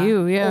over to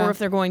you, or if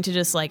they're going to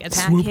just like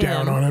attack Swoop him.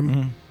 down on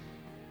him.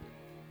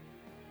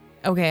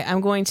 Okay, I'm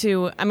going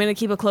to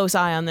keep a close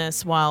eye on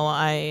this while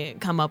I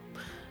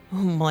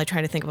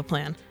try to think of a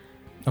plan.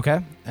 Okay,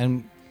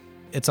 and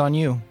it's on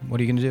you. What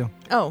are you gonna do?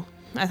 Oh,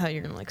 I thought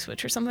you were gonna like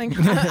switch or something.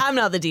 I'm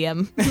not the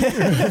DM.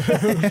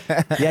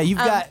 Yeah,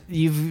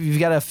 you've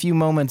got a few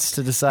moments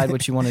to decide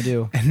what you want to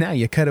do. And now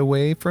you cut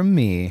away from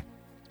me.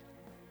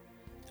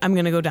 I'm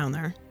gonna go down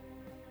there.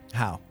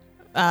 How?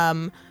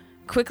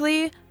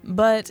 Quickly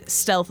but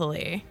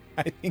stealthily.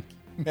 I think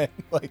you meant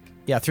like,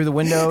 Yeah, through the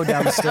window,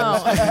 down the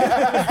stairs.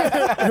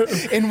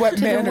 in what to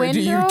the manner window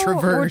do you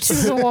traverse? or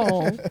to the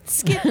wall?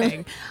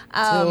 Skipping.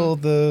 Till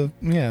the,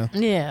 yeah.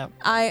 Yeah.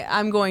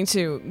 I'm going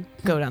to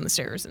go down the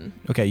stairs and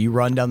Okay, you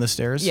run down the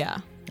stairs? yeah.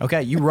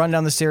 Okay, you run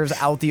down the stairs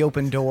out the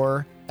open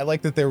door. I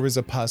like that there was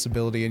a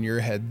possibility in your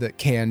head that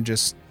can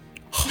just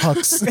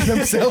hucks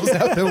themselves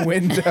out the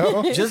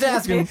window. Just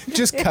asking.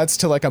 Just cuts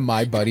to like a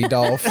My Buddy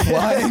doll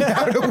flying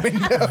out a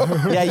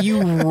window. Yeah,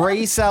 you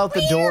race out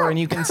the door and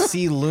you can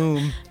see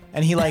Loom,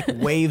 and he like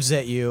waves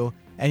at you,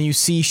 and you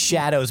see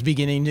shadows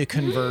beginning to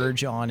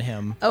converge on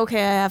him. Okay,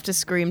 I have to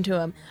scream to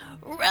him.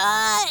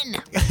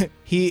 Run!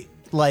 He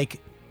like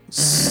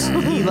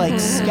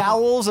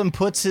scowls and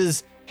puts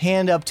his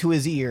hand up to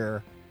his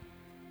ear,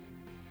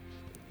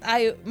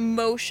 I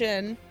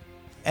motion.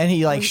 and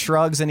he like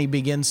shrugs and he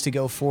begins to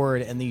go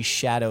forward, and these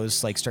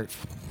shadows like start.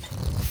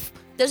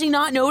 Does he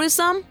not notice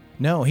them?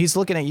 No, he's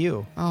looking at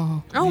you.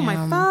 Oh. Oh my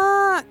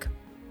fuck.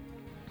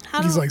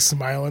 How He's do like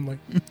smiling, like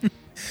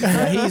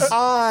He's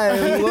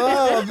I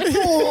love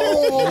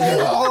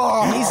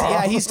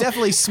he's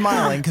definitely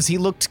smiling because he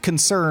looked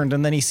concerned,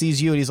 and then he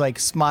sees you and he's like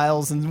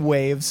smiles and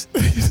waves.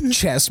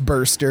 chest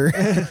burster.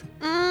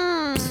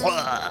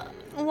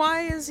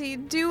 why is he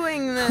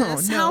doing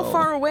this? How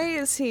far away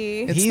is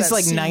he? It's He's that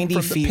like scene 90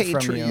 from The feet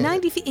from Patriot. you.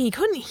 90 feet. And he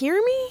couldn't hear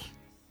me?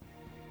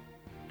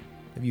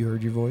 Have you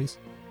heard your voice?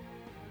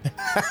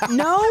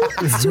 No,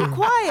 it's too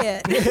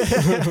quiet.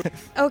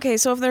 Okay,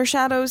 so if they're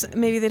shadows,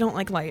 maybe they don't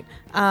like light.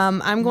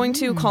 I'm going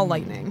to call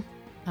lightning.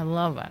 I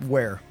love it.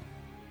 Where?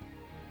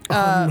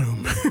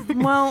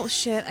 Well,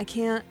 shit, I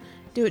can't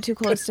do it too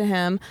close to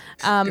him.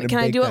 Can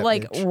I bake do it that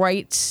like bitch.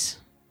 right,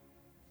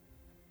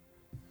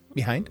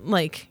 Behind?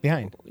 like,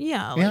 Behind.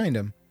 yeah, like Behind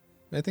him.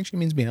 I think she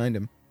means behind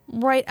him.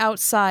 right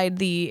outside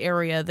the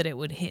area that it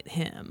would hit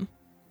him.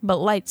 But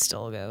light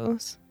still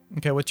goes.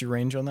 Okay, what's your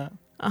range on that?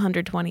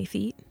 120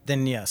 feet.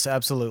 Then yes,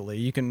 absolutely.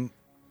 You can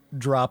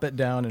drop it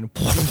down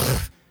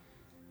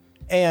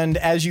and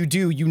as you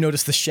do, you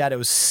notice the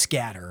shadows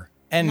scatter.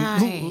 And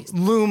Nice.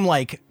 Loom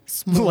like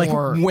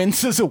S'more.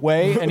 winces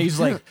away, and he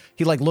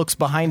looks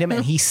behind him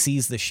and he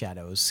sees the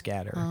shadows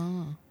scatter.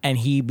 And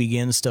he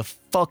begins to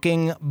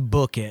fucking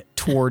book it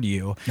toward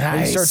you.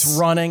 And he starts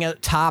running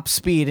at top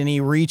speed, and he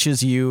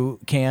reaches you,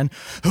 Can.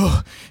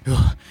 Well,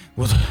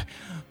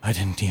 I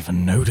didn't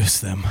even notice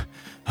them.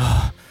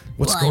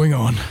 What's What? going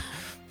on?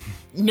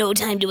 No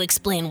time to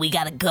explain. We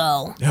gotta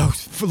go. Oh,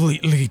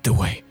 lead the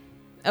way.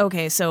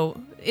 Okay,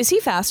 so is he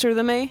faster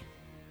than me?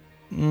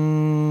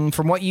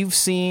 From what you've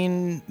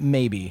seen,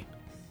 maybe.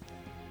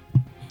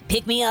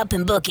 Pick me up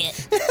and book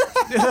it.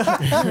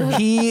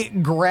 He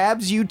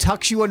grabs you,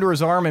 tucks you under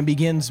his arm, and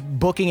begins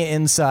booking it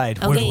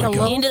inside. Okay, do I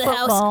go? into the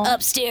Football. house,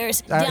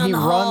 upstairs, down He the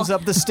hall. runs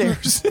up the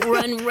stairs.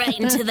 Run right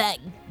into that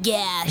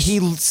gash. He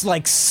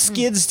like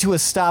skids to a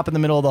stop in the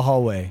middle of the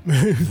hallway.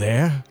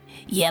 There?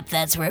 Yep,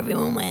 that's where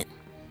everyone went.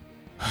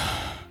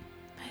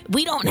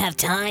 We don't have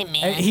time,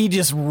 man. And he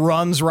just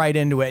runs right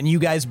into it, and you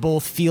guys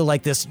both feel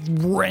like this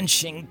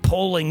wrenching,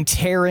 pulling,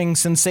 tearing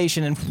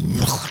sensation, and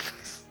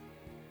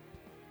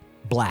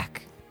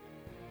black.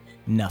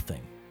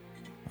 Nothing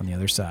on the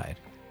other side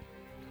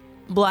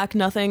Black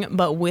nothing,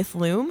 but with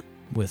Loom?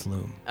 with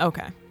Loom.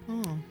 Okay.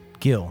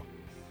 Gil,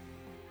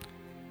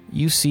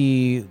 you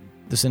see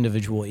this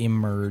individual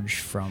emerge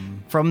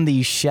from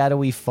the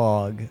shadowy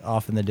fog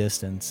off in the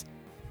distance.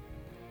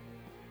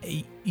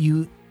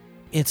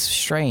 It's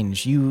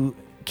strange. You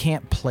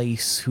can't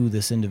place who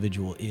this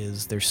individual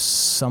is. There's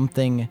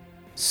something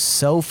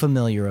so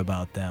familiar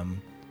about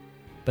them,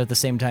 but at the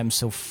same time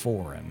so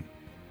foreign.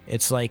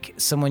 It's like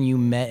someone you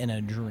met in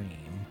a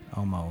dream,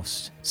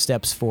 almost,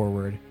 steps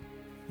forward.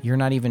 You're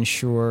not even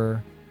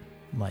sure,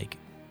 like,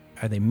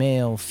 Are they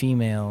male,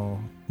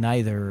 female,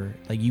 neither?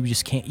 Like you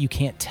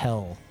can't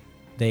tell.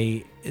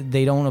 They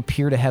don't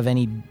appear to have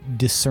any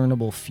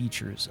discernible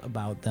features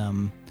about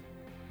them,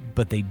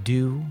 but they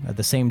do at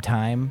the same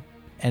time.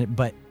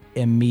 But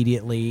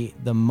immediately,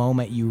 the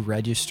moment you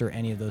register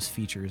any of those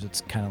features,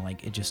 it's kind of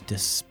like it just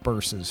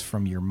disperses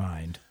from your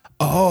mind.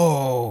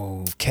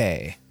 Oh,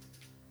 okay.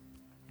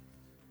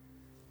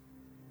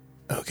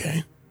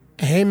 Okay.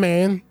 Hey,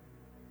 man.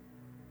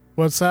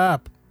 What's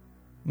up?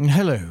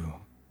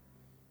 Hello.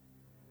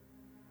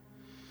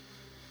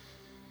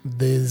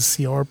 This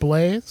your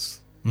place?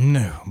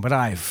 No, but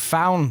I've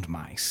found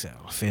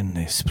myself in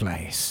this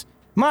place,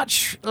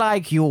 much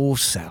like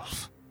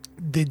yourself.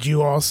 Did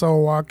you also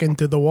walk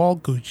into the wall,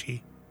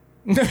 Gucci?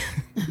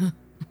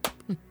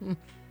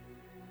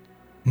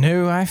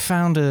 No, I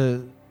found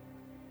a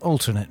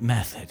alternate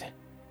method.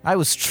 I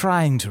was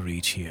trying to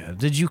reach here.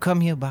 Did you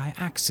come here by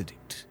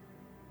accident?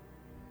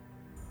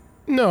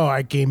 No,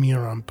 I came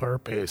here on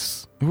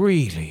purpose.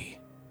 Really?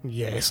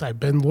 Yes, I've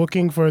been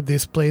looking for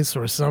this place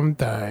for some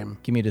time.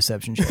 Give me a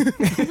deception check. You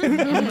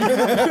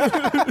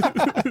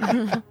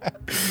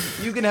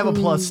can have a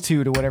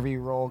 +2 to whatever you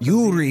roll.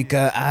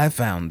 Eureka, I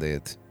found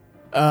it.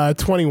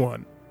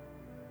 21.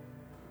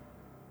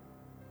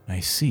 I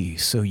see.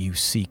 So you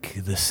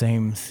seek the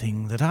same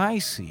thing that I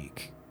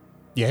seek.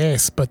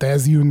 Yes, but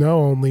as you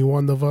know, only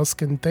one of us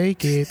can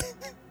take it.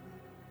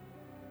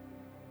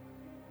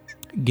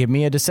 Give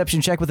me a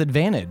deception check with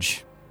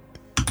advantage.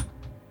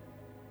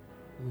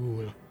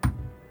 Ooh.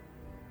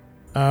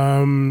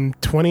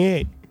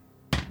 28.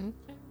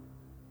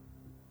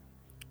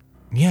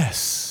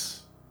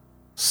 Yes.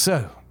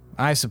 So,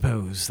 I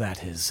suppose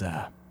that is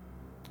a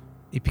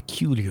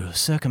peculiar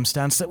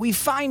circumstance that we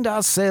find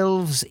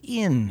ourselves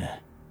in.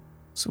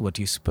 So what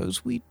do you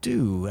suppose we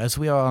do, as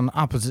we are on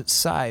opposite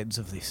sides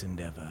of this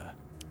endeavor?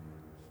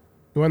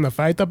 You want to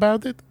fight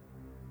about it?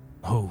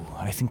 Oh,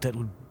 I think that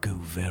would go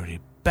very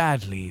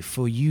badly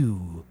for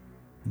you,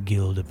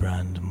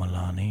 Gildebrand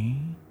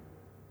Malani.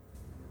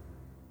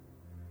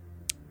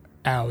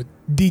 How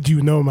did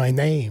you know my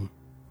name?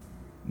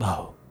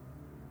 Oh,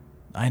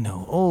 I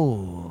know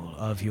all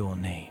of your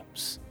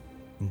names.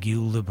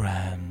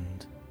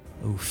 Gildebrand,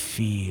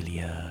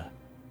 Ophelia,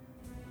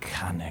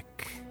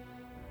 Canuck,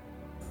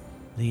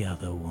 the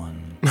other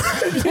one.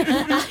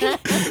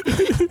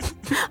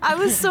 I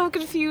was so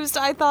confused.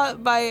 I thought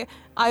I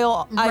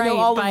know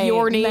all by of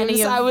your many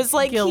names. of I was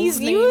like, Gil's he's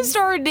names. used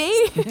our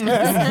name. You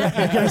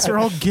guys are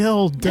all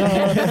guild,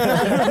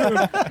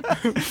 duh.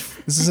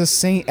 This is a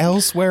Saint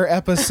Elsewhere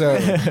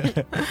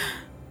episode.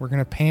 We're going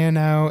to pan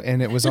out,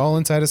 and it was all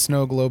inside a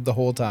snow globe the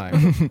whole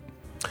time.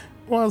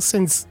 Well,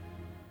 since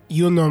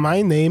you know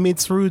my name,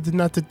 it's rude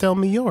not to tell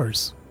me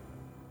yours.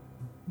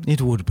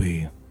 It would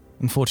be.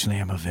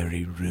 Unfortunately, I'm a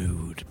very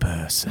rude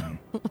person.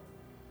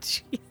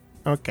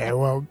 Okay,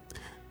 well,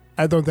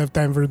 I don't have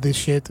time for this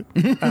shit.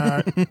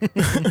 I'm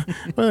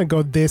gonna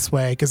go this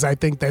way, because I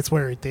think that's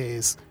where it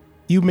is.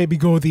 You maybe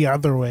go the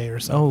other way or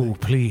something. Oh,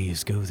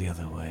 please go the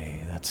other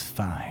way. That's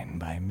fine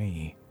by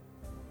me.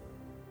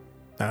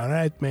 All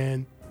right,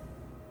 man.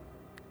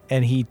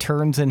 And he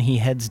turns and he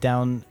heads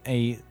down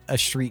a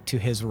street to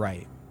his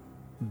right.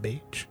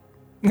 Bitch.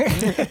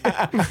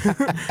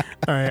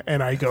 All right,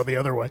 and I go the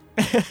other way.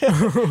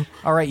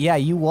 All right, yeah,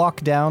 you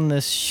walk down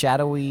this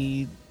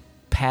shadowy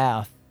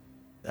path,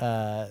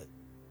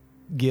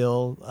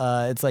 Gil.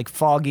 It's like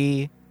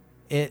foggy.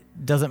 It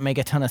doesn't make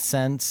a ton of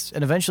sense.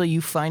 And eventually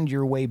you find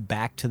your way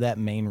back to that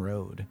main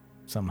road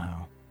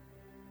somehow.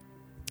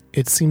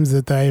 It seems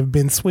that I have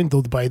been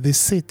swindled by this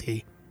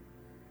city.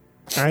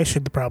 I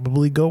should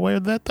probably go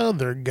where that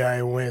other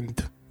guy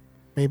went.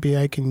 Maybe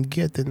I can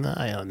get an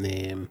eye on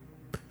him.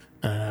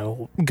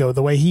 I'll go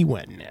the way he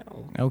went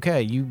now.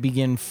 Okay, you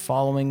begin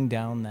following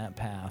down that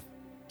path.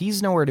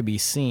 He's nowhere to be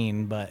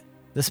seen, but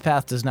this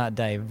path does not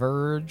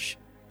diverge,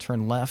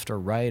 turn left or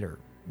right, or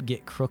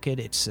get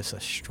crooked. It's just a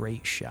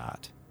straight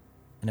shot.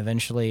 And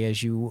eventually,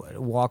 as you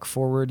walk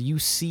forward, you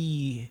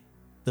see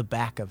the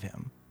back of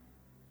him.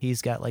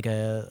 He's got like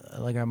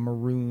a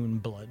maroon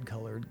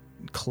blood-colored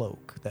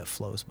cloak that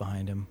flows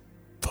behind him.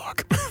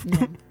 Fuck.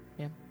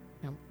 Yeah.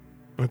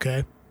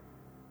 Okay.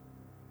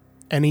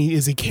 And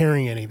is he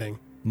carrying anything?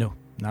 No,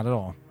 not at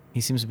all.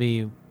 He seems to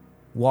be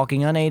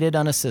walking unaided,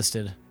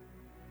 unassisted.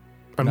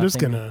 I'm just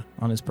Nothing gonna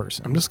on his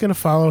person. I'm just gonna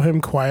follow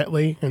him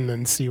quietly and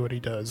then see what he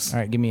does. All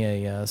right, give me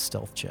a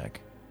stealth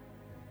check.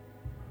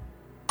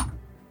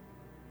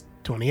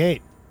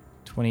 28.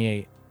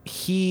 28.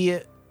 He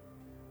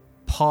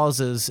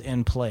pauses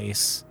in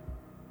place,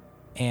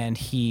 and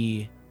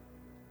he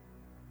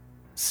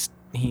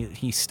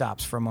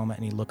stops for a moment,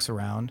 and he looks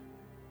around,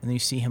 and then you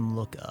see him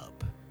look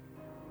up.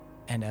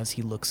 And as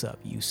he looks up,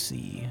 you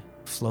see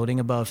floating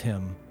above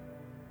him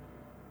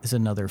is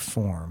another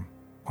form,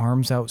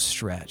 arms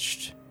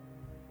outstretched,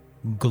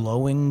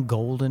 glowing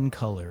golden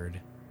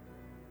colored,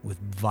 with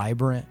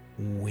vibrant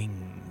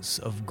wings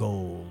of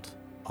gold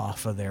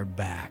off of their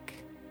back.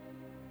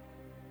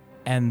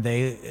 And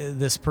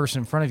this person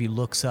in front of you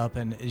looks up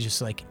and is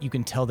just like, you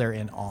can tell they're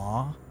in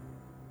awe.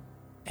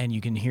 and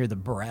you can hear the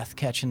breath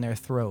catch in their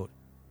throat,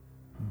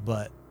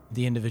 but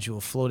the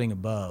individual floating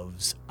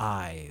above's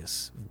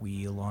eyes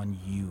wheel on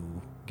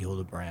you,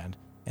 Gildebrand,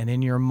 and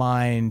in your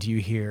mind you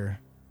hear,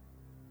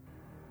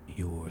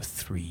 "You're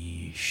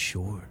 3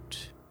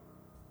 short.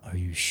 Are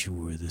you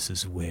sure this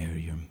is where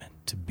you're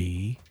meant to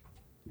be?"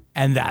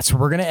 And that's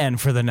where we're going to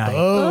end for the night.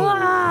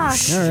 Oh,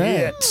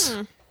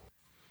 shit.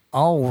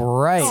 All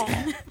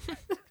right.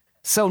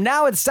 So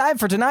now it's time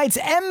for tonight's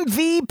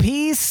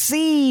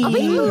MVPC.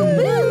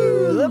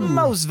 The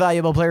most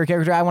valuable player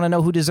character. I want to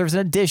know who deserves an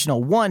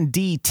additional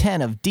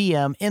 1d10 of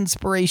DM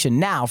inspiration.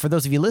 Now, for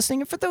those of you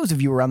listening and for those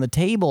of you around the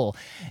table,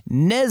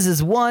 Nez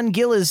is 1,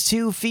 Gil is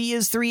 2, Fee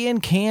is 3,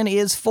 and Can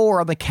is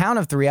 4. On the count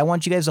of 3, I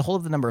want you guys to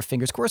hold up the number of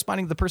fingers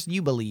corresponding to the person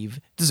you believe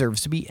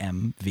deserves to be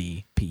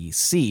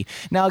MVPC.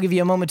 Now, I'll give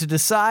you a moment to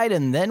decide,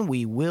 and then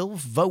we will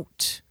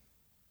vote.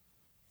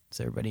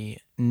 Does everybody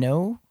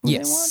know who they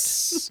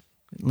want?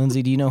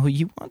 Lindsay, do you know who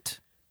you want?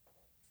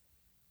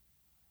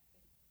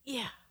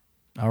 Yeah.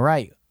 All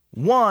right.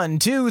 1,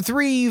 2,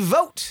 3,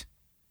 vote.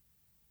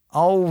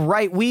 All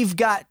right. We've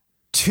got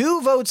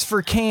 2 votes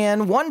for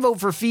Can, 1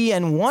 vote for Fee,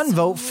 and 1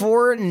 vote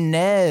for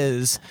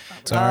Nez.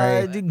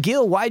 Sorry.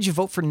 Gil, why'd you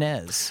vote for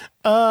Nez?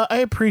 I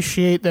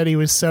appreciate that he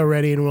was so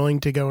ready and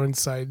willing to go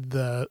inside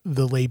the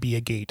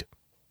labia gate.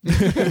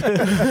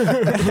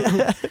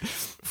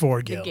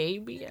 For Gil. He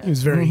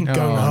was very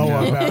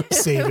gung-ho about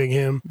saving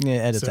him. Yeah,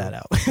 edit that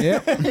out.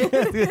 Yep.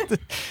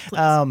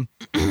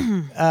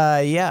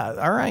 Yeah.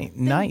 All right.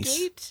 Nice.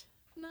 Gate?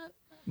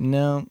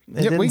 No,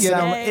 it Yep, we didn't get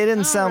sound. it. It didn't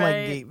All sound like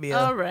right. Gate Beer.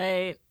 All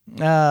right.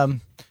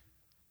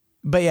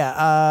 But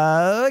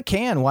yeah.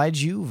 Can, why'd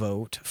you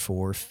vote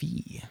for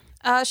Fee?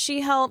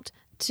 She helped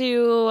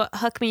to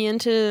hook me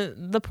into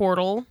the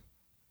portal,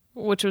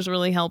 which was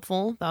really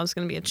helpful. That was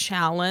going to be a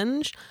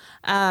challenge.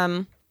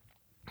 And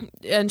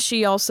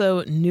she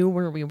also knew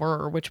where we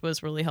were, which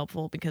was really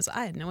helpful because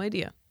I had no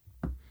idea.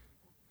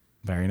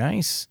 Very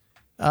nice.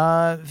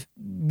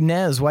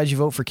 Nez, why'd you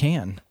vote for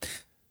Can?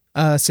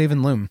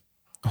 Saving Loom.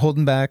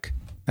 Holding back,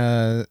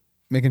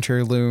 making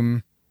sure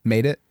Loom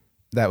made it.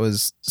 That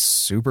was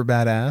super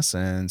badass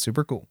and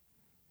super cool.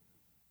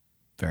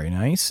 Very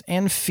nice.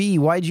 And Fee,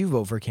 why'd you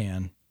vote for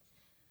Can?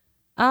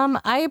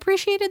 I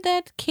appreciated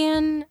that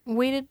Can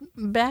waited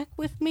back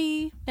with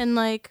me and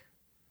I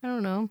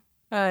don't know,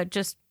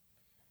 just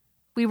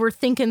we were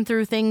thinking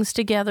through things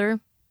together,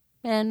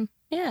 and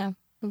yeah,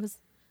 it was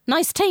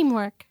nice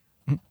teamwork.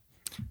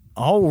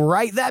 All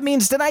right, that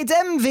means tonight's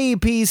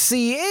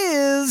MVPC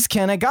is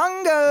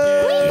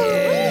Kenaganga.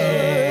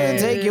 Yeah.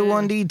 Take your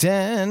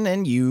 1d10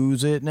 and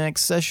use it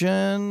next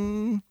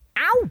session.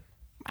 Ow!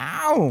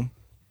 Ow!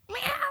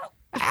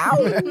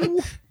 Ow!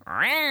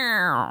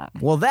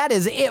 Well, that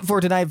is it for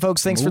tonight,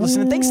 folks. Thanks for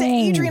listening. Thanks to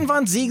Adrian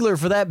Von Ziegler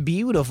for that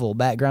beautiful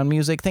background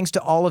music. Thanks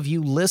to all of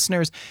you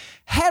listeners.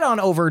 Head on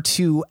over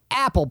to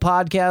Apple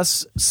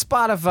Podcasts,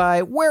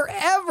 Spotify,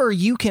 wherever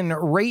you can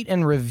rate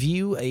and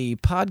review a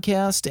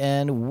podcast,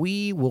 and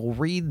we will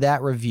read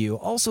that review.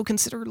 Also,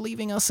 consider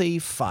leaving us a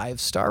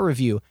 5-star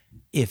review.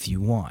 If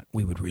you want,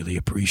 we would really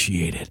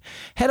appreciate it.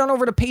 Head on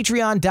over to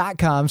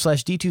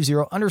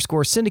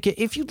patreon.com/D20_syndicate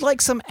if you'd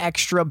like some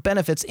extra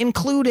benefits,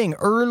 including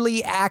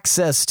early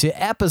access to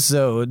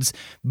episodes,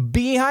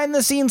 behind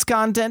the scenes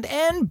content,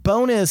 and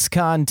bonus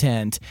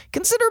content.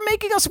 Consider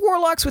making us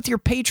warlocks with your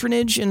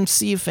patronage and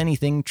see if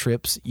anything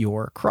trips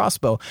your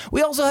crossbow.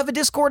 We also have a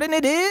Discord, and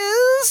it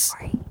is...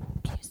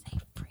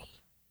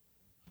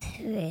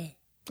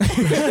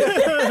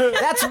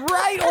 That's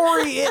right,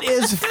 Ori. It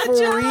is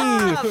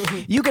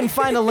free. You can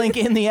find a link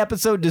in the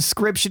episode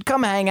description.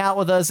 Come hang out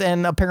with us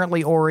and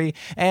apparently Ori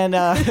and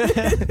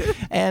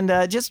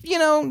just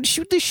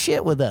shoot the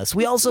shit with us.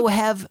 We also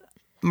have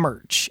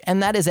merch,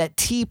 and that is at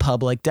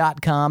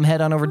tpublic.com.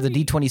 Head on over to the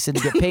D20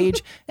 Syndicate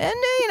page and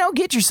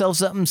get yourself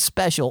something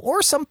special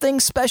or something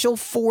special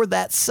for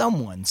that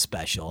someone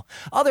special.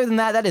 Other than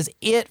that, that is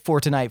it for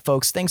tonight,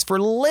 folks. Thanks for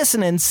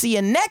listening. See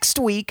you next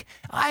week.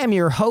 I am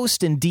your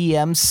host and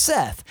DM,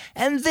 Seth,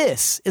 and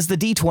this is the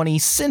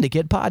D20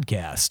 Syndicate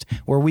podcast,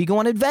 where we go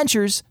on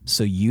adventures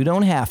so you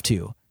don't have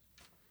to.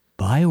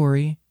 Bye,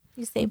 Ori.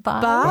 You say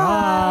bye.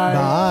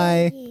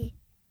 Bye.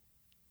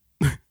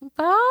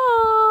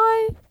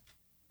 Bye.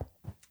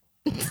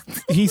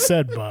 He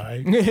said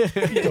bye.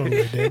 He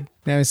totally did.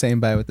 Now he's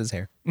saying bye with his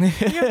hair.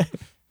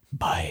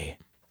 Bye.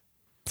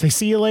 Say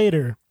see you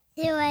later.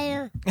 See you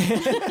later.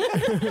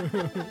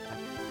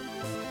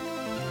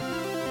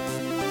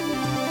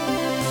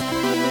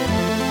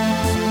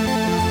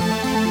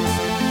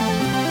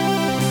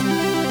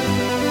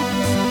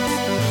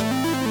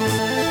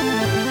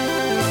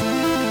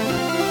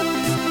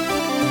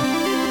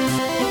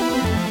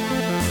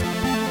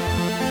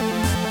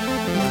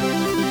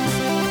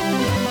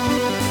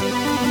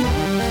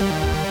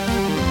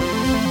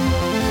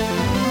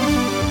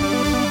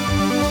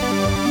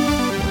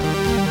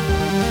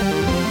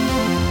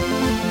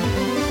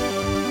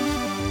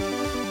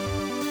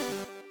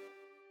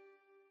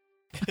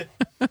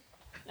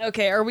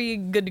 Okay, are we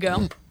good to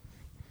go?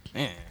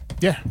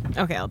 Yeah.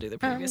 Okay, I'll do the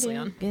previously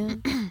on.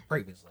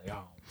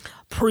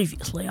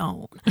 Previously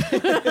on.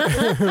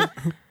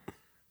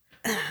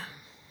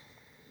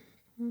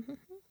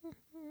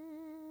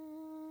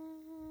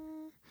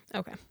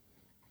 Okay.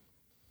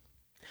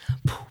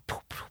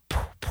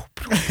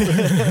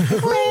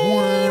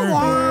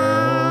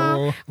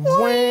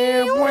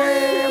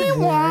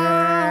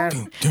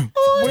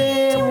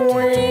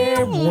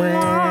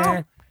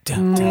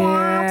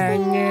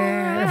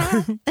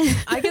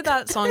 I get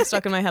that song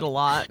stuck in my head a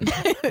lot.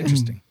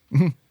 Interesting.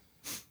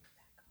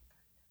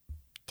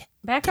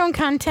 Background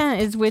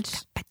content is which.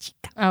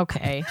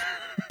 Okay.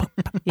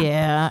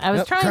 Yeah, I was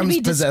Nope, trying to Crumb's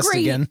be possessed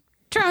discreet. again.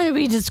 Trying to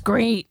be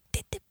discreet.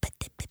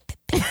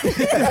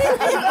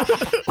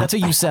 That's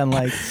what you sound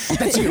like.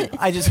 That's you.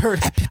 I just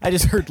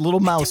heard little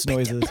mouse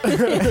noises.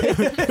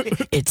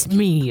 It's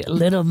me,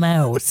 Little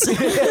Mouse.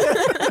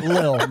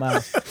 Little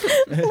mouse.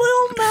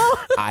 Little mouse.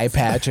 Eye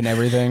patch and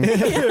everything.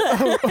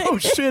 Oh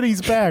shit,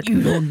 he's back.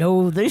 You don't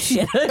know the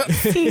shit.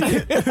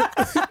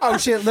 Oh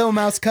shit, Lil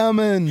Mouse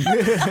coming.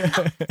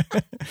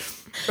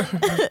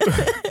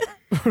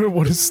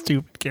 What a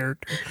stupid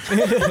character.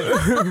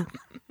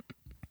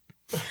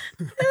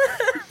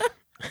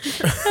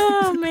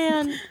 Oh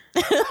man.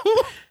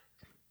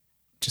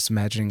 Just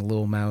imagining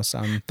Lil Mouse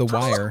on The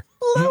Wire.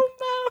 Little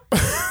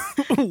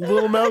mouse.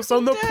 Little mouse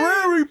on the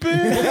prairie,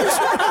 bitch.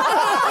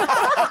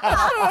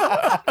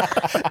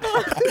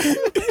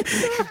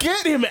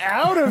 Get him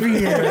out of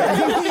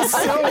here. He's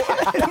so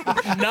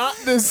not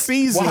this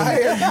season.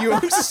 Why are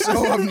you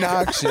so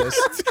obnoxious?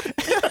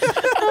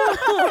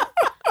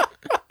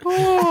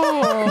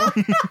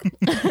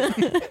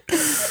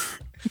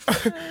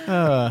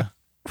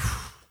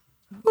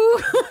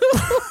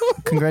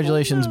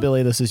 Congratulations,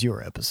 Billy. This is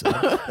your episode.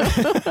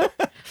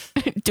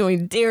 Don't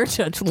you dare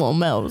touch Little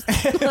Mouse.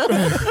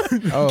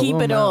 Oh, Keep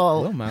Lil it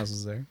all. Lil Mouse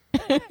is there.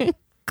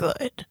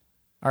 Good.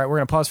 All right, we're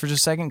going to pause for just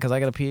a second because I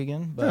got to pee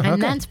again. But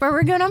And that's where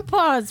we're going to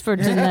pause for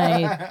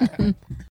tonight.